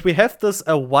 And we have this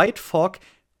white fog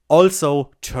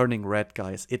also turning red,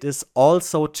 guys. It is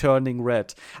also turning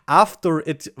red. After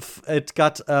it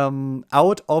got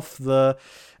out of the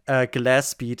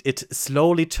glass bead, it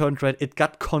slowly turned red. It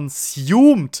got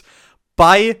consumed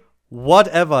by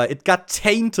whatever. It got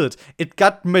tainted. It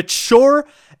got mature.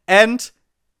 And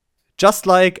just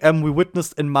like we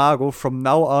witnessed in Margot, from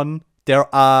now on,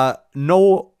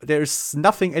 there's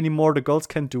nothing anymore the girls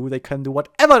can do. They can do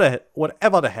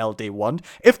whatever the hell they want.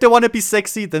 If they want to be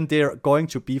sexy, then they're going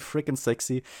to be freaking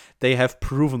sexy. They have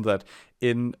proven that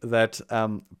in that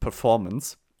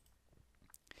performance.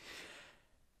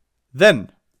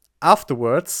 Then,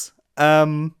 afterwards,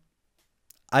 I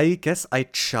guess I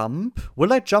jump.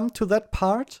 Will I jump to that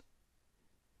part?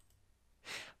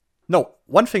 No,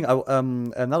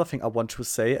 another thing I want to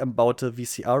say about the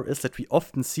VCR is that we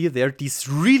often see there these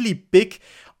really big,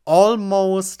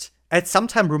 almost, at some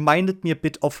time reminded me a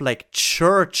bit of like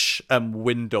church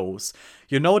windows.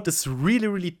 You know, this really,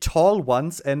 really tall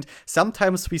ones, and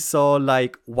sometimes we saw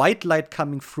like white light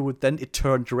coming through, then it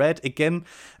turned red. Again,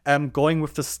 going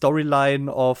with the storyline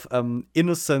of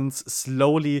innocence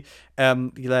slowly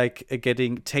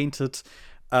getting tainted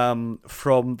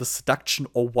from the seduction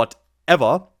or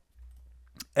whatever.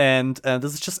 And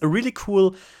this is just a really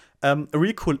cool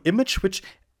image, which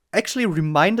actually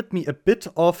reminded me a bit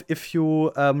of, if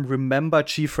you remember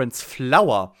GFriend's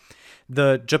Flower,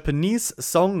 the Japanese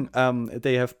song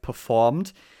they have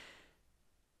performed,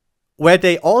 where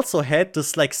they also had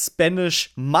this like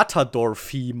Spanish matador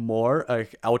theme more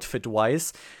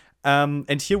outfit-wise.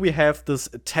 And here we have this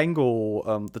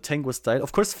tango, the tango style.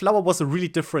 Of course, Flower was a really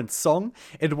different song.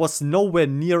 It was nowhere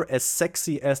near as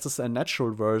sexy as this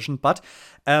Unnatural version, but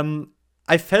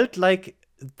I felt like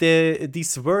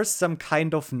these were some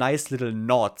kind of nice little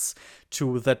nods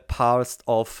to that past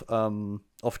of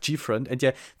GFriend. And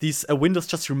yeah, these windows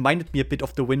just reminded me a bit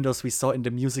of the windows we saw in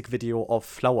the music video of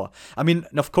Flower. I mean,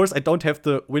 of course, I don't have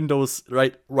the windows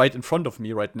right in front of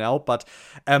me right now, but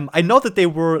I know that they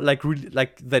were like really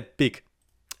like that big,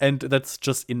 and that's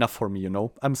just enough for me, you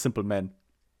know. I'm a simple man.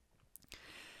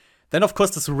 Then, of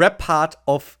course, this rap part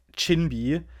of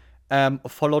Chinbi,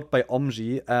 followed by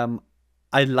Omji.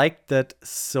 I liked that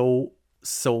so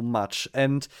much,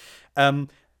 and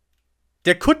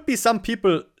there could be some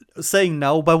people saying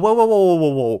now, but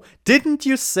whoa. Didn't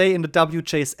you say in the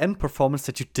WJSN performance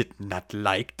that you did not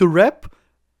like the rap?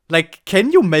 Like,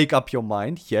 can you make up your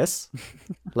mind? Yes.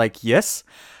 Yes.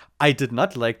 I did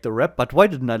not like the rap, but why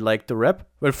didn't I like the rap?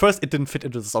 Well, first, it didn't fit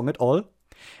into the song at all.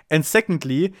 And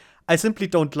secondly, I simply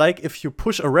don't like if you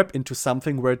push a rap into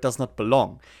something where it does not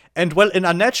belong. And well, in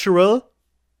Unnatural,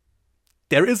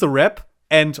 there is a rap.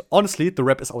 And honestly, the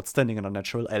rap is outstanding in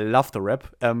Unnatural. I love the rap.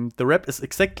 The rap is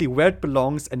exactly where it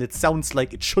belongs, and it sounds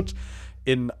like it should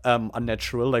in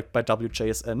Unnatural, like by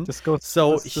WJSN. This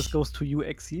goes to you,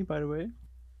 Exy, by the way.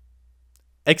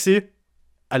 Exy,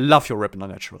 I love your rap in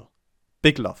Unnatural.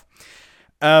 Big love.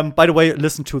 By the way,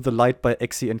 listen to The Light by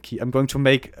Exy and Key. I'm going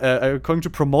to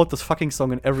promote this fucking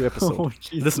song in every episode. Oh,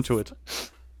 listen to it.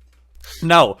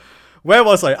 Now, where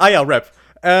was I? Yeah, rap.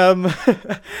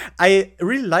 I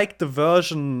really like the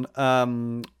version,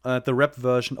 the rap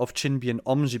version of Chinbi and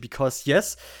Omji, because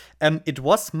yes, it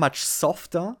was much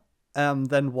softer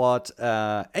than what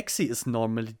Exy is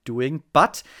normally doing,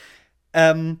 but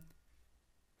from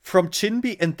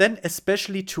Chinbi and then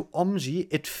especially to Omji,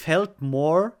 it felt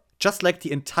more, just like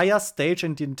the entire stage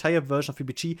and the entire version of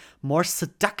VBG, more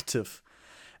seductive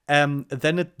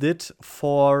than it did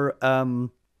for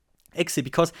Exy,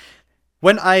 because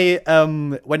when I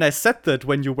said that,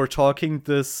 when you were talking,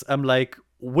 this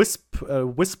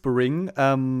whispering,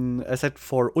 I said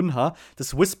for Unha,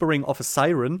 this whispering of a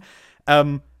siren,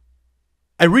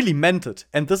 I really meant it,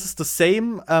 and this is the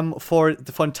same for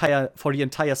the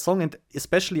entire song, and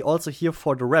especially also here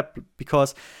for the rap,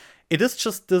 because it is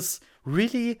just this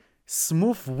really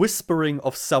smooth whispering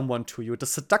of someone to you, the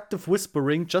seductive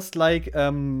whispering, just like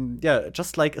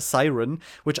just like a siren,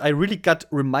 which I really got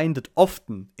reminded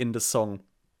often in the song,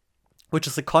 which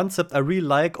is a concept I really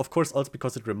like, of course, also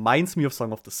because it reminds me of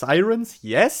Song of the Sirens.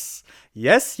 Yes,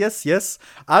 yes, yes, yes.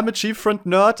 I'm a G-Friend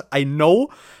nerd, I know,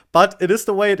 but it is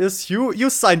the way it is. You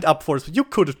signed up for it. You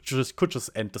could just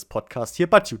end this podcast here,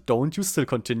 but you don't. You still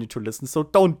continue to listen, so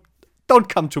don't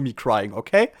come to me crying,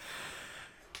 okay?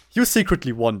 You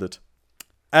secretly want it.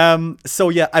 So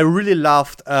yeah, I really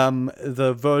loved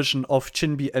the version of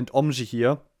Chinbi and Omji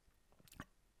here.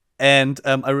 And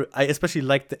I especially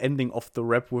liked the ending of the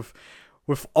rap with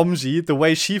Omji, the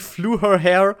way she flew her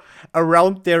hair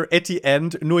around there at the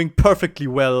end, knowing perfectly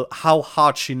well how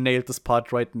hard she nailed this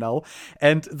part right now.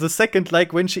 And the second,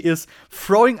 like, when she is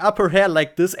throwing up her hair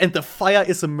like this and the fire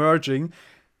is emerging,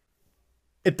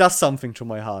 it does something to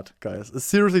my heart, guys. It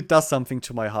seriously does something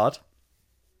to my heart.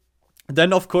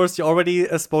 Then, of course, you already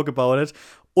spoke about it.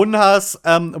 Unha's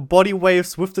body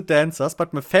waves with the dancers,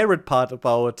 but my favorite part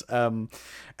about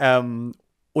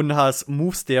Unha's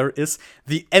moves there is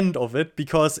the end of it,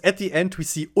 because at the end we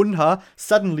see Unha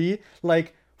suddenly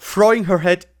like throwing her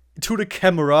head to the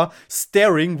camera,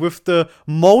 staring with the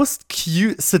most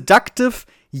cute, seductive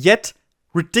yet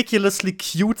ridiculously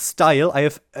cute style I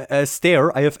have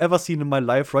ever seen in my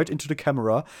life, right into the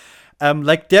camera.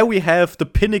 Like there we have the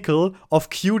pinnacle of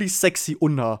cutie sexy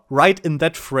Unha right in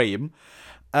that frame.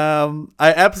 I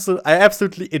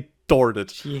absolutely adored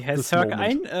it. She has her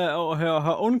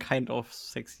own kind of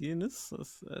sexiness.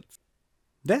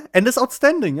 Yeah, and it's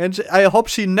outstanding. And I hope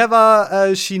she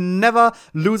never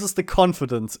loses the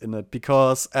confidence in it,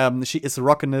 because she is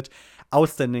rocking it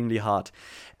outstandingly hard.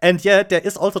 And yeah, there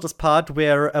is also this part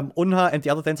where Unha and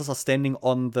the other dancers are standing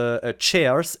on the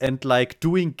chairs and like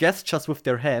doing gestures with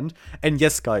their hand. And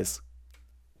yes, guys,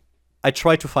 I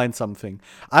tried to find something.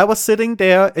 I was sitting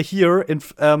there here in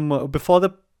before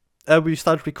we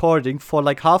started recording for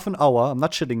like half an hour. I'm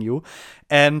not shitting you,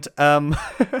 and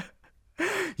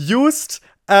used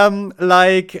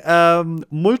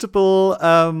multiple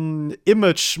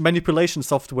image manipulation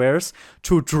softwares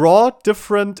to draw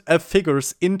different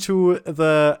figures into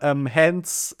the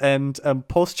hands and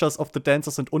postures of the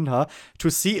dancers and Unha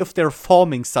to see if they're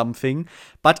forming something,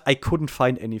 but I couldn't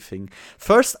find anything.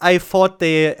 First, I thought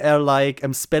they are like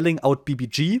spelling out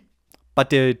BBG, but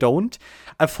they don't.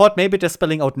 I thought maybe they're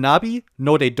spelling out Nabi.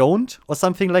 No, they don't, or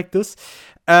something like this.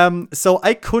 So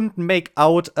I couldn't make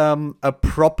out a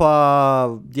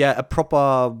proper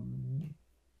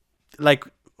like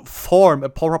form, a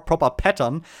proper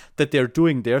pattern that they're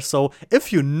doing there. So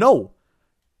if you know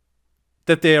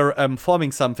that they're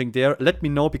forming something there, let me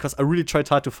know, because I really tried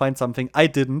hard to find something. I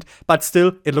didn't, but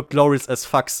still, it looked glorious as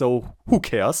fuck, so who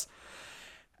cares?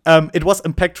 It was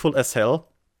impactful as hell.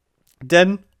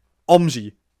 Then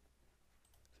Omji.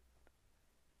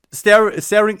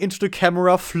 Staring into the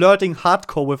camera, flirting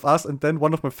hardcore with us, and then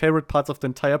one of my favorite parts of the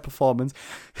entire performance,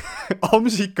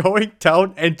 Omji going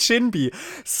down and Chinbi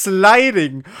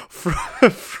sliding from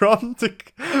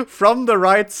the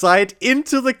right side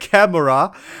into the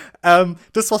camera.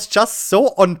 This was just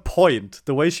so on point,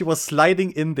 the way she was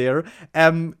sliding in there.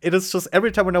 It is just,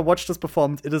 every time when I watch this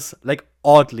performance, it is like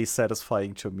oddly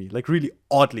satisfying to me, like really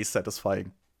oddly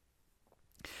satisfying.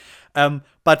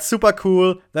 But super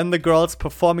cool. Then the girls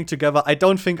performing together. I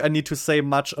don't think I need to say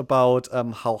much about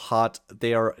how hard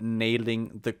they are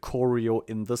nailing the choreo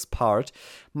in this part.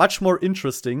 Much more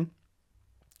interesting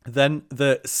than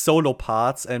the solo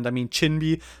parts. And I mean,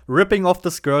 Chinbi ripping off the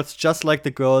skirts just like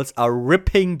the girls are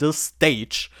ripping the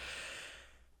stage.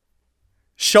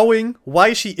 Showing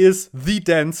why she is the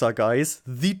dancer, guys.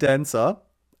 The dancer.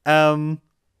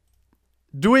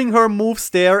 Doing her moves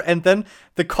there, and then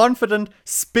the confident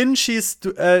spin she's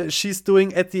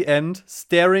doing at the end,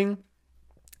 staring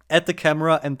at the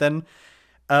camera, and then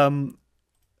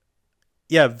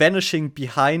vanishing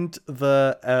behind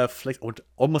the flex, or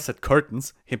almost at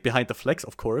curtains, behind the flex,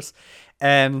 of course.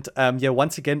 And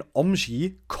once again,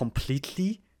 Omji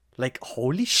completely, like,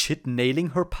 holy shit, nailing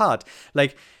her part.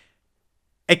 Like,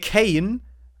 a cane,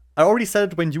 I already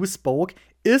said it when you spoke,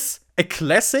 is a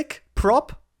classic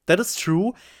prop. That is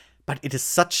true, but it is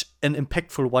such an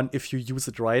impactful one if you use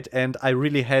it right. And I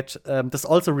really had this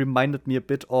also reminded me a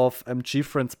bit of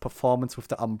G-Friend's performance with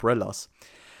the umbrellas.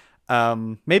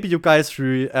 Maybe you guys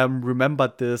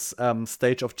remembered this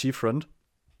stage of G-Friend.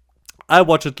 I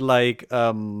watch it like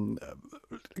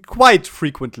quite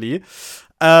frequently,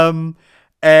 and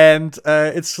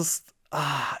it's just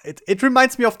it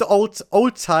reminds me of the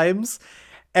old times.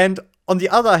 And on the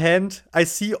other hand, I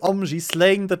see Omji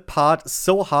slaying that part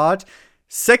so hard,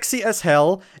 sexy as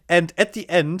hell, and at the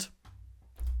end,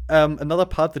 another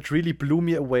part that really blew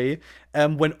me away,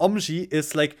 when Omji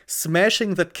is like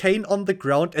smashing that cane on the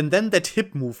ground, and then that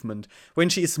hip movement when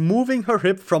she is moving her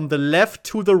hip from the left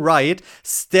to the right,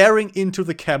 staring into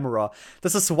the camera.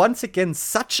 This is once again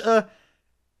such a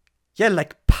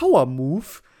like power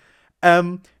move.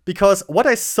 Because what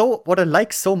I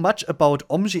like so much about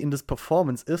Omji in this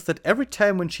performance is that every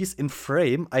time when she's in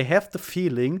frame, I have the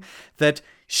feeling that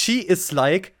she is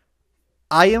like,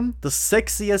 I am the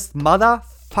sexiest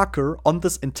motherfucker on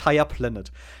this entire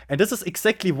planet. And this is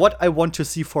exactly what I want to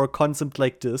see for a concept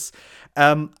like this.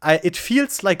 It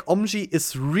feels like Omji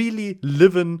is really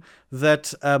living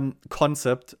that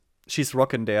concept. She's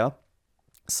rocking there.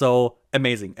 So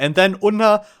amazing. And then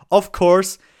Unha, of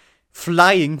course,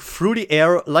 flying through the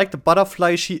air like the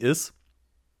butterfly she is.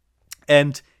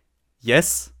 And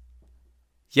yes,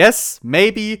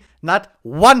 maybe not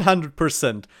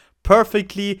 100%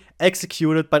 perfectly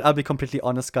executed, but I'll be completely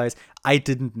honest, guys, I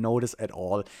didn't notice at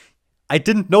all. I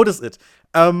didn't notice it.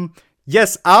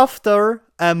 Yes, after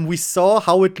we saw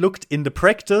how it looked in the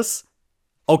practice,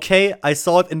 okay, I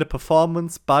saw it in the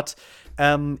performance, but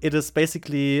it is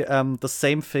basically the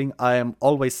same thing I am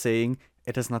always saying.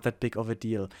 It is not that big of a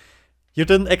deal. You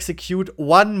didn't execute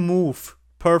one move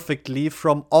perfectly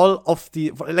from all of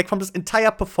the, like, from this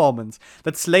entire performance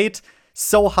that slayed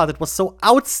so hard. It was so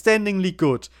outstandingly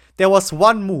good. There was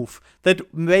one move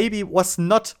that maybe was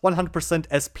not 100%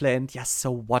 as planned. Yes,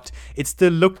 so what? It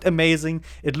still looked amazing.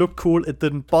 It looked cool. It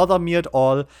didn't bother me at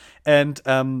all. And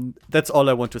that's all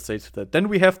I want to say to that. Then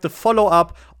we have the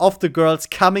follow-up of the girls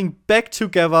coming back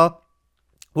together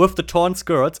with the torn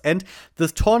skirts. And the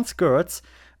torn skirts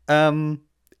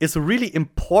is a really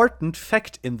important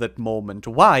fact in that moment.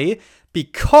 Why?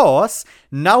 Because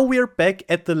now we're back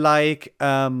at the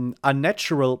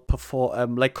unnatural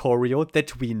choreo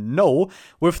that we know,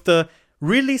 with the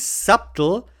really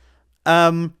subtle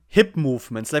hip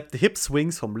movements, like the hip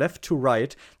swings from left to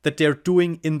right that they're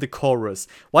doing in the chorus.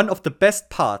 One of the best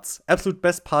parts, absolute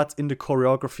best parts in the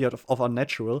choreography of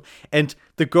Unnatural, and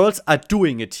the girls are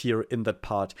doing it here in that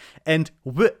part. And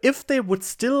if they would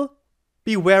still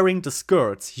be wearing the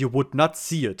skirts, you would not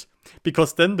see it,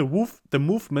 because then the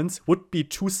movements would be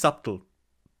too subtle.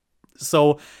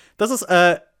 So this is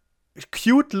a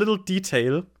cute little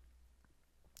detail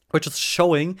which is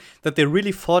showing that they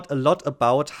really thought a lot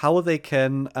about how they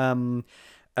can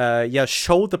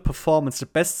show the performance, the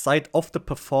best side of the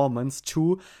performance,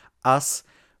 to us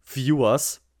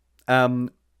viewers. I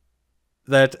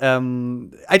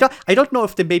don't know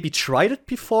if they maybe tried it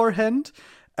beforehand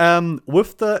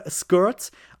with the skirts.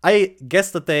 I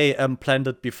guess that they planned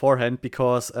it beforehand,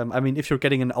 because if you're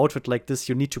getting an outfit like this,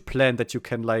 you need to plan that you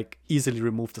can like easily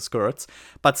remove the skirts.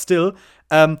 But still,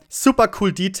 super cool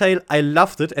detail. I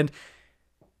loved it. And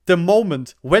the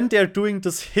moment when they're doing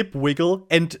this hip wiggle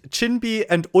and Chinbi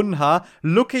and Unha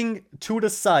looking to the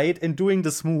side and doing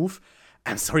this move,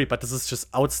 I'm sorry, but this is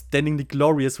just outstandingly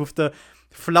glorious, with the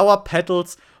flower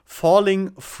petals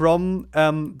falling from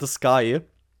the sky.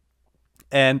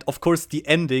 And of course, the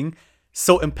ending,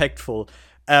 so impactful.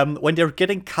 When they're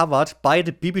getting covered by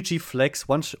the BBG flags,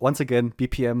 once again,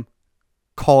 BPM,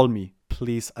 call me,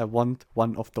 please. I want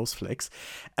one of those flags.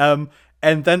 And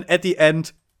then at the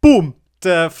end, boom,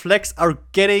 the flags are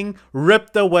getting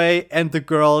ripped away, and the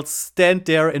girls stand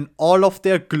there in all of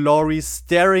their glory,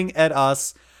 staring at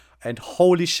us. And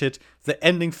holy shit, the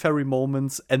ending fairy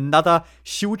moments, another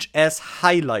huge ass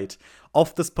highlight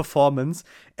of this performance.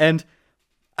 And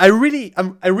I really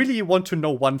want to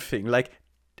know one thing. Like,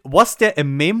 was there a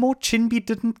memo Chinbi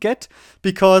didn't get?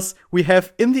 Because we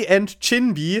have, in the end,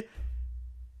 Chinbi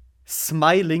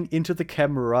smiling into the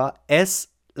camera, as,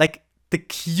 like, the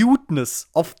cuteness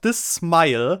of this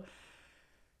smile.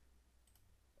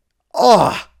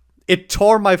 Oh, it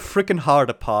tore my freaking heart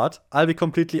apart. I'll be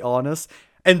completely honest.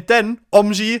 And then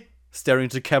Omji staring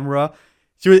into the camera.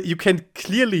 You can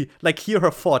clearly, like, hear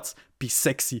her thoughts. Be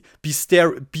sexy. Be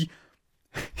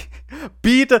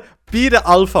the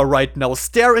alpha right now.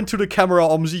 Stare into the camera,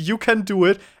 Omji. You can do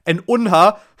it. And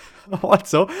Unha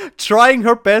also trying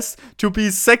her best to be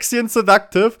sexy and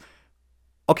seductive.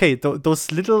 Okay,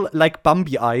 those little, like,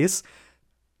 Bambi eyes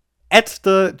add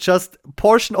the just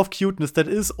portion of cuteness that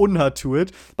is Unha to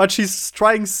it. But she's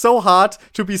trying so hard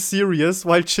to be serious,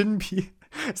 while Chinbi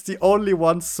is the only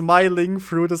one smiling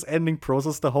through this ending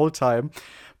process the whole time.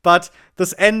 But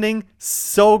this ending,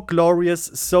 so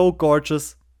glorious, so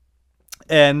gorgeous.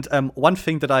 And one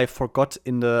thing that I forgot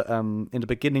in the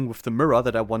beginning with the mirror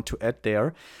that I want to add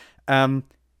there.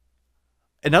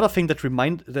 Another thing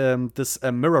that this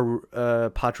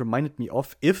mirror part reminded me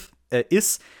of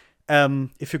is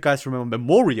if you guys remember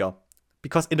Memoria,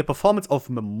 because in the performance of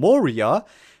Memoria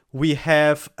we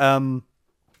have the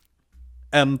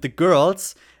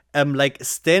girls like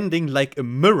standing like a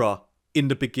mirror in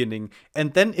the beginning,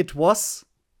 and then it was,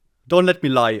 don't let me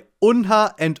lie,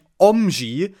 Unha and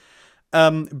Omji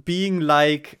being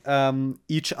like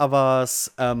each other's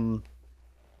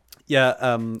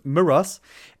mirrors,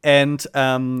 and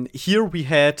here we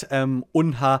had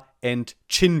Unha and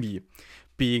Chinbi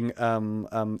being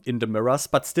in the mirrors,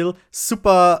 but still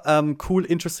super cool,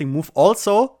 interesting move.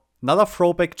 Also, another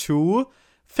throwback to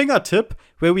Fingertip,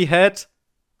 where we had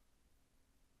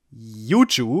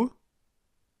Yuju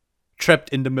trapped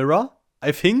in the mirror,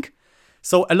 I think.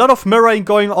 So a lot of mirroring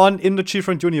going on in the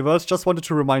G-Friend universe. Just wanted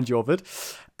to remind you of it.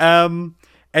 And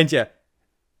yeah,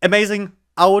 amazing,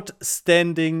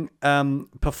 outstanding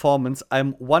performance.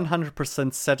 I'm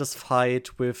 100% satisfied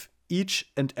with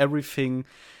each and everything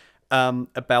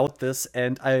about this,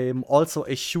 and I'm also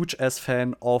a huge ass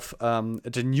fan of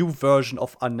the new version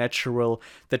of Unnatural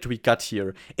that we got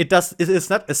here. It is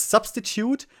not a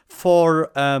substitute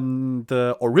for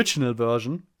the original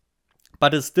version,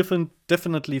 but it's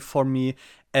definitely for me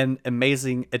an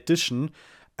amazing addition,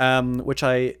 which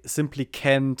I simply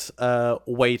can't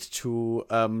wait to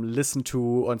listen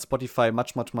to on Spotify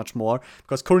much more.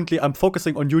 Because currently I'm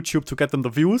focusing on YouTube to get them the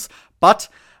views, but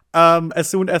as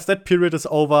soon as that period is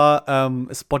over,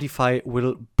 Spotify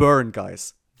will burn,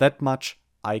 guys. That much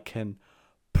I can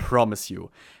promise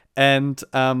you. And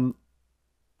I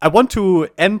want to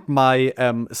end my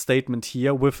statement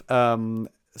here with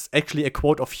actually a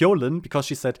quote of Hyolyn, because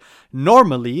she said,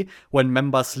 "Normally, when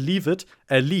members leave, it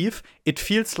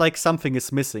feels like something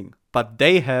is missing, but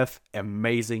they have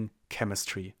amazing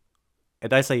chemistry."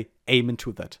 And I say amen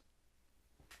to that.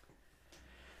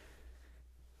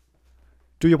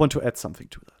 Do you want to add something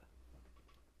to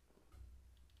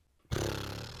that?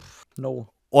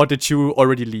 No. Or did you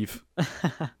already leave?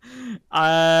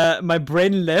 My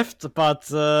brain left, but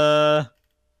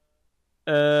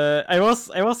I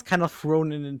was kind of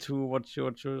thrown into what you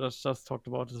just talked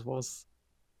about. This was,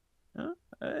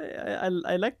 I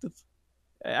liked it.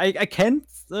 I can't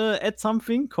add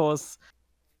something because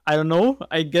I don't know.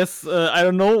 I guess I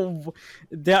don't know.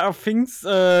 There are things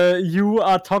you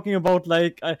are talking about.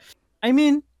 Like I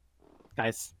mean,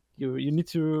 guys, you need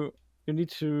to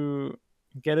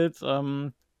get it.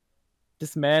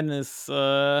 This man is.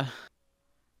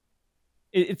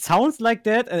 It sounds like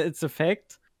that, and it's a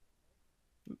fact.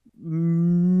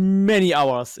 Many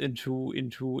hours into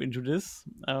this.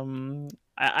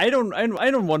 I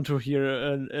don't want to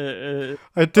hear.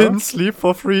 I didn't sleep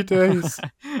for 3 days.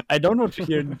 I don't want to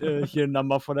hear a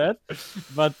number for that,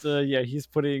 but yeah, he's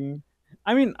putting.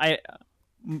 I mean,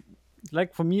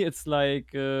 like for me, it's like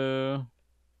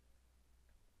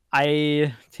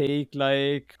I take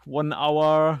like 1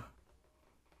 hour,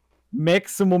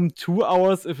 maximum 2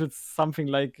 hours if it's something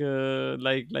like yeah,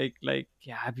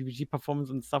 BBG performance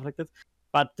and stuff like that.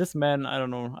 But this man, I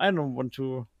don't know. I don't want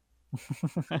to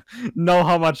know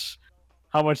how much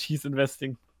he's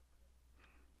investing.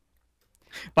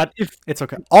 But if it's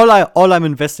okay, all I'm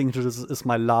investing into this is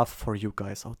my love for you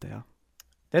guys out there.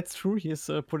 That's true. He is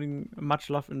putting much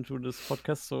love into this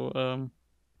podcast. So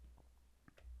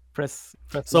press.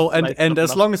 So and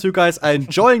as long as you guys are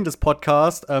enjoying this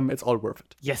podcast, it's all worth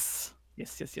it. Yes.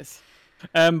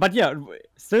 But yeah,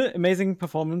 still amazing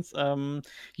performance.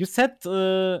 You said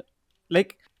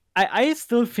like I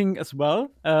still think as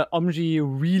well, Omji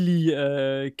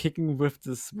really kicking with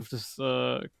this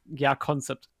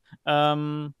concept.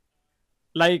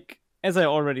 Like as I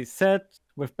already said,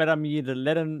 with Better Me, the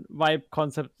Latin vibe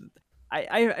concept,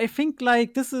 I think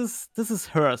like this is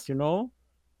hers, you know,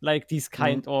 like these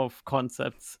kind of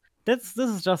concepts. This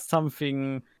is just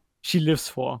something she lives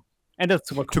for, and that's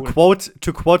super cool.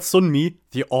 To quote Sunmi,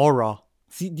 the aura.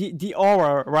 See, the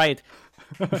aura, right?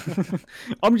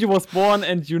 Omji was born,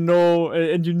 and you know,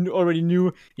 and you already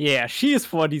knew. Yeah, she is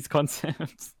for these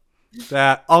concepts.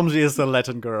 Yeah, Omji is the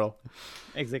Latin girl.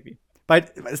 Exactly.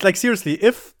 But it's like, seriously,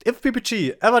 if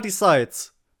PPG ever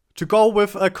decides to go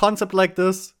with a concept like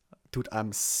this, dude,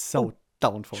 I'm so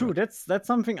down for it. True, that's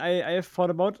something I have thought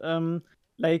about.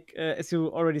 Like as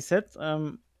you already said,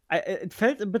 it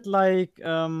felt a bit like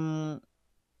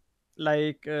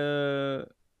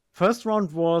first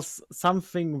round was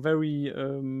something very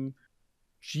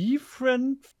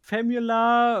G-Friend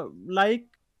formula like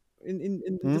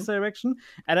in this direction,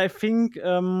 and I think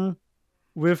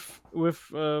with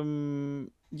Unnatural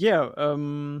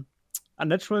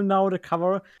now, the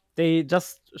cover, they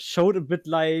just showed a bit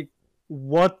like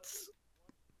what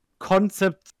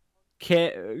concept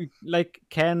can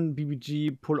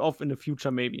BBG pull off in the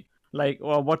future, maybe, like,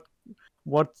 or what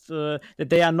that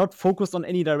they are not focused on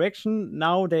any direction.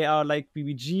 Now they are like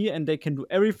BBG and they can do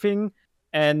everything,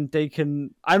 and they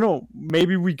can, I don't know,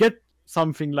 maybe we get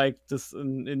something like this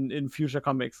in future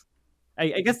comics.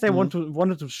 I guess they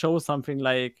wanted to show something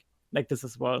like this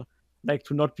as well, like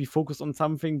to not be focused on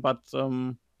something, but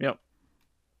yeah.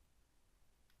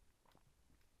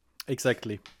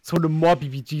 Exactly. So the more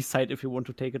BBG side, if you want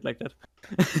to take it like that.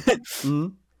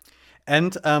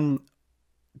 And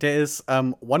there is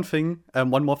one more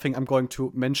thing I'm going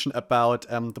to mention about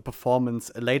the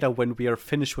performance later when we are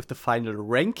finished with the final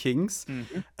rankings,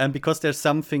 and because there's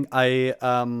something I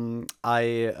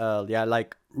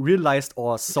like realized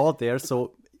or saw there.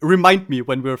 So remind me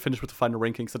when we're finished with the final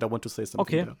rankings that I want to say something.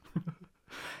 Okay. There.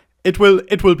 It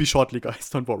will be shortly, guys.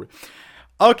 Don't worry.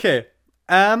 Okay.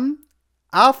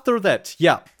 After that,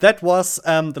 that was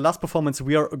the last performance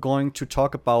we are going to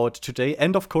talk about today.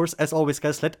 And of course, as always,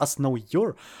 guys, let us know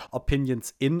your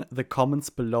opinions in the comments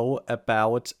below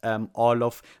about all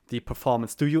of the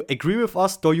performance. Do you agree with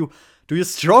us? Do you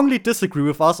strongly disagree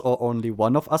with us, or only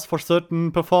one of us for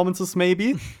certain performances,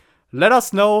 maybe? Let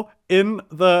us know in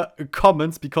the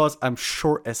comments, because I'm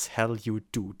sure as hell you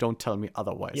do. Don't tell me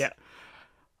otherwise. Yeah.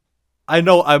 I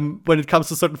know when it comes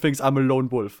to certain things, I'm a lone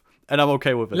wolf. And I'm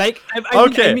okay with it. Like,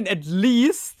 I mean, at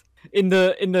least in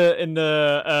the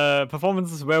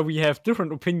performances where we have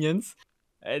different opinions,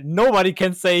 nobody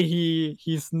can say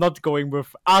he's not going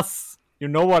with us. You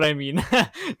know what I mean?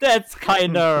 That's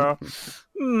kind of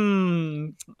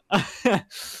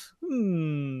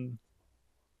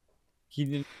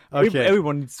Okay.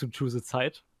 Everyone needs to choose a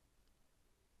side.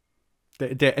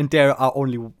 There's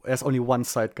only one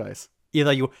side, guys.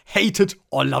 Either you hate it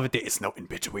or love it. There is no in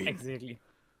between. Exactly.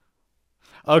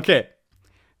 Okay.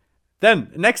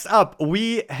 Then, next up,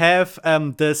 we have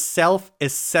the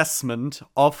self-assessment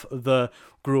of the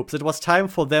groups. It was time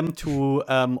for them to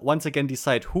once again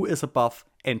decide who is above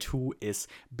and who is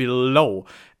below.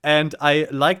 And I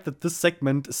like that this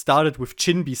segment started with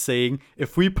Chinbi saying,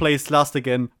 if we place last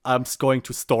again, I'm going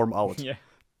to storm out. Yeah.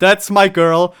 That's my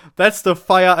girl. That's the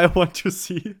fire I want to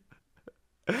see.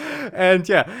 And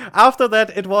after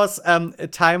that, it was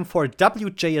time for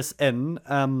WJSN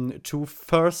to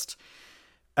first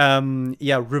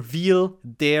reveal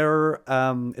their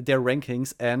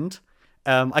rankings. And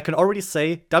I can already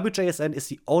say WJSN is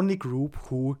the only group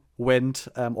who went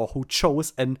or who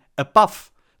chose an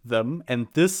above them. And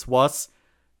this was,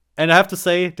 and I have to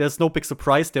say, there's no big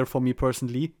surprise there for me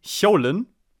personally, Hyolyn.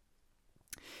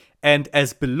 And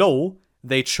as below,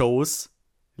 they chose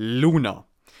Luna.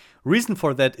 Reason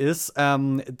for that is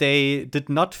they did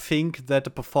not think that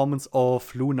the performance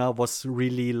of Luna was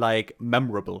really like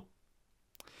memorable.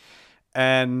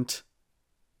 And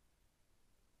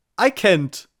I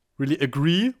can't really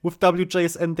agree with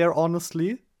WJSN there,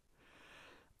 honestly.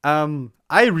 I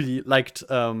really liked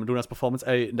Luna's performance.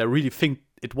 I really think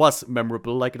it was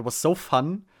memorable. Like, it was so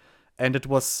fun, and it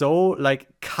was so like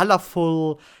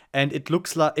colorful, and it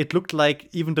looked like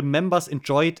even the members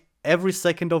enjoyed every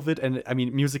second of it. And I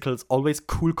mean, musical is always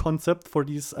cool concept for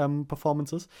these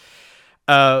performances.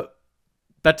 But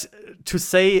to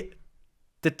say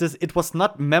that it was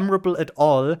not memorable at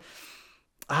all,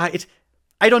 I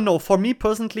don't know. For me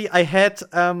personally, I had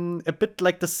a bit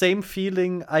like the same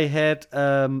feeling I had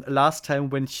last time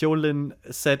when Hyolyn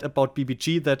said about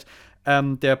BBG that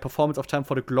their performance of Time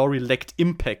for the Glory lacked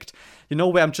impact. You know,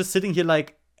 where I'm just sitting here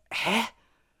like, huh?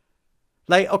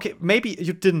 Like, okay, maybe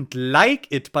you didn't like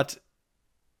it, but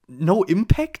no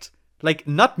impact? Like,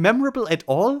 not memorable at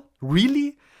all?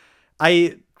 Really?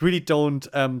 I really don't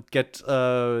get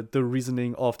the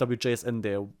reasoning of WJSN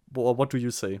there. What do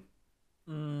you say?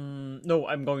 No,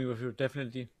 I'm going with you,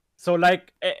 definitely. So,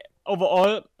 like,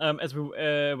 overall, as we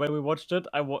when we watched it,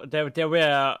 there were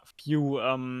a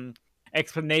few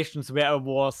explanations where I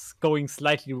was going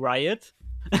slightly riot.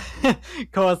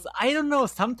 Because, I don't know,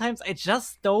 sometimes I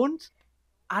just don't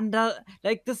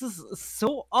like, this is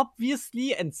so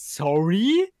obviously, and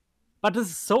sorry, but this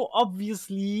is so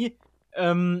obviously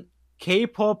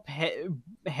K-pop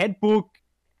headbook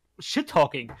shit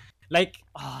talking. Like,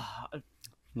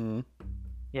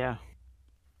 yeah,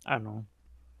 I don't know.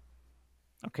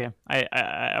 Okay,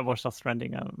 I was just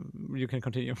ranting. You can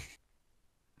continue.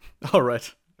 All right.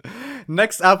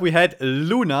 Next up, we had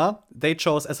Luna. They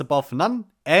chose as above none,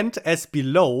 and as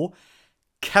below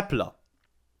Kep1er.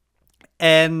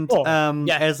 And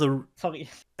as a sorry.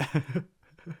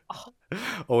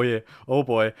 Oh yeah, oh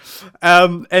boy.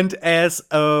 And as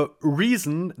a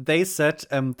reason, they said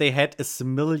they had a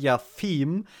similar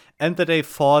theme, and that they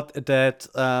thought that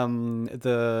the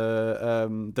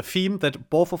theme that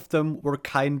both of them were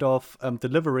kind of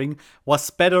delivering was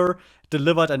better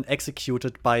delivered and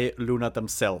executed by Luna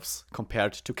themselves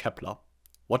compared to Kepler.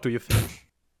 What do you think?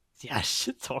 Yeah,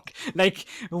 shit talk. Like,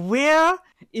 where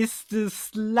is the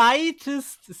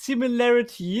slightest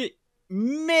similarity?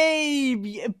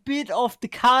 Maybe a bit of the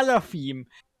color theme,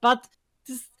 but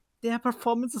this, their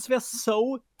performances were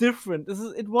so different.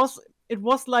 It was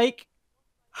like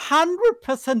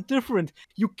 100% different.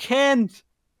 You can't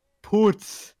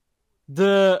put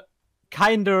the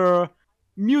kind of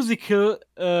musical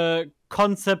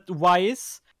concept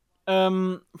wise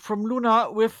from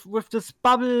Luna with this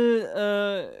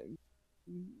bubble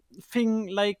thing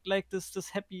like this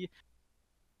happy.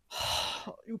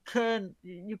 I can't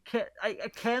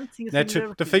see a Yeah,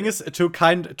 similarity the thing there. is,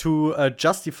 to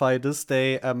justify this,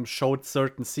 they showed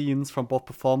certain scenes from both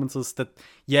performances that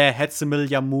had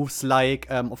similar moves. Like,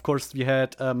 of course, we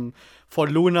had for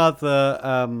Luna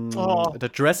Oh, the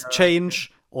dress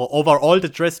change, or overall the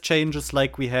dress changes,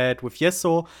 like we had with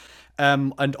Yeso.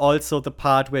 And also the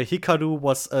part where Hikaru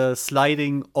was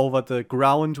sliding over the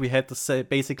ground. We had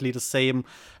basically the same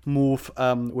move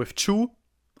with Chu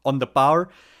on the bar.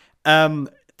 Um,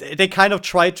 they kind of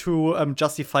try to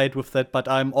justify it with that, but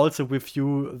I'm also with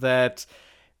you that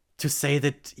to say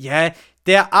that,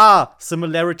 there are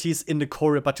similarities in the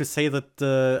choreo, but to say that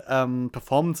the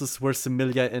performances were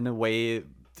similar in a way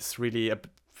is really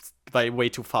way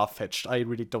too far fetched. I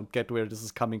really don't get where this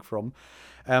is coming from.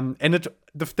 And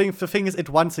the thing is, it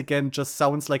once again just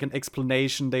sounds like an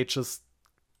explanation. They just,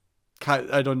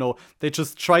 I don't know, they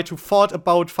just try to thought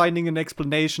about finding an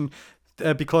explanation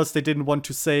because they didn't want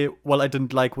to say, well, I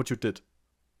didn't like what you did.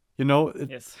 You know,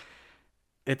 yes.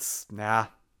 it's nah.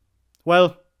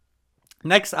 Well,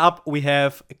 next up we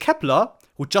have Kepler,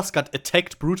 who just got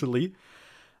attacked brutally,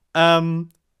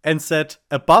 and said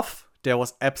above there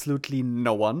was absolutely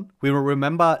no one. We will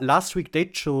remember last week they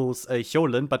chose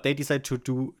Hyolyn, but they decided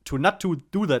to not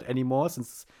do that anymore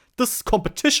since this is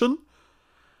competition.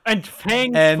 And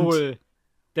And thankful.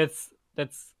 That's an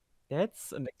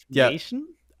yeah, explanation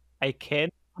I can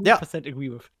yeah, 100% agree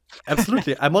with.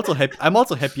 absolutely. I'm also happy. I'm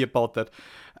also happy about that.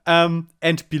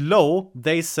 And below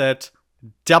they said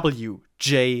WJSN.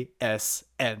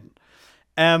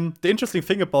 The interesting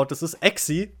thing about this is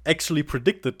Exi actually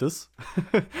predicted this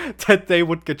that they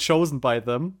would get chosen by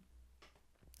them.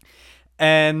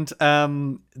 And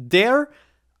there,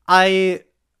 I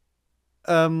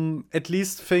at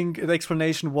least think the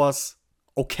explanation was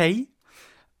okay.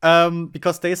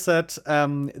 Because they said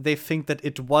they think that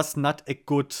it was not a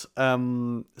good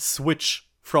switch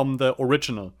from the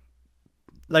original.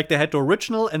 Like, they had the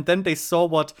original, and then they saw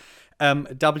what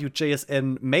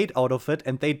WJSN made out of it,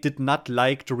 and they did not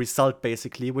like the result,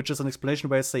 basically, which is an explanation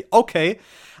where I say, okay,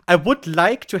 I would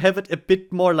like to have it a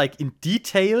bit more like in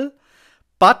detail,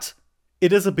 but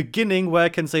it is a beginning where I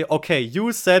can say, okay,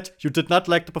 you said you did not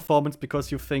like the performance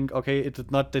because you think, okay, it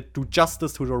did not do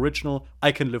justice to the original.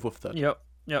 I can live with that.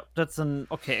 Yep, that's an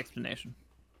okay explanation.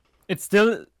 It's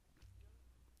still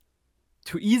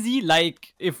too easy.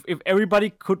 Like if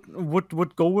everybody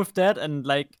would go with that, and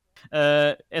like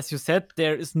as you said,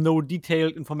 there is no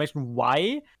detailed information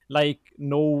why. Like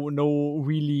no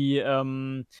really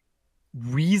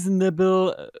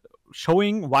reasonable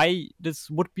showing why this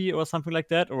would be or something like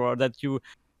that, or that you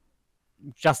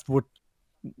just would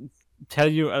tell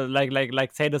you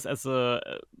like say this as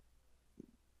a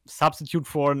substitute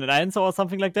for an answer or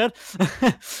something like that.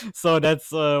 So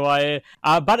that's why.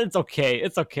 But it's okay.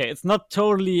 It's okay. It's not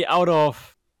totally out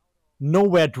of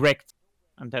nowhere direct,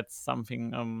 and that's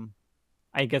something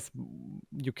I guess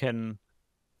you can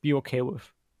be okay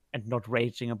with and not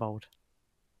raging about.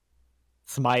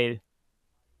 Smile.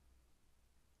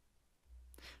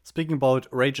 Speaking about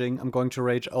raging, I'm going to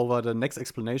rage over the next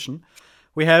explanation.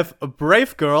 We have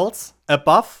Brave Girls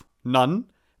above,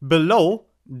 none, below,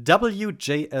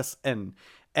 WJSN.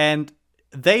 And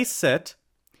they said,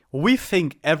 we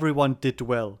think everyone did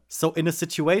well. So in a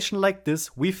situation like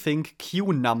this, we think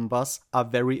Q numbers are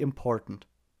very important.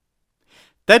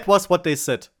 That was what they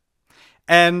said.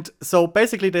 And so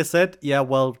basically they said, yeah,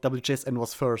 well, WJSN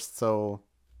was first, so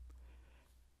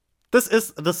this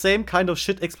is the same kind of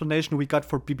shit explanation we got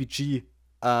for BBG,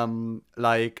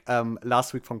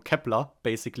 last week from Kepler,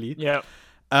 basically. Yeah.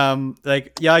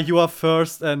 Like, yeah, you are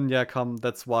first, and yeah, come,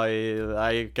 that's why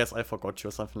I guess I forgot you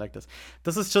or something like this.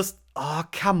 This is just, oh,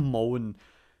 come on.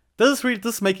 This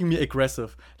is making me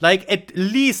aggressive. Like, at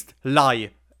least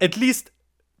lie. At least,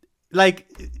 like,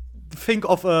 think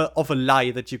of a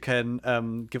lie that you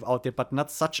can give out there, but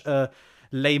not such a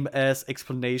lame ass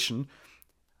explanation.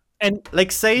 And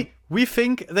like, say we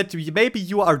think that maybe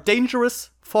you are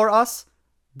dangerous for us.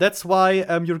 That's why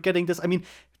you're getting this. I mean,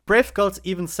 Brave Girls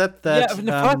even said that Yeah,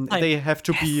 the first time. they have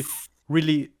to be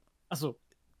really. Also,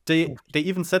 They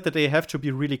even said that they have to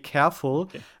be really careful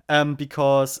Okay.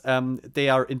 because they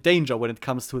are in danger when it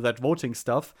comes to that voting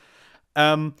stuff.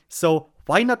 So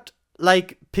why not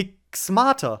like pick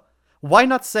smarter? Why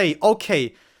not say,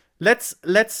 okay, let's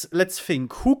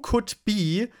think who could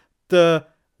be the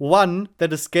one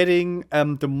that is getting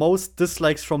the most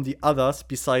dislikes from the others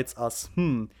besides us?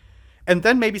 And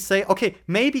then maybe say, okay,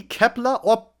 maybe Kepler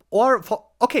or for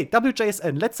okay,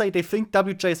 WJSN. Let's say they think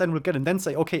WJSN will get, and then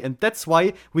say, okay, and that's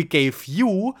why we gave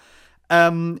you a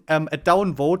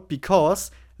downvote,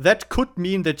 because that could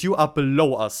mean that you are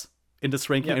below us in this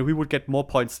ranking, Yeah. and we would get more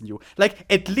points than you. Like,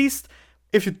 at least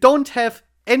if you don't have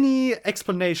any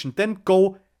explanation, then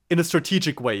go in a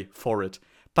strategic way for it,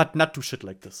 but not do shit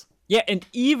like this. Yeah, and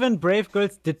even Brave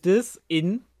Girls did this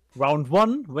in round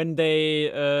 1 when they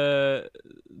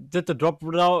did the drop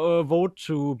vote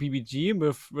to BBG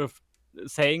with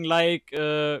saying like,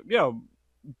 yeah,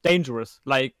 dangerous,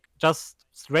 like just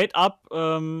straight up.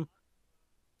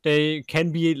 They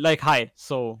can be like high,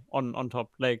 so on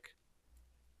top, like,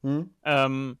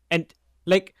 and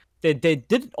like they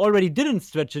didn't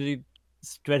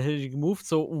strategic move,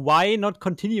 so why not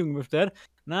continuing with that?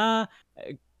 Nah,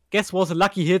 guess was a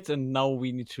lucky hit, and now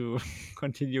we need to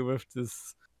continue with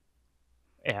this.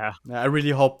 Yeah. I really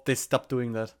hope they stop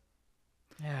doing that.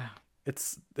 Yeah.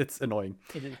 It's annoying.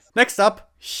 It is. Next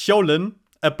up, Hyolyn,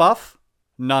 above,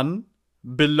 none,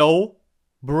 below,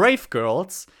 Brave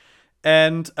Girls.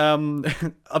 And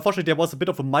unfortunately, there was a bit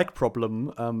of a mic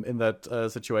problem in that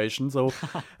situation. So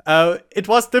it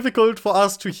was difficult for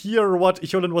us to hear what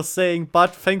Hyolyn was saying,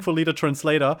 but thankfully the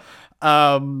translator,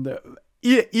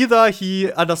 either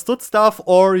he understood stuff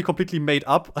or he completely made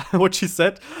up what she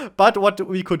said. But what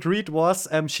we could read was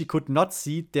she could not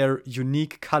see their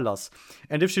unique colors.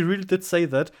 And if she really did say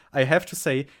that, I have to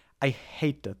say, I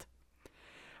hate that.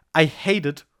 I hate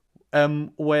it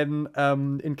when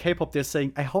in K-pop they're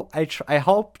saying, I hope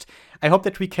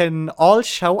that we can all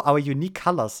show our unique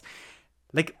colors.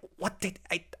 Like, what did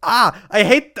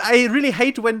I really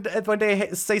hate when they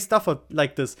say stuff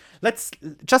like this. Let's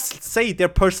just say their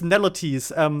personalities,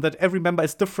 that every member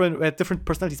is different, different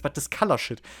personalities, but this color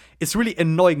shit is really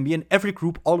annoying me, and every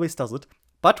group always does it.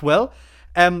 But well,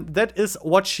 that is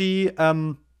what she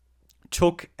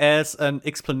took as an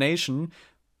explanation.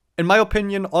 In my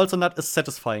opinion, also not a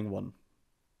satisfying one.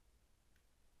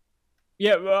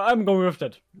 Yeah, I'm going with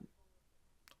that.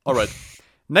 All right.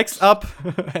 Next up,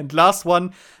 and last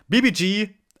one,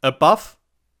 BBG, above,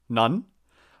 none,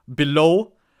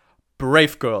 below,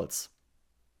 Brave Girls.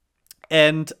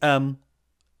 And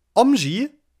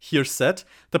Omji here said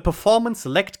the performance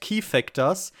lacked key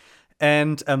factors,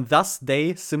 and thus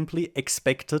they simply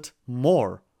expected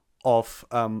more of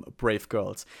Brave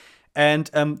Girls. And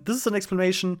this is an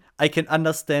explanation I can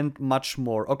understand much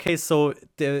more. Okay, so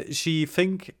she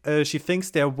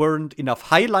thinks there weren't enough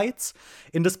highlights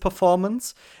in this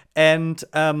performance, and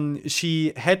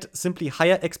she had simply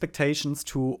higher expectations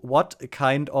to what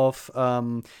kind of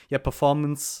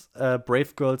performance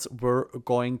Brave Girls were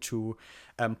going to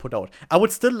put out. I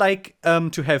would still like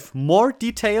to have more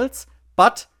details,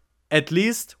 but at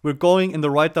least we're going in the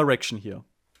right direction here.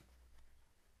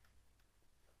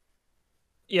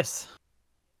 Yes.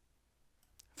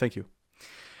 Thank you.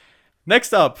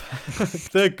 Next up,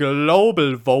 the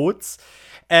global votes.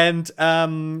 And,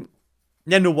 you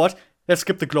know what? Let's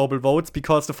skip the global votes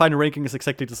because the final ranking is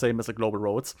exactly the same as the global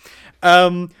votes.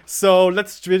 So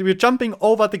we're jumping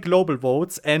over the global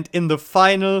votes, and in the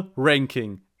final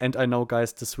ranking, and I know,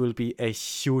 guys, this will be a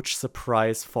huge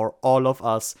surprise for all of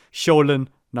us, Hyolyn,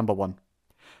 number 1.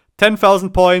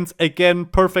 10,000 points, again,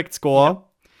 perfect score. Yep.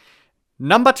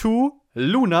 Number 2,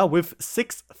 Luna with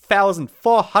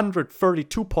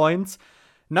 6,432 points.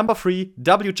 Number 3,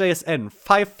 WJSN,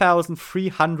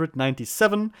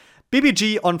 5,397.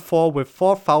 BBG on 4 with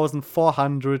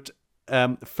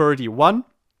 4,431.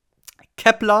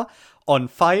 Kepler on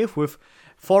 5 with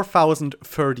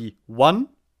 4,031.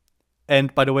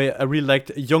 And by the way, I really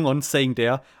liked Youngon saying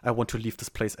there, I want to leave this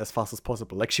place as fast as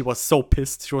possible. Like, she was so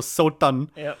pissed. She was so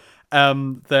done. Yep.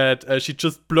 That she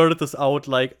just blurted this out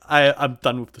like, I'm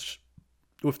done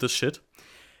with this shit.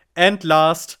 And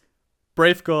last,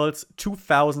 Brave Girls,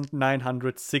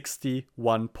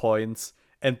 2,961 points.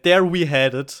 And there we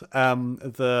had it,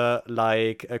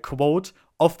 the quote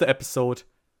of the episode.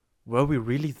 Were we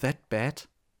really that bad?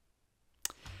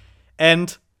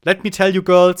 And Let me tell you,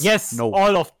 girls. Yes, no.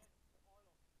 all of.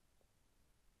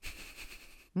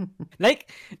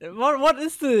 Like, what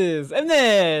is this?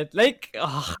 Mnet, like,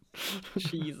 oh,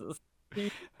 Jesus.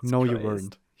 No, you Christ.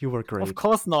 weren't. You were great. Of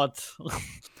course not.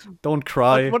 Don't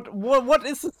cry. What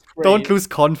is this phrase? Don't lose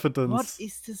confidence. What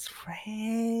is this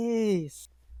phrase?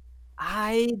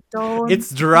 I don't.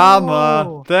 It's drama.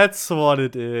 know. That's what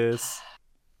it is.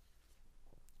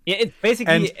 Yeah, it's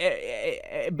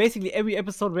basically every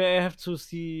episode where I have to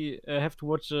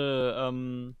watch a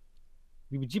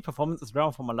BBG performance is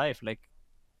drama for my life. Like,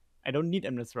 I don't need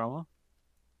Mnet's drama.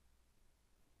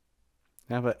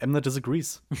 Yeah, but Mnet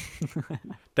disagrees.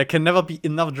 There can never be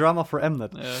enough drama for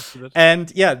Mnet. Yeah,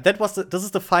 and yeah, this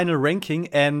is the final ranking,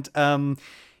 and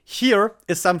here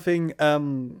is something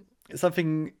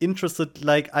interested.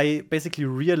 Like, I basically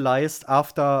realized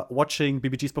after watching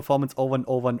BBG's performance over and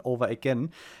over and over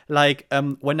again, like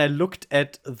when I looked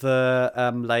at the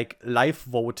like live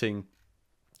voting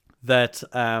that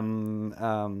that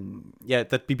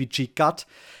BBG got,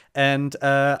 and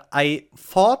I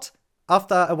thought,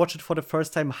 after I watched it for the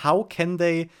first time, how can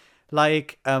they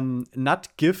like not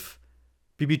give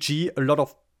BBG a lot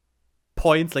of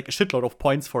points, like a shitload of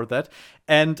points for that?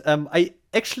 And I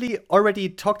actually already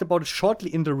talked about it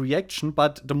shortly in the reaction,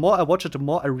 but the more I watch it, the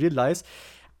more I realize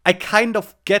I kind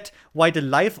of get why the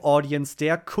live audience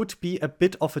there could be a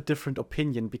bit of a different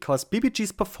opinion, because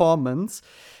BBG's performance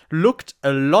looked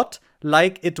a lot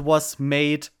like it was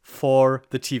made for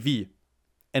the TV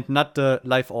and not the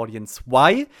live audience.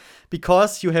 Why?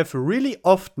 Because you have really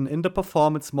often in the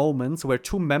performance moments where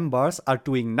two members are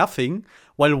doing nothing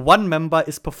while one member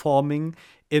is performing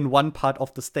in one part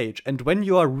of the stage. And when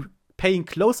you are paying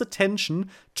close attention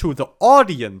to the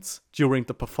audience during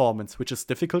the performance, which is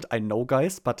difficult, I know,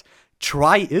 guys, but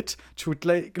try it to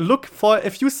like look for a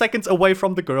few seconds away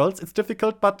from the girls. It's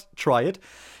difficult, but try it.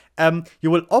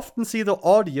 You will often see the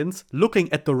audience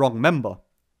looking at the wrong member.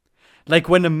 Like,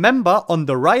 when a member on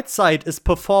the right side is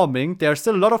performing, there are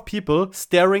still a lot of people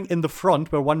staring in the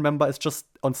front where one member is just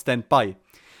on standby.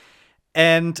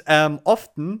 And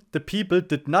often the people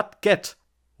did not get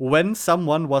when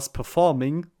someone was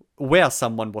performing, where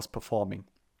someone was performing.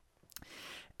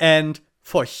 And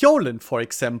for Hyorin, for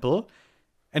example,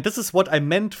 and this is what I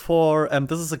meant for,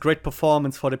 this is a great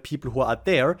performance for the people who are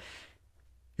there.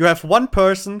 You have one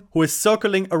person who is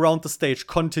circling around the stage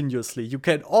continuously. You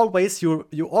always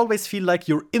feel like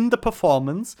you're in the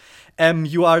performance.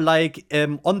 You are like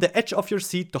on the edge of your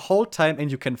seat the whole time,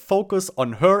 and you can focus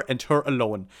on her and her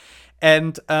alone.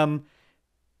 And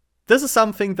this is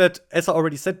something that, as I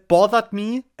already said, bothered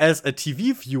me as a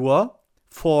TV viewer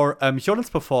for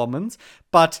Hyorin's performance,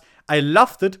 but I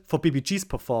loved it for BBG's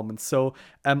performance. So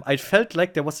I felt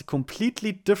like there was a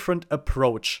completely different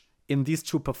approach in these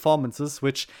two performances,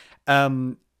 which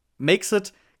makes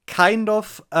it kind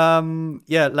of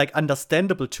like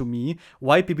understandable to me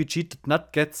why BBG did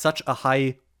not get such a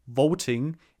high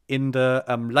voting in the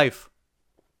live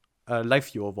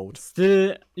viewer vote.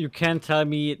 Still, you can't tell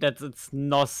me that it's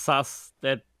not sus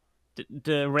that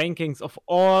the rankings of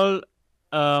all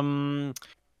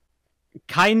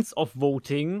kinds of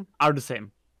voting are the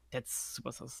same. That's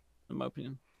super sus, in my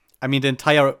opinion. I mean, the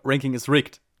entire ranking is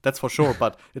rigged. That's for sure,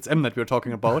 but it's Mnet we're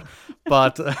talking about.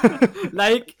 But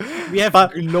like, we have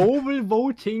global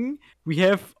voting, we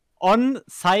have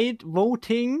on-site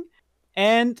voting,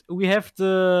 and we have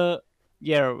the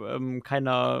kind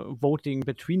of voting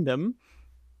between them.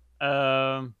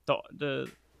 The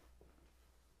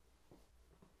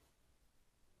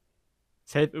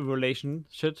self-evaluation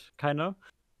shit, kind of.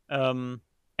 And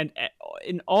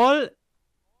in all,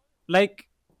 like,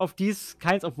 of these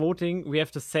kinds of voting, we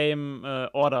have the same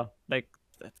order. Like,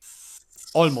 that's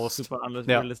almost super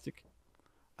unrealistic.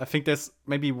 I think there's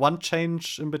maybe one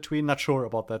change in between. Not sure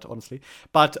about that, honestly.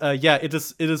 But it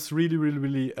is really, really,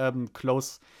 really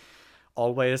close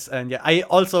always. And yeah, I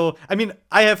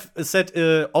have said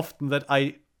often that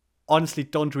I honestly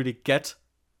don't really get,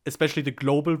 especially the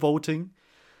global voting.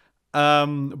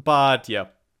 But yeah.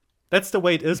 That's the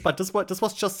way it is, but this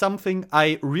was just something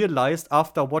I realized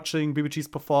after watching BBG's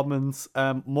performance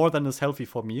more than is healthy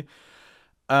for me.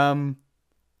 That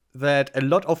a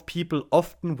lot of people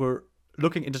often were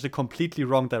looking into the completely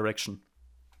wrong direction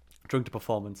during the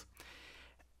performance.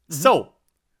 Mm-hmm. So,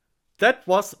 that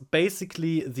was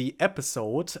basically the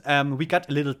episode. We got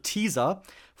a little teaser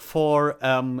for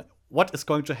what is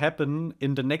going to happen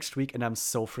in the next week, and I'm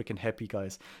so freaking happy,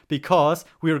 guys, because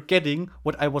we are getting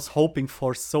what I was hoping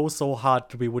for so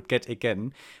hard we would get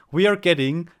again. We are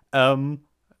getting the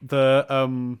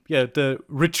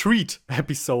retreat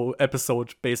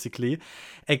episode basically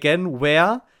again,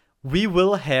 where we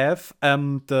will have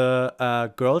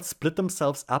the girls split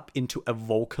themselves up into a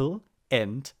vocal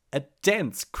and a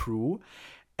dance crew.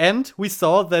 And we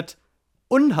saw that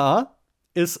Unha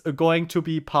is going to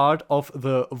be part of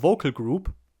the vocal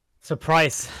group.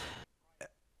 Surprise.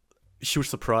 Huge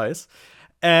surprise.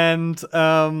 And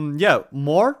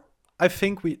more. I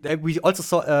think we also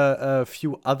saw a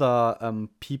few other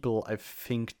people, I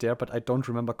think, there, but I don't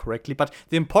remember correctly. But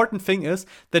the important thing is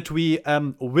that we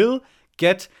will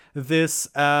get this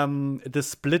this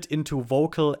split into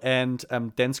vocal and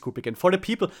dance group again. For the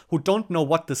people who don't know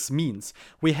what this means,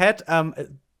 we had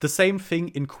the same thing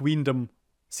in Queendom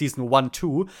Season 1,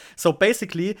 2. So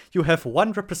basically, you have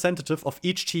one representative of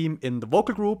each team in the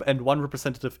vocal group and one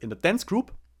representative in the dance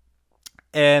group.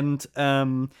 And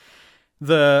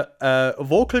the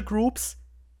vocal groups,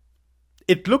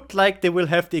 it looked like they will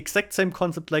have the exact same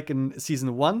concept like in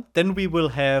Season 1. Then we will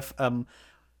have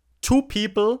 2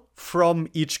 people from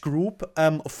each group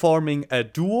forming a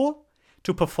duo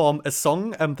to perform a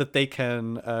song that they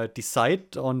can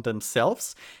decide on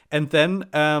themselves. And then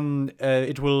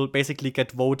it will basically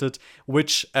get voted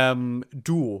which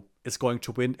duo is going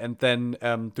to win. And then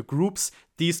the groups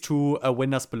these 2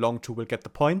 winners belong to will get the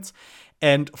points.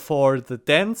 And for the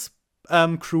dance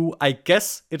crew, I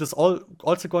guess it is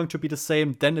also going to be the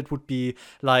same. Then it would be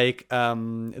like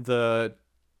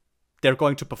they're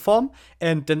going to perform,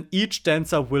 and then each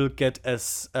dancer will get a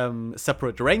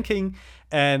separate ranking,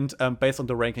 and based on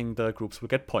the ranking, the groups will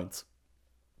get points.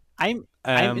 I'm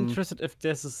interested if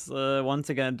this is once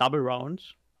again a double round,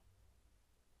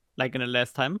 like in the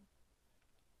last time,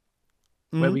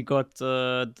 where we got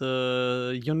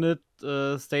the unit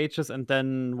stages, and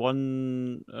then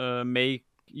one make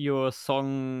your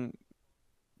song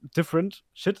different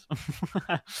shit.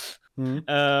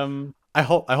 I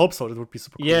hope so. That would be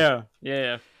super cool. Yeah.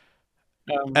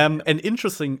 An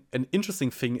interesting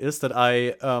thing is that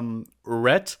I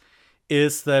read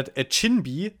is that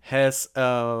Chinbi has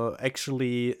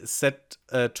actually said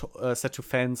to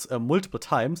fans multiple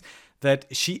times that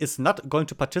she is not going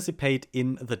to participate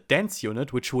in the dance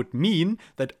unit, which would mean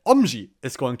that Omji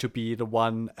is going to be the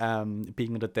one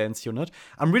being in the dance unit.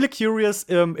 I'm really curious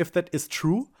if that is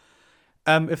true,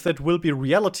 if that will be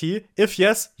reality. If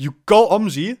yes, you go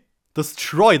Omji,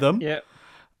 destroy them. Yeah.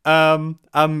 I'm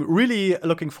really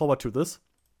looking forward to this.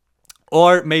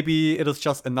 Or maybe it is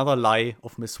just another lie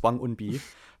of Miss Wang Unbi.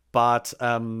 But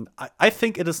I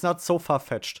think it is not so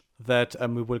far-fetched that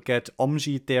we will get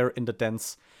Omji there in the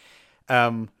dance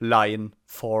line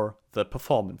for the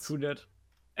performance. True that.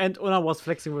 And Una was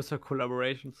flexing with her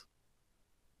collaborations.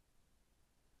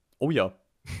 Oh yeah.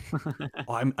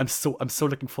 I'm so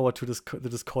looking forward to this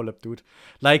collab, dude.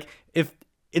 Like, if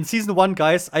in Season 1,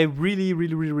 guys, I really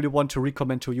want to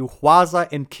recommend to you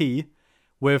Hwaza and Key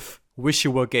with Wish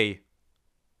You Were Gay.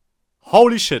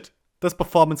 Holy shit, this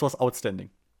performance was outstanding.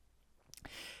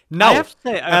 Now, I have to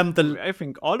say, I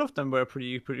think all of them were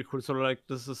pretty cool. So like,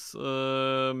 this is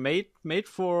made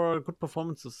for good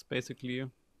performances, basically.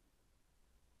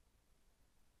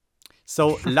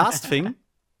 So last thing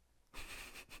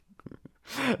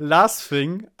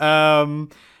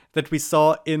that we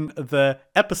saw in the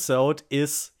episode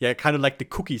is kind of like the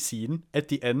cookie scene at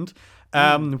the end.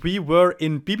 We were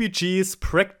in BBG's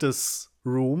practice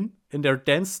room in their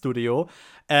dance studio,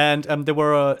 and they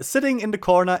were sitting in the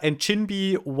corner, and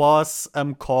Chinbi was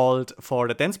called for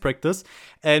the dance practice,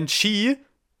 and she,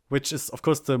 which is of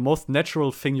course the most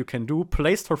natural thing you can do,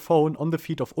 placed her phone on the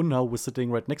feet of Unha, who was sitting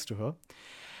right next to her.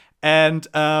 And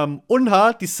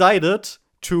Unha decided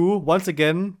to once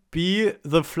again be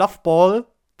the fluff ball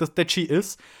that she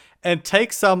is, and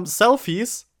take some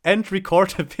selfies and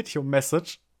record a video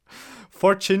message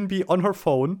for Chinbi on her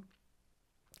phone.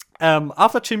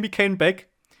 After Chinbi came back,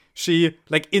 she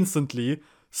like instantly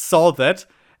saw that,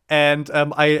 and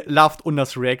I loved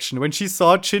Unna's reaction when she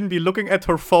saw Chinbi looking at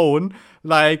her phone,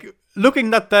 like looking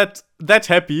not that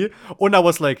happy. Unna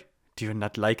was like, "Do you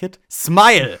not like it?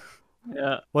 Smile!"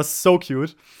 Yeah, was so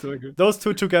cute. So good. Those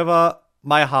two together,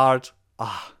 my heart.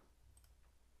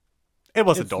 It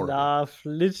was adorable. Love,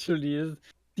 literally.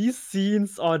 These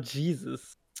scenes are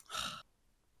Jesus.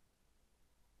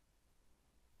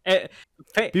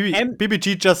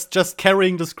 BBG just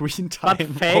carrying the screen time. But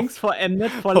thanks for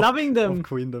Mnet for loving them.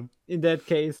 Queendom. In that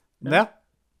case. Yeah.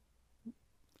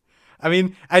 I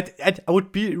mean, I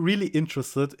would be really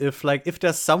interested if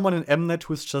there's someone in Mnet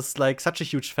who's just like such a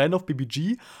huge fan of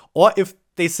BBG, or if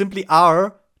they simply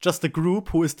are just a group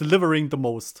who is delivering the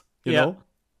most, you know?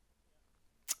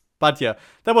 But yeah,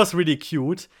 that was really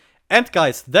cute. And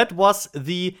guys, that was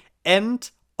the end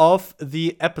of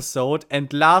the episode.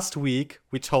 And last week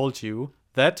we told you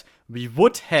that we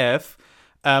would have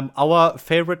our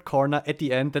favorite corner at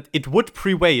the end, that it would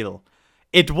prevail.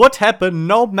 It would happen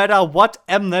no matter what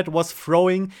Mnet was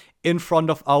throwing in front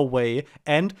of our way.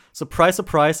 And surprise,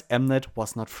 surprise, Mnet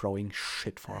was not throwing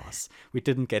shit for us. We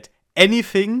didn't get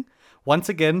anything. Once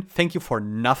again, thank you for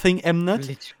nothing, Mnet.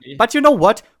 Literally. But you know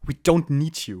what? We don't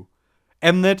need you.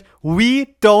 Mnet,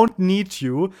 we don't need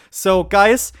you. So,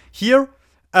 guys, here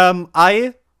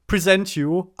I present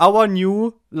you our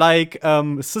new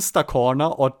sister corner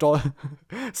or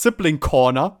sibling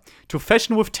corner to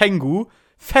Fashion with Tengu,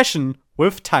 Fashion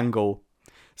with Tango.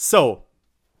 So,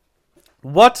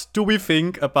 what do we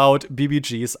think about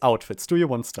BBG's outfits? Do you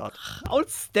want to start?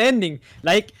 Outstanding.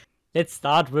 Like, let's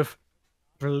start with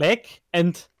black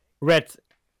and red.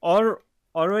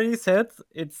 Already said,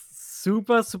 it's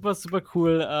super, super, super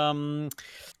cool.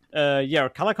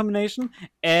 Color combination,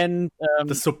 and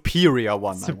the superior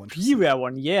one. Superior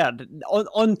one, yeah.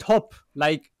 On top,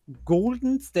 like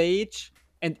golden stage,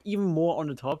 and even more on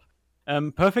the top.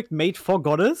 Perfect made for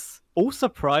Goddess. Oh,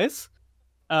 surprise.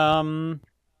 And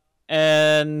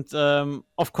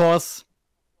of course,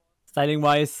 styling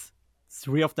wise,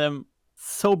 3 of them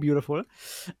so beautiful.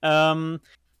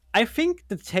 I think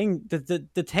the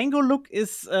tango look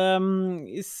is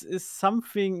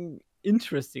something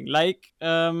interesting. Like,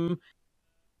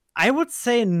 I would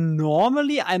say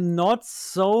normally I'm not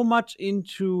so much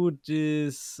into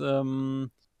this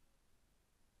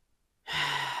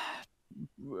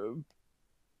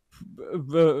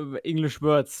English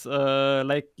words,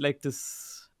 like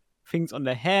this things on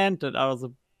the hand that are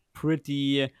so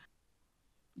pretty.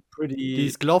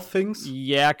 These glove things.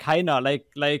 Yeah, kinda like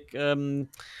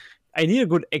I need a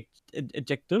good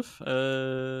adjective.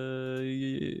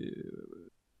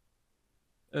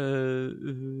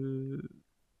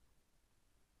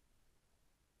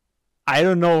 I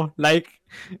don't know, like,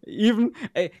 even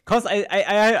because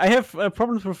I have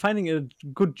problems with finding a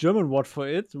good German word for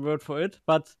it,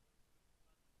 but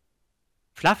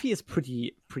fluffy is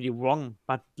pretty wrong.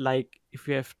 But like, if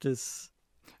you have this,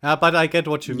 but I get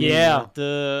what you mean. Yeah,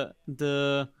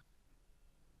 the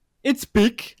it's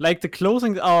big. Like, the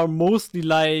clothing are mostly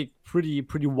like pretty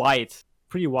wide.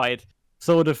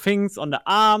 So the things on the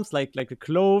arms, like the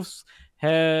clothes,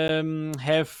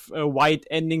 have wide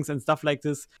endings and stuff like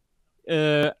this.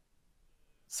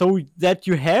 So that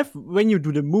you have, when you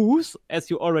do the moves,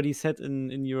 as you already said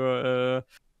in your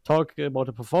talk about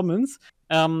the performance,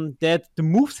 that the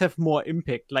moves have more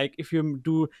impact. Like, if you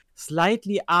do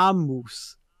slightly arm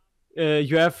moves,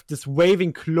 you have this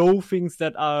waving clothings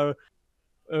that are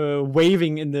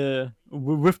waving in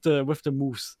with the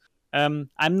moves. I'm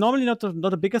normally not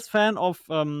the biggest fan of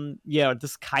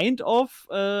this kind of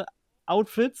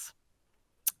outfits,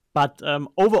 but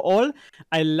overall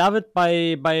I love it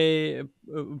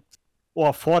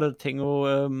or for the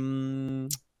tango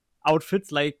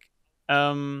outfits. Like,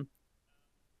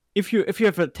 if you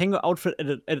have a tango outfit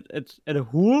at a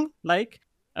Hool, like,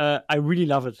 I really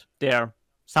love it there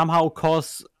somehow,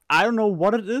 cause I don't know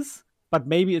what it is, but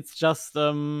maybe it's just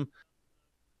the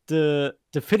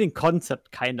fitting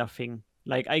concept kind of thing.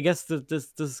 Like, I guess that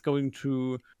this is going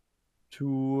to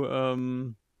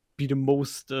be the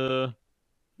most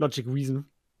logic reason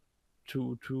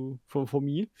for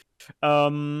me.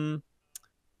 I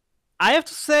have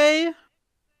to say,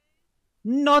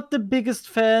 not the biggest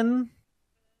fan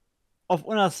of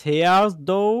Una's hair,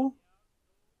 though.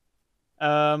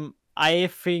 I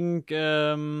think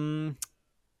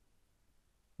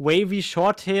wavy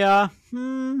short hair,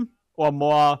 or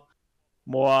more.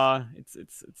 It's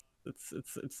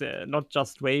not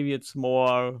just wavy. It's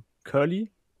more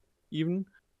curly, even.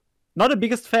 Not the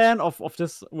biggest fan of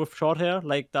this with short hair.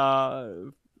 Like,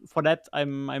 for that,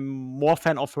 I'm more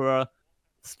fan of her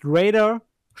straighter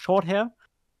short hair.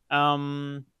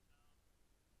 But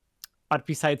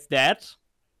besides that,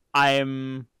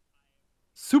 I'm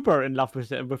super in love with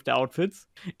the outfits,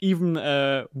 even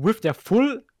with their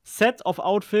full set of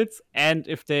outfits. And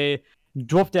if they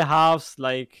drop their halves,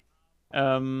 like,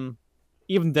 even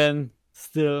then,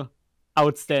 still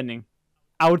outstanding.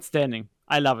 I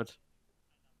love it.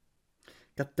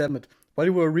 God damn it! While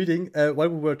we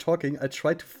were talking, I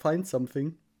tried to find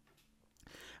something.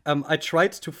 I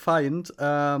tried to find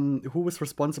who was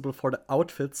responsible for the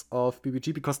outfits of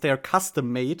BBG, because they are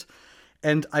custom made,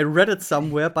 and I read it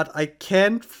somewhere, but I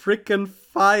can't freaking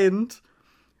find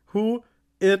who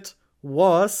it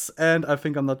was, and I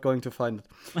think I'm not going to find it.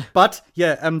 But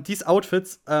yeah, these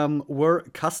outfits were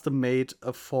custom made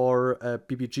for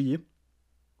BBG,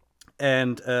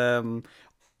 and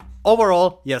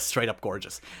overall, yes, straight up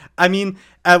gorgeous. I mean,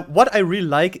 what I really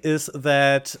like is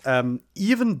that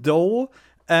even though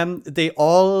they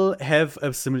all have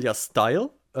a similar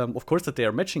style, of course, that they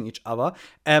are matching each other.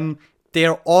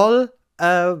 They're all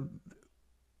uh,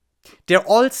 they're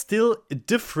all still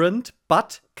different,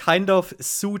 but kind of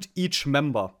suit each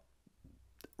member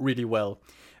really well.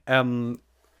 Um,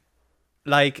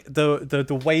 like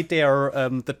the way their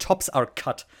the tops are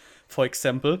cut, for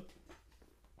example,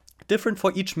 different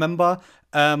for each member.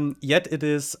 Yet it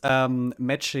is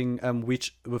matching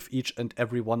with each and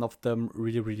every one of them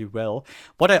really, really well.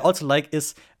 What I also like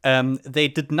is they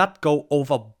did not go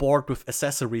overboard with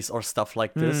accessories or stuff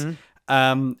like this.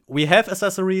 We have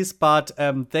accessories, but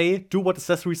they do what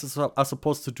accessories are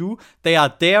supposed to do. They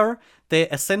are there, they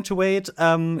accentuate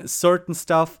certain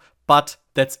stuff, but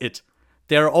that's it.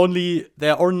 They're only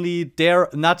there,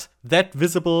 not that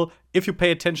visible. If you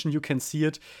pay attention, you can see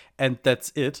it, and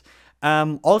that's it.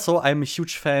 Also, I'm a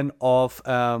huge fan of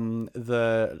it's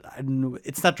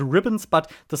not the ribbons,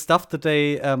 but the stuff that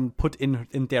they put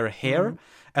in their hair,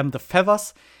 the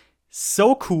feathers.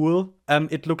 So cool.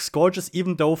 It looks gorgeous,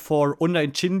 even though for Una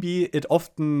and Chinbi, it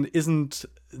often isn't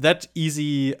that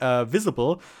easy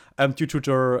visible due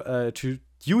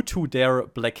to their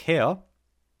black hair.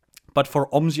 But for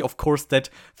Omji, of course, that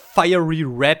fiery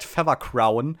red feather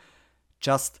crown,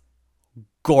 just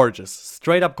gorgeous,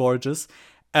 straight up gorgeous.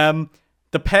 The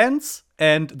pants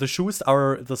and the shoes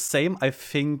are the same, I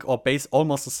think, or base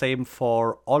almost the same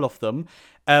for all of them.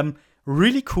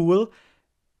 Really cool.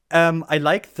 I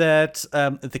like that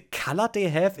the color they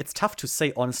have. It's tough to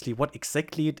say honestly what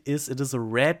exactly it is. It is a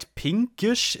red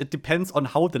pinkish. It depends on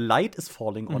how the light is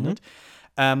falling on it.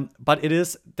 But it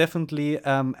is definitely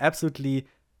absolutely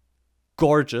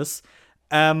gorgeous.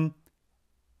 I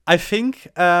think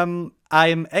I'm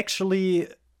actually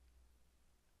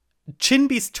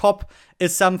Chinbi's top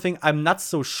is something I'm not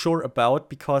so sure about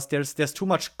because there's too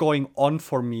much going on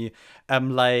for me. There in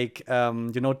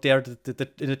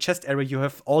the chest area you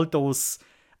have all those.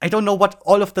 I don't know what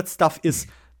all of that stuff is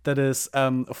that is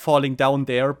falling down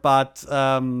there, but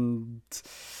yeah,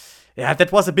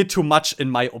 that was a bit too much in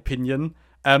my opinion.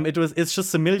 It's just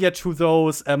similar to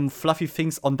those fluffy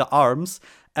things on the arms.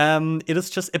 It is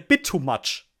just a bit too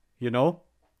much,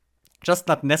 just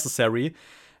not necessary.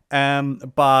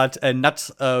 But not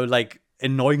like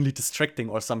annoyingly distracting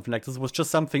or something like this. It was just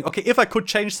something. Okay, if I could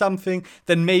change something,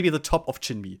 then maybe the top of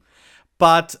Chinbi.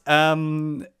 But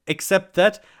except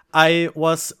that, I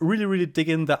was really, really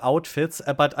digging the outfits.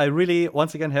 But I really,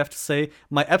 once again, have to say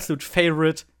my absolute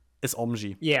favorite is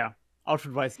Omji. Yeah,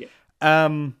 outfit wise, yeah.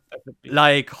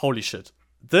 Like holy shit,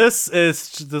 this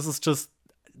is just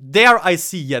there. I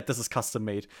see. Yet this is custom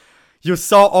made. You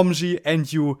saw Omji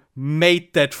and you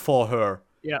made that for her.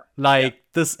 Yeah.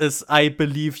 This is, I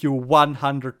believe you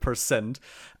 100%.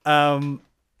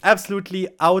 Absolutely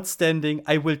outstanding.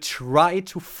 I will try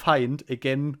to find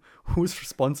again who's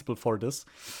responsible for this,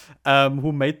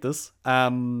 who made this,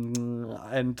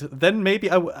 and then maybe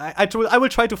I will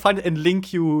try to find it and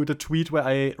link you the tweet where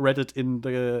I read it in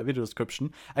the video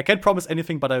description. I can't promise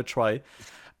anything, but I'll try,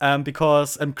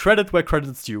 because credit where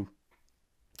credit's due.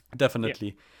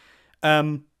 Definitely.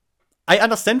 Yeah. I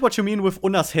understand what you mean with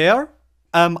Una's hair.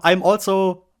 I'm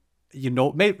also, if you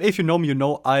know me,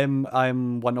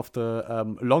 I'm one of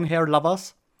the long hair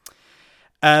lovers.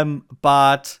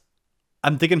 But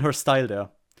I'm digging her style there.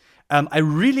 I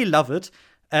really love it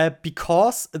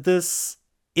because it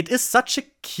is such a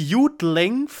cute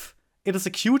length. It is a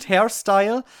cute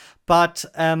hairstyle, but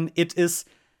it is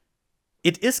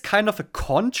kind of a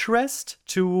contrast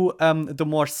to the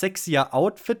more sexier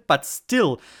outfit, but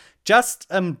still. Just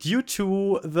due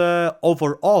to the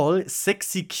overall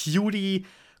sexy cutie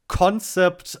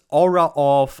concept aura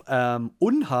of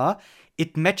Unha,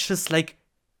 it matches like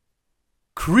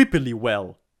creepily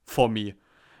well for me.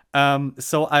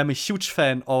 So I'm a huge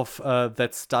fan of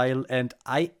that style, and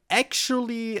I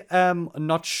actually am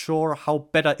not sure how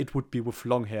better it would be with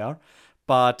long hair.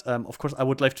 But of course, I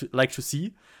would like to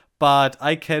see. But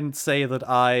I can say that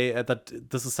that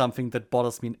this is something that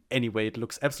bothers me anyway. It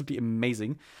looks absolutely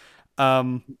amazing.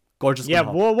 Gorgeous. Yeah,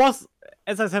 was,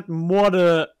 as I said, more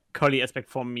the curly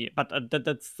aspect for me, but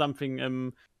that's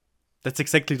something. That's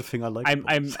exactly the thing I like.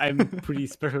 I'm pretty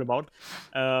special about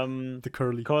the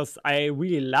curly, because I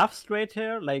really love straight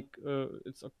hair. Like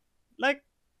it's like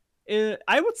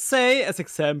I would say, as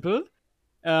example,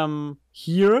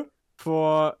 here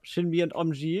for Shinbi and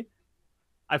Omji,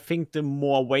 I think the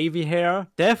more wavy hair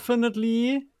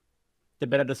definitely the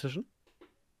better decision.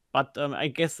 But I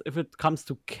guess if it comes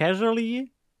to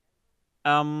casually,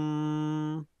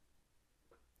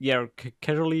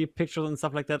 casually pictures and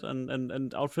stuff like that,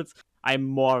 and outfits, I'm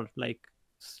more like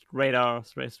straight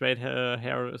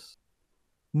hair is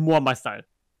more my style,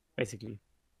 basically.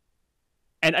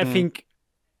 And I think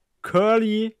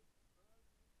curly,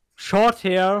 short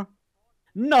hair.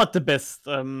 Not the best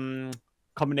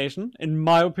combination, in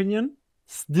my opinion.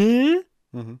 Still,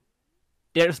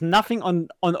 there is nothing on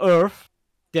Earth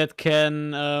that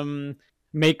can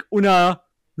make Una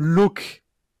look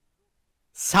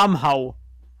somehow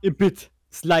a bit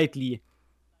slightly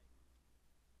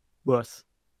worse.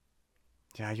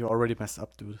 Yeah, you already messed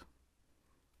up, dude.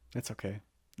 It's okay.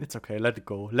 It's okay. Let it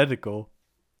go. Let it go.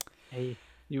 Hey,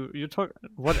 you talk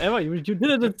whatever. You did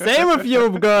it the same with you,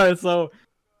 girl. So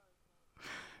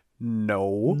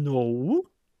No. no,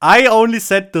 I only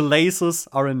said the lasers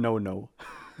are a no-no.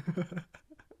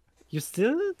 you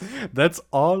still That's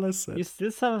all I said.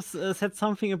 said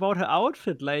something about her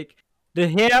outfit, like the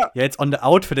hair. Yeah, it's on the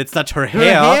outfit. It's not her Her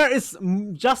hair. hair is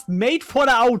just made for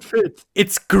the outfit.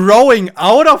 It's growing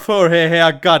out of her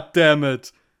hair. God damn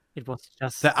it! It was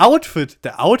just. The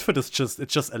outfit is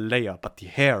just a layer, but the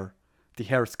hair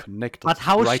is connected. But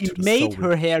how right she to the made soul.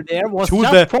 her hair there was To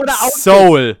just the for the outfit.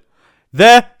 soul.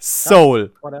 The soul.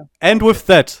 For the- And with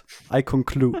that, I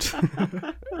conclude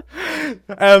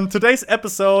today's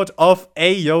episode of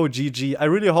AOGG. I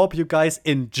really hope you guys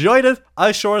enjoyed it.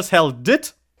 I sure as hell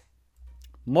did.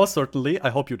 Most certainly, I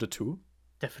hope you did too.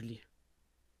 Definitely.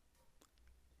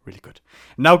 Really good.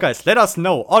 Now, guys, let us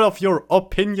know all of your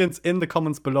opinions in the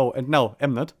comments below. And now,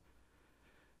 Mnet,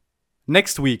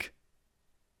 next week,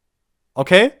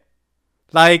 okay?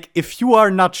 Like, if you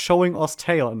are not showing us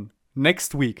Taeyeon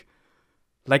next week,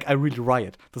 like, I really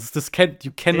riot.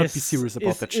 You cannot be serious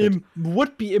about that shit.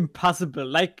 Would be impossible.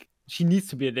 Like, she needs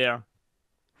to be there.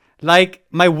 Like,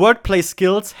 my wordplay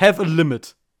skills have a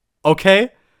limit,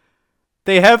 okay?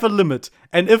 They have a limit.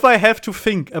 And if I have to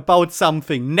think about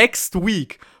something next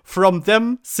week from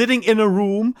them sitting in a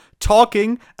room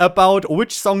talking about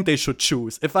which song they should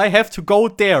choose, if I have to go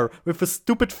there with a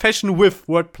stupid fashion with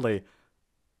wordplay,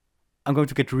 I'm going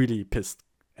to get really pissed,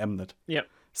 Mnet. Yep.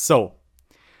 So,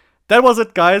 that was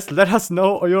it, guys. Let us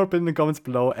know your opinion in the comments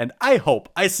below. And I hope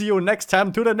I see you next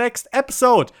time to the next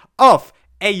episode of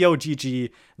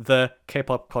AOGG, the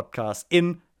K-pop podcast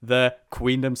in the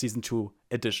Queendom Season 2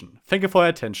 edition. Thank you for your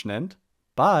attention and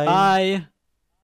bye. Bye.